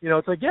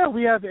 it's like, yeah,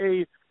 we have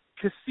a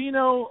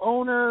casino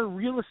owner,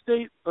 real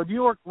estate, a New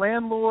York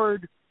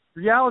landlord,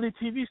 reality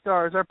TV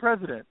star as our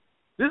president.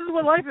 This is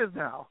what life is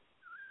now.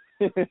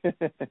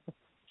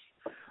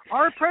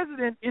 Our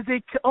president is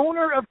a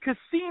owner of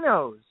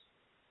casinos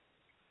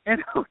and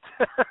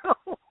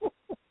hotels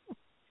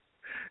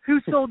who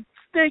sold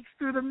steaks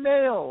through the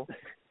mail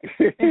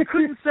and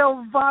couldn't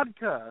sell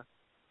vodka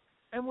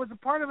and was a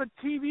part of a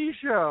TV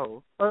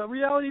show, a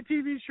reality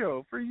TV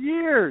show for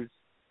years.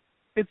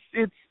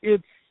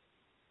 It's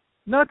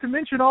not to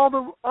mention all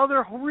the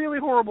other really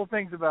horrible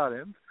things about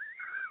him.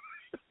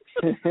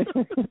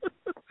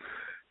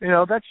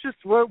 That's just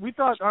what we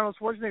thought. Arnold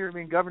Schwarzenegger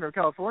being governor of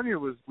California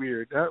was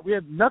weird. We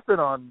had nothing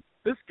on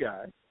this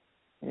guy.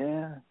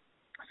 Yeah.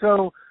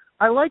 So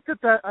I liked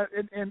that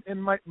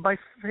and my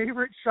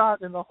favorite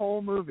shot in the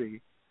whole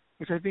movie,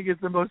 which I think is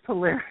the most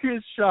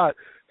hilarious shot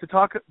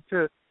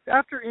to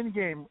after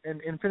Endgame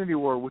and Infinity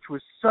War, which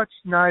was such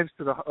knives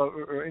to the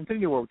or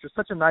Infinity War, which was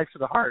such a knife to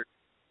the heart,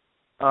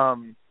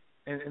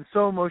 and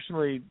so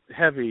emotionally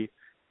heavy,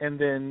 and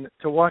then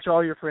to watch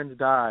all your friends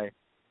die,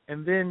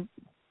 and then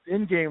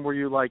Endgame where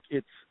you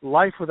it's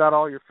life without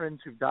all your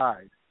friends who've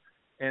died,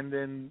 and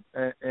then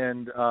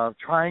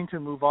trying to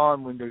move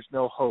on when there's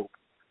no hope.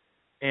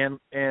 And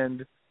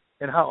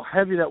how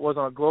heavy that was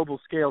on a global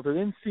scale to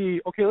then see,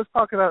 okay, let's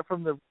talk about it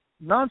from the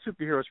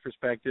non-superheroes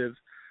perspective.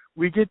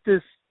 We get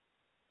this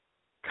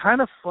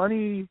kind of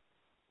funny,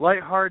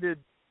 lighthearted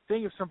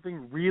thing of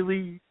something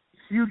really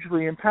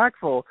hugely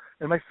impactful.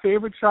 And my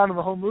favorite shot of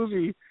the whole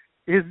movie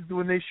is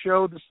when they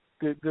show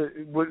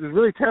what was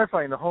really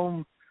terrifying,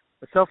 the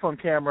cell phone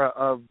camera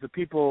of the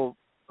people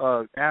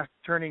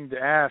turning to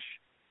ash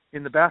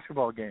in the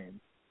basketball game.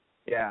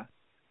 Yeah.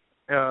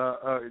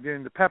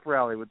 In the pep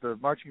rally with the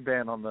marching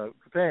band on the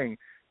thing,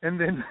 and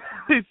then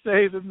they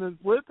say then the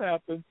blip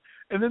happens,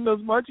 and then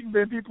those marching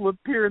band people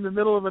appear in the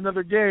middle of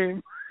another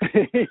game,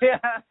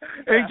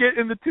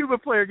 and the tuba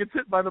player gets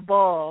hit by the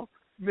ball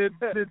mid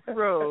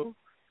throw.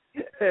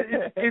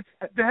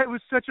 That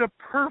was such a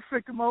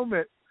perfect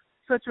moment,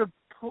 such a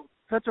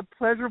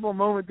pleasurable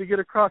moment to get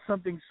across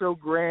something so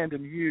grand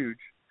and huge.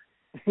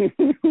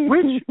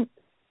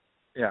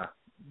 Yeah,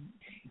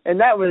 and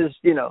that was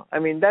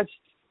that's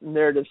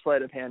narrative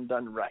sleight of hand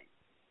done right.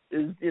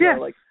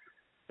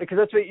 Because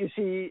that's what you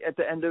see at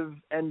the end of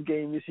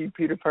Endgame. You see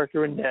Peter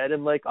Parker and Ned,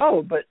 and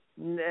but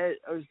Ned,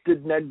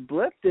 did Ned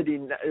blip? Did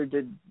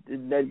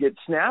Ned get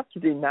snapped?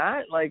 Did he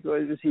not?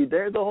 Was he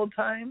there the whole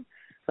time?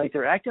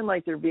 They're acting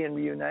like they're being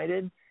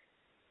reunited.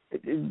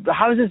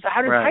 How does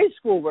high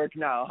school work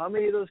now? How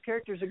many of those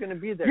characters are going to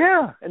be there?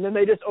 Yeah. And then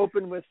they just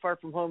open with Far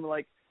From Home,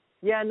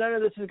 yeah, none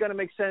of this is going to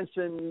make sense,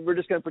 and we're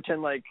just going to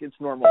pretend like it's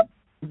normal.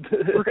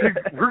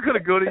 we're gonna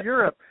go to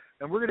Europe,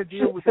 and we're going to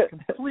deal with the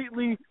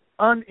completely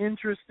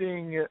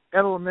uninteresting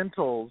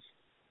elementals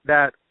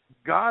that,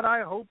 God,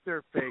 I hope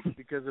they're fake,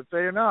 because if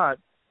they're not,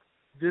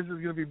 this is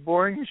going to be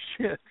boring as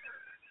shit.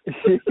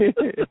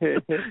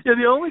 Yeah,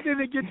 the only thing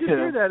that gets you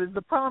through that is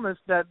the promise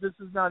that this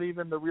is not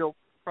even the real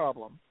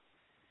problem.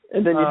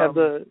 And then you have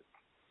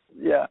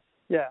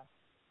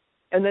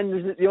and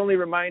then the only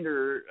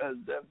reminder of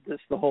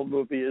the whole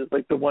movie is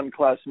like the one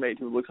classmate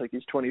who looks like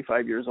he's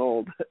 25 years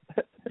old.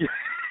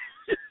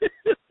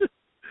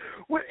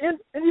 Well, and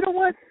you know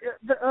what?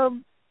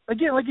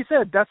 Again, like you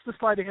said, that's the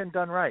sleight of hand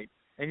done right,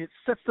 and it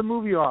sets the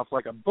movie off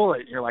like a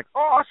bullet. And you're like,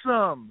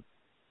 awesome.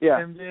 Yeah.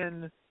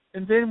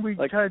 And then we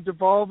kind of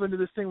devolve into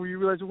this thing where you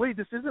realize, wait,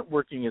 this isn't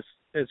working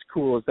as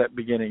cool as that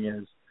beginning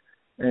is,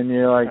 and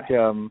you're like,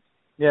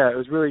 yeah, it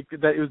was really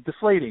that it was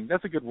deflating.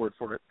 That's a good word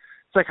for it.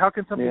 It's like, how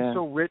can something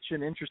so rich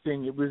and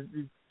interesting it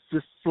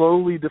just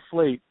slowly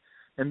deflate,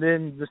 and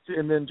then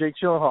Jake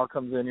Gyllenhaal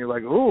comes in, you're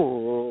like,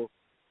 oh,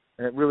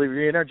 and it really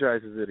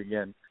re-energizes it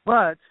again.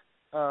 But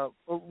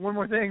one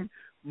more thing,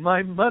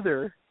 my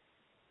mother,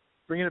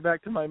 bringing it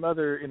back to my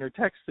mother in her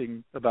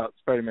texting about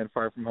Spider-Man: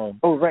 Far From Home.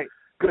 Oh, right.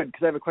 Good,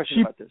 because I have a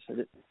question about this.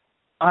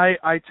 I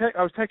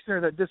was texting her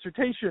that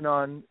dissertation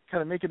on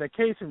kind of making a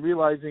case and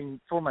realizing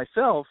for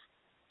myself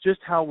just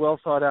how well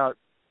thought out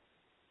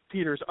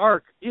Peter's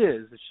arc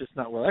is. It's just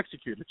not well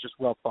executed. It's just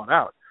well thought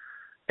out.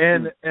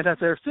 And as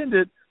I send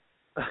it,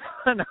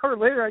 an hour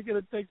later I get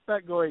a text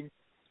back going,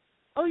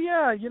 oh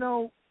yeah,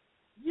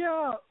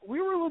 we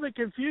were a little bit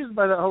confused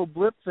by that whole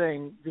blip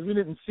thing because we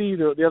didn't see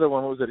the other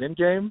one. What was it,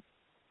 Endgame?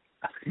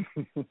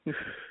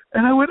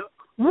 And I went,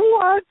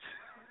 what?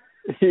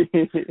 You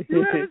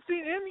haven't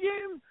seen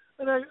Endgame?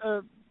 And I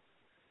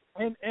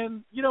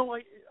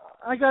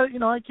got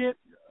it. I can't.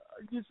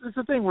 It's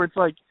a thing where it's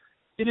like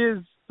it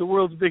is the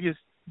world's biggest,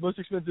 most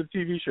expensive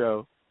TV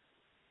show,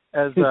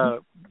 as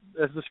the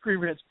Screen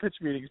Rant's pitch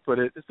meetings put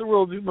it. It's the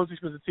world's most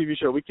expensive TV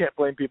show. We can't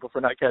blame people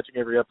for not catching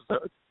every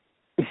episode.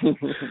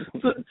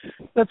 So,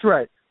 that's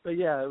right. But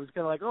yeah, it was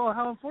kind of like, oh,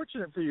 how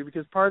unfortunate for you,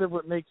 because part of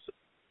what makes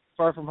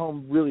Far From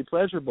Home really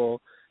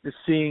pleasurable is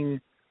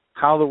seeing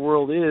how the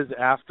world is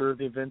after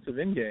the events of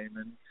Endgame,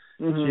 and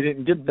she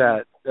didn't get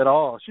that at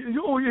all. Here's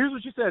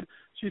what she said.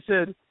 She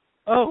said,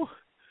 "Oh,"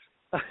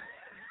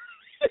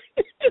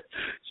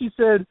 she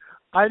said,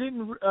 "I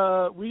didn't.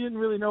 We didn't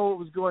really know what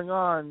was going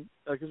on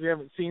because we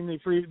haven't seen the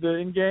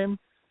Endgame.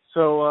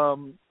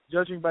 So,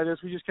 judging by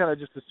this, we just kind of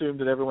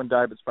assumed that everyone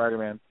died but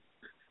Spider-Man."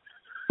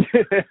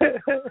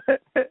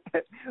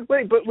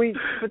 Wait,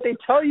 but they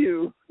tell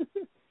you.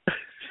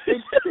 They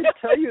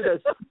tell you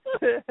this.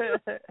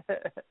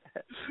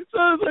 So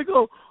I was like,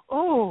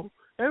 oh,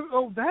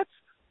 that's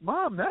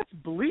Mom. That's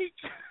bleak.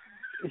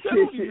 I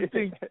don't even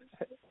think.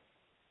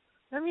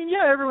 I mean,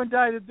 yeah, everyone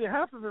died.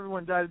 Half of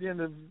everyone died at the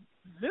end of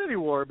Infinity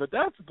War, but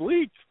that's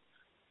bleak.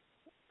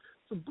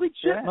 Some bleak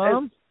shit,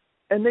 Mom.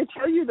 And they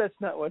tell you that's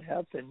not what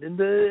happened, and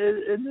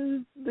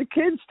the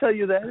kids tell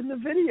you that in the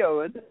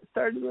video at the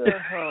start of the.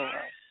 Oh.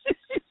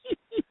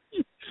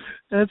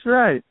 That's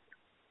right.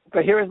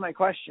 But here is my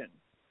question.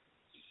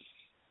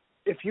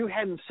 If you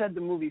hadn't said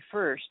the movie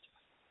first,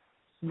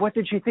 what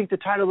did you think the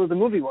title of the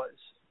movie was?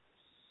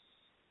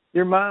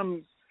 Your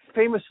mom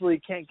famously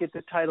can't get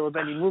the title of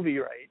any movie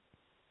right.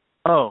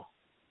 Oh.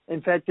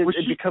 In fact, it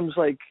becomes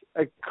like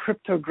a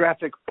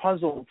cryptographic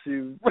puzzle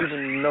to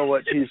even know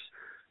what he's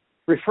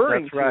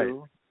referring That's right.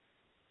 to.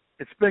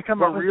 It's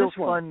become a real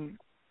fun.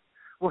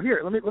 Well,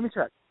 here, let me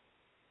check.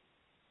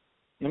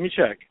 Let me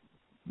check.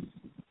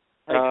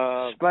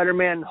 Like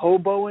Spider-Man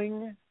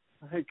hoboing?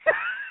 Like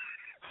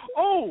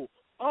Oh,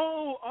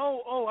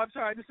 I'm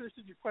sorry. I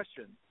misunderstood your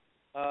question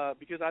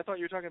because I thought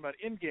you were talking about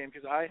Endgame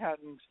because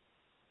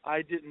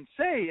I didn't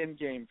say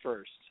Endgame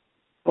first.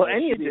 Well,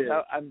 any of these,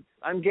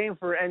 I'm game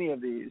for any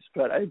of these,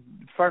 but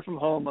Far From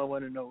Home, I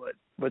want to know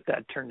what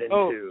that turned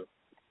into.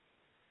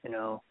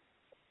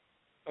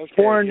 Okay,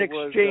 foreign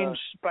exchange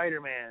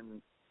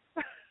Spider-Man.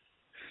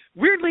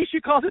 Weirdly,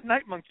 she called it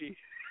Night Monkey.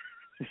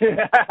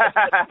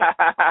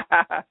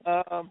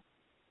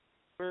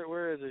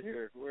 Where is it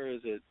here? Where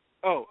is it?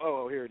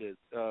 Oh, here it is.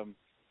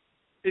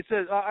 It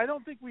says, I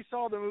don't think we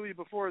saw the movie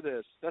before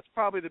this. That's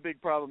probably the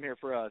big problem here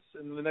for us.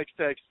 And the next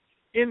text,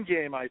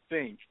 Endgame, I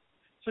think.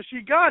 So she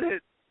got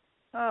it.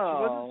 Oh,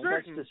 she wasn't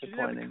certain. That's She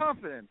disappointing. didn't have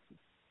confidence.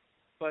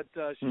 But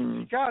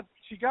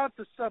she got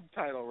the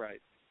subtitle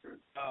right.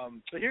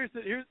 So here's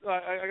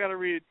I got to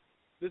read.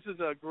 This is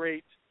a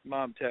great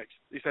mom text.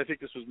 At least I think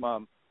this was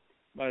mom.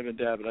 Might have been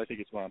dad, but I think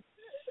it's mom.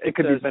 It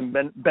could be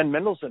Ben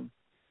Mendelsohn.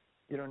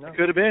 You don't know. It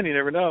could have been. You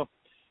never know.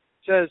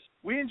 It says,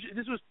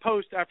 this was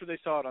post after they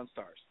saw it on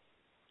Stars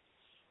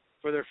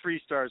for their free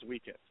Stars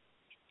weekend.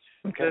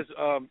 Okay. It says,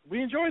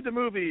 we enjoyed the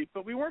movie,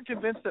 but we weren't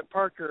convinced that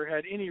Parker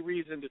had any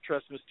reason to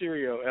trust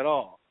Mysterio at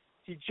all.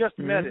 He just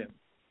met him.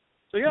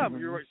 So, yeah,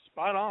 you're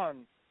spot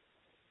on.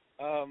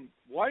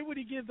 Why would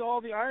he give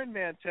all the Iron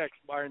Man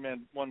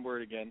one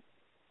word again.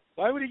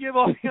 Why would he give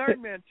all the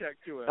Iron Man tech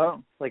to him?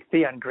 Oh, like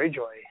Theon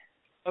Greyjoy.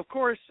 of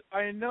course,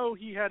 I know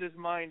he had his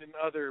mind in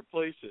other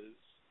places.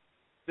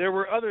 There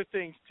were other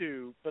things,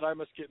 too, but I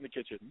must get in the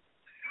kitchen.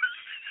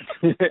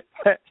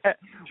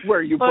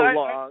 Where you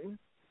belong.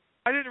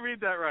 I didn't read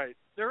that right.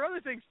 There are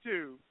other things,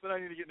 too, but I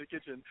need to get in the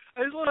kitchen.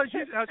 I just love how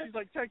she's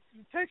like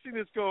texting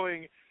this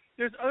going,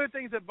 there's other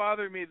things that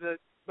bother me,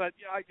 but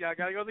I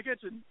got to go to the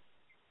kitchen.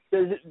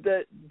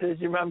 Does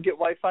your mom get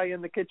Wi-Fi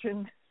in the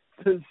kitchen?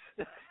 No,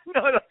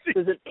 I don't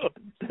think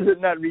does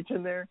it not reach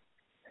in there?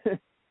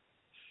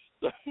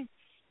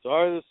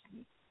 Sorry, this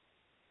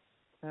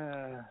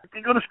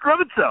it's going to scrub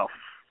itself.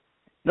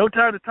 No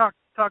time to talk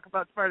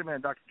about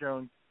Spider-Man, Dr.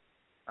 Jones.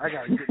 I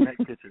got to get in that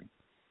kitchen.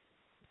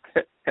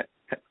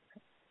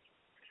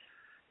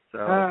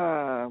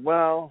 So,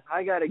 well,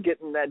 I got to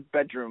get in that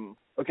bedroom.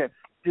 Okay.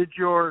 Did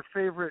your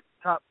favorite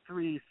top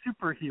 3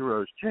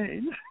 superheroes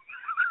change?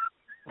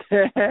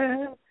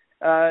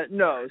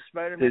 No,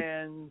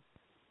 Spider-Man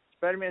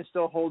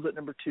still holds at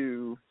number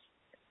 2.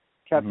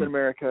 Captain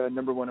America,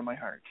 number 1 in my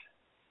heart.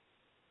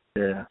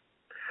 Yeah.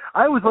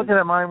 I was looking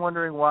at mine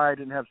wondering why I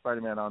didn't have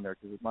Spider-Man on there,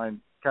 because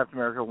mine, Captain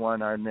America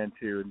 1, Iron Man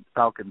 2, and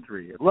Falcon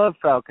 3. I love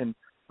Falcon,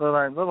 love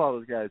Iron, love all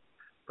those guys.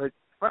 But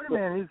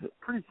Spider-Man is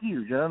pretty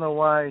huge. I don't know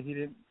why he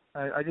didn't.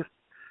 I guess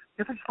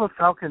I just love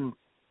Falcon,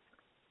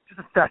 just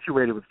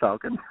infatuated with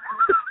Falcon.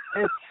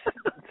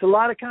 It's a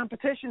lot of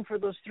competition for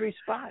those 3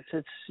 spots.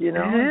 It's, it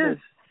is.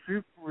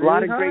 A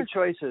lot of great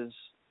choices.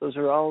 Those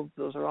are all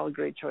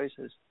great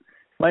choices.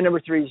 My number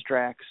 3 is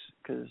Drax,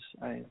 because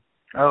I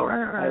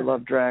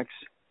love Drax.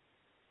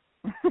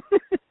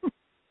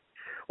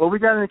 Well, we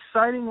got an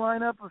exciting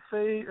lineup of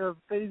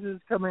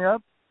phases coming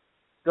up.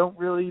 Don't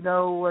really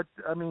know what.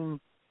 I mean,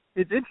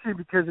 it's interesting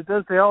because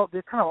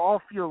they kind of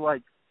all feel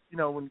like,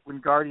 when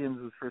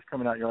Guardians was first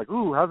coming out, you're like,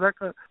 ooh, how's that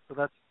going? So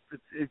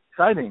it's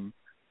exciting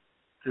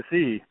to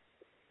see.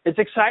 It's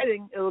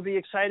exciting. It'll be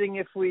exciting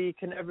if we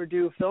can ever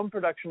do film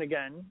production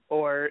again,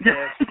 or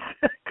if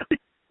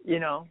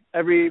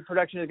every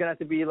production is going to have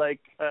to be like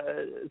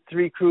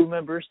 3 crew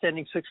members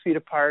standing 6 feet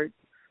apart,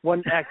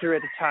 1 actor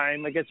at a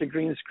time against a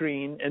green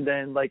screen, and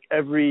then like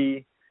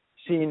every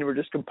scene we're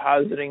just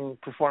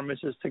compositing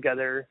performances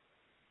together,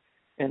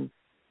 and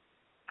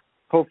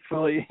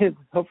hopefully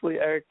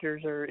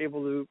actors are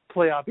able to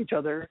play off each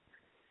other.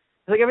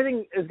 Like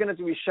everything is going to have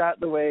to be shot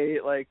the way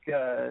like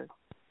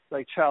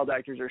child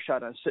actors are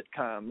shot on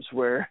sitcoms,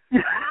 where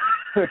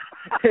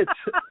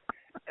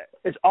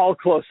it's all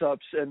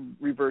close-ups and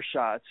reverse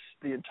shots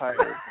the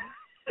entire.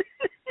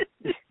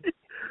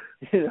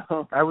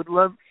 I would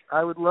love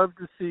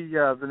to see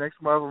the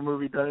next Marvel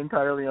movie done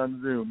entirely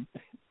on Zoom.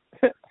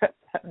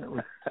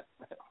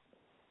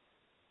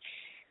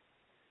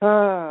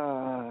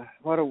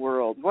 What a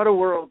world! What a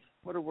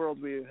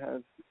world we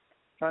have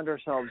found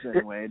ourselves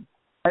in, Wade.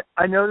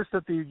 I noticed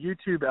that the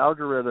YouTube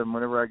algorithm,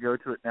 whenever I go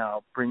to it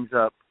now, brings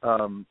up,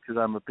 because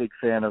I'm a big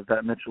fan of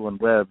that Mitchell and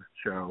Webb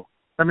show,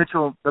 the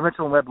Mitchell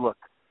and Webb look,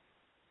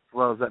 as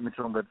well as that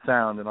Mitchell and Webb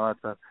sound and all that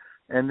stuff.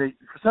 And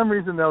for some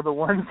reason, though, the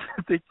ones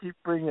that they keep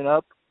bringing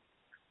up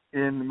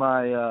in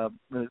my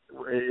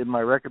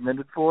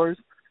recommended fours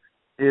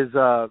is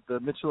the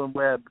Mitchell and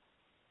Webb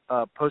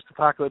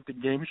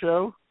post-apocalyptic game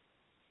show.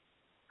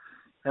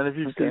 And if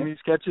you've seen these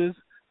sketches,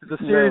 it's a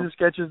series of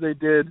sketches they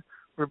did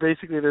where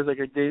basically there's like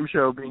a game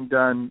show being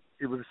done.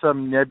 It was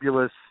some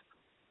nebulous,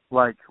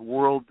 like,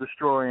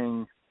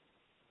 world-destroying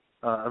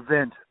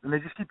event. And they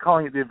just keep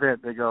calling it the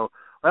event. They go,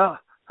 well,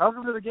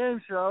 welcome to the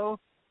game show.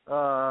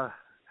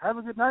 Have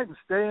a good night and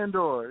stay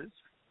indoors.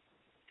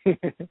 So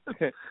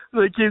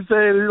they keep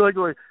saying, you're like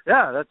going,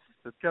 yeah, that's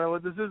kind of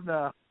what this is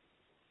now.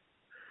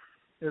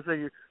 It's like,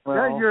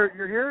 yeah,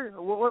 you're here?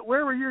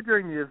 Where were you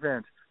during the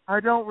event? I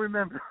don't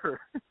remember.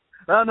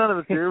 Well, none of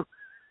us do.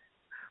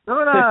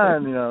 Moving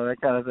on,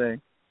 that kind of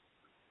thing.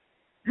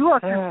 You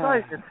lost your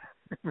sight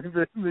in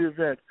the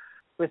event.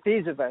 With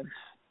these events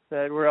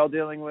that we're all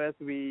dealing with,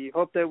 we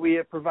hope that we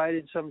have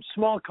provided some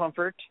small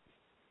comfort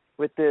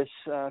with this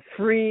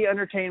free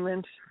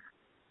entertainment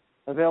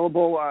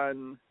available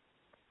on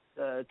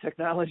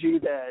technology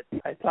that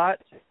I thought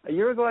a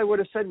year ago I would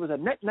have said was a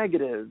net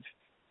negative,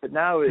 but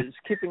now is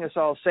keeping us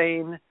all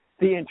sane,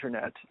 the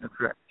Internet. That's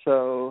right.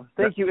 So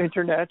thank you,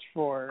 Internet,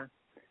 for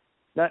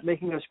not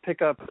making us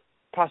pick up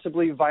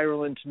possibly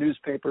virulent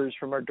newspapers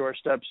from our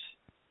doorsteps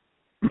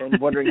and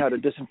wondering how to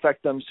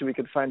disinfect them so we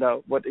could find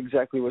out what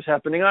exactly was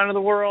happening on in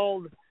the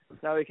world.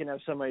 Now we can have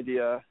some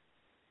idea,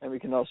 and we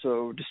can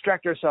also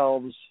distract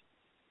ourselves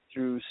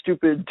through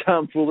stupid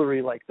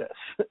tomfoolery like this.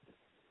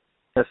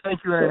 Yes,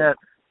 thank you, Internet,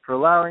 for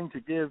allowing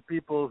to give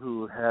people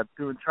who have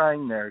been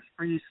trying their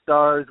free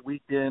stars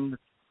weekend.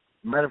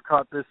 You might have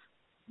caught this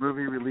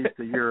movie released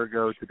a year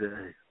ago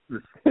today.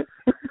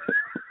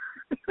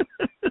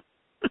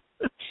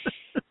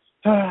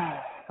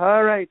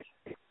 All right.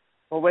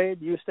 Well,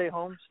 Wade, you stay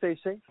home, stay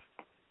safe.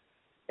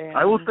 And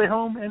I will stay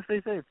home and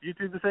stay safe. You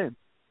do the same.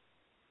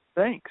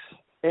 Thanks.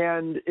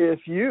 And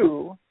if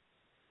you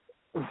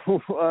and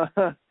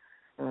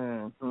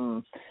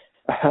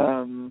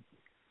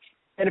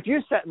if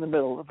you sat in the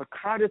middle of a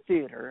crowded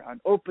theater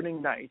on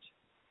opening night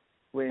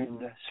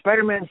when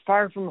Spider-Man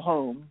Far From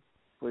Home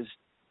was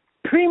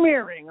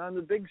premiering on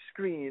the big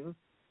screen,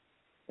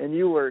 and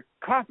you were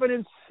coughing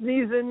and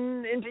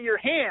sneezing into your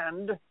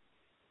hand,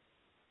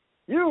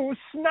 you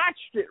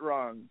snotched it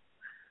wrong.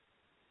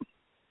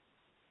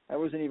 I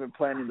wasn't even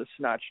planning to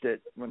snotched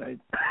it when I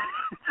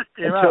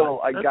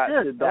until I got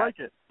to that. I like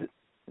it.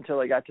 Until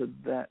I got to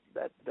that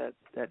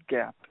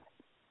gap.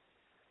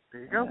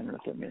 There you go. I don't know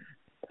if that meant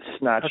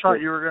snotched. I thought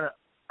you were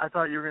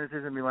gonna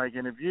say something like,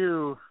 and if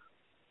you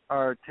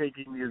are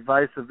taking the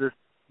advice of this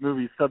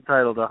movie's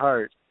subtitle to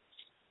heart,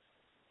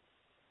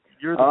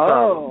 you're the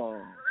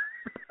problem.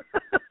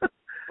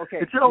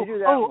 Okay.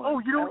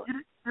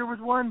 There was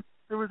one.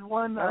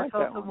 I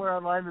saw somewhere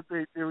online that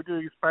they were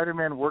doing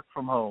Spider-Man Work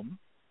From Home.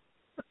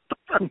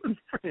 And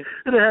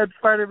it had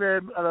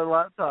Spider-Man on a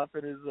laptop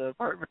in his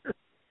apartment.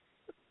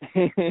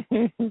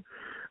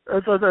 I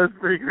thought that was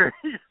pretty great.